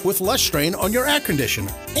cooler with less strain on your air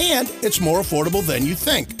conditioner. And it's more affordable than you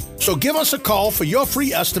think. So give us a call for your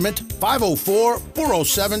free estimate,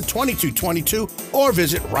 504-407-2222, or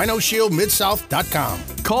visit RhinoShieldMidSouth.com.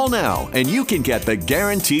 Call now and you can get the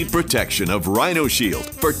guaranteed protection of Rhino Shield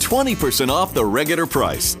for 20% off the regular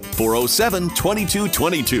price,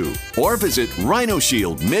 407-2222, or visit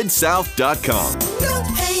RhinoShieldMidSouth.com. No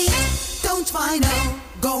paint, don't Rhino,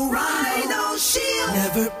 go Rhino Shield.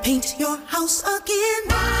 Never paint your house again.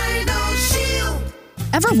 Rhino Shield.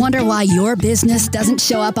 Ever wonder why your business doesn't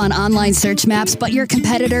show up on online search maps, but your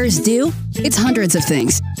competitors do? It's hundreds of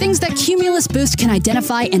things. Things that Cumulus Boost can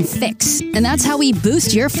identify and fix. And that's how we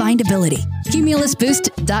boost your findability.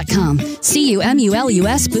 CumulusBoost.com.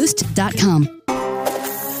 CUMULUS Boost.com.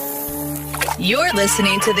 You're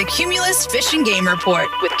listening to the Cumulus Fish and Game Report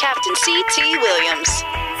with Captain C.T. Williams.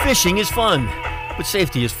 Fishing is fun, but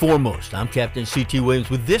safety is foremost. I'm Captain C.T. Williams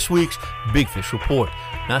with this week's Big Fish Report.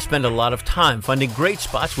 Now, I spend a lot of time finding great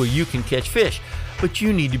spots where you can catch fish, but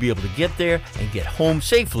you need to be able to get there and get home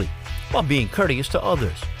safely while being courteous to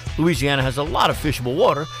others. Louisiana has a lot of fishable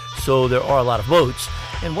water, so there are a lot of boats,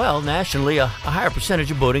 and, well, nationally, a higher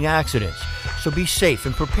percentage of boating accidents. So be safe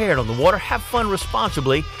and prepared on the water, have fun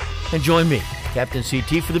responsibly, and join me, Captain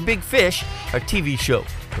CT, for The Big Fish, our TV show,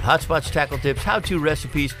 with hotspots, tackle tips, how-to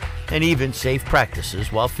recipes, and even safe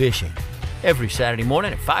practices while fishing. Every Saturday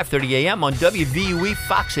morning at 5:30 a.m. on WVUE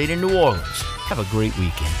Fox 8 in New Orleans. Have a great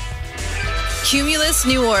weekend. Cumulus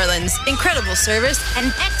New Orleans. Incredible service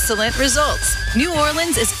and excellent results. New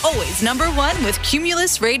Orleans is always number one with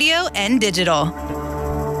Cumulus Radio and Digital.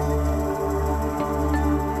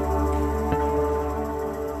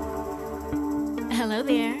 Hello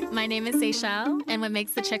there. My name is Seychelle, and what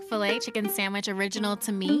makes the Chick-fil-A chicken sandwich original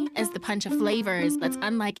to me is the punch of flavors that's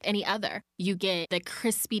unlike any other. You get the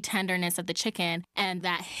crispy tenderness of the chicken and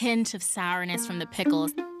that hint of sourness from the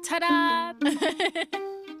pickles. Ta-da!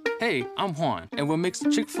 Hey, I'm Juan, and what makes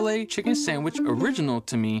the Chick-fil-A chicken sandwich original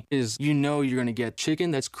to me is you know you're gonna get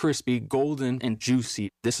chicken that's crispy, golden, and juicy.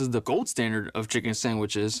 This is the gold standard of chicken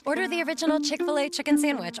sandwiches. Order the original Chick-fil-A chicken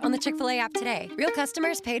sandwich on the Chick-fil-A app today. Real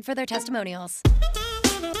customers paid for their testimonials.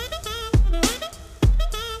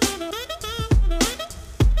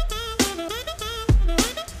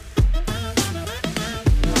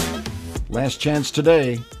 Last chance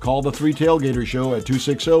today. Call the Three Tailgater Show at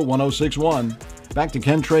 260-1061. Back to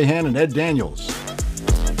Ken Trahan and Ed Daniels.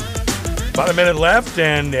 About a minute left,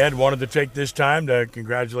 and Ed wanted to take this time to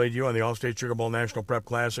congratulate you on the All-State Sugar Bowl National Prep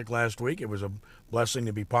Classic last week. It was a blessing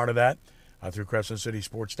to be part of that through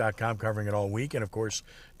CrescentCitySports.com, covering it all week, and, of course,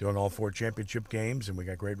 doing all 4 championship games, and we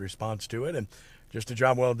got great response to it. And just a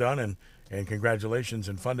job well done, and congratulations,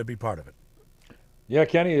 and fun to be part of it. Yeah,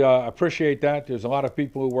 Kenny, appreciate that. There's a lot of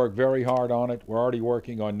people who work very hard on it. We're already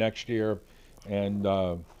working on next year, and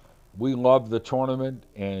we love the tournament,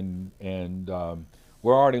 and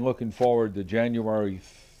we're already looking forward to January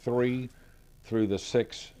 3 through the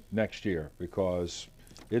 6th next year, because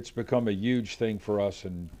it's become a huge thing for us,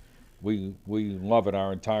 and we love it,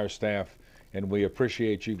 our entire staff, and we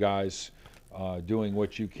appreciate you guys doing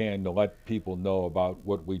what you can to let people know about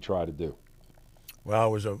what we try to do.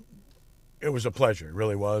 Well, it was a pleasure. It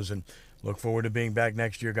really was, and look forward to being back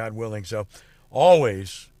next year, God willing. So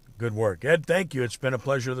always good work. Ed, thank you. It's been a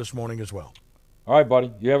pleasure this morning as well. All right,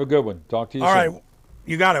 buddy. You have a good one. Talk to you soon. All right.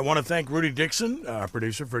 You got it. I want to thank Rudy Dixon, our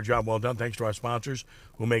producer, for a job well done. Thanks to our sponsors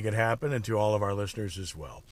who make it happen, and to all of our listeners as well.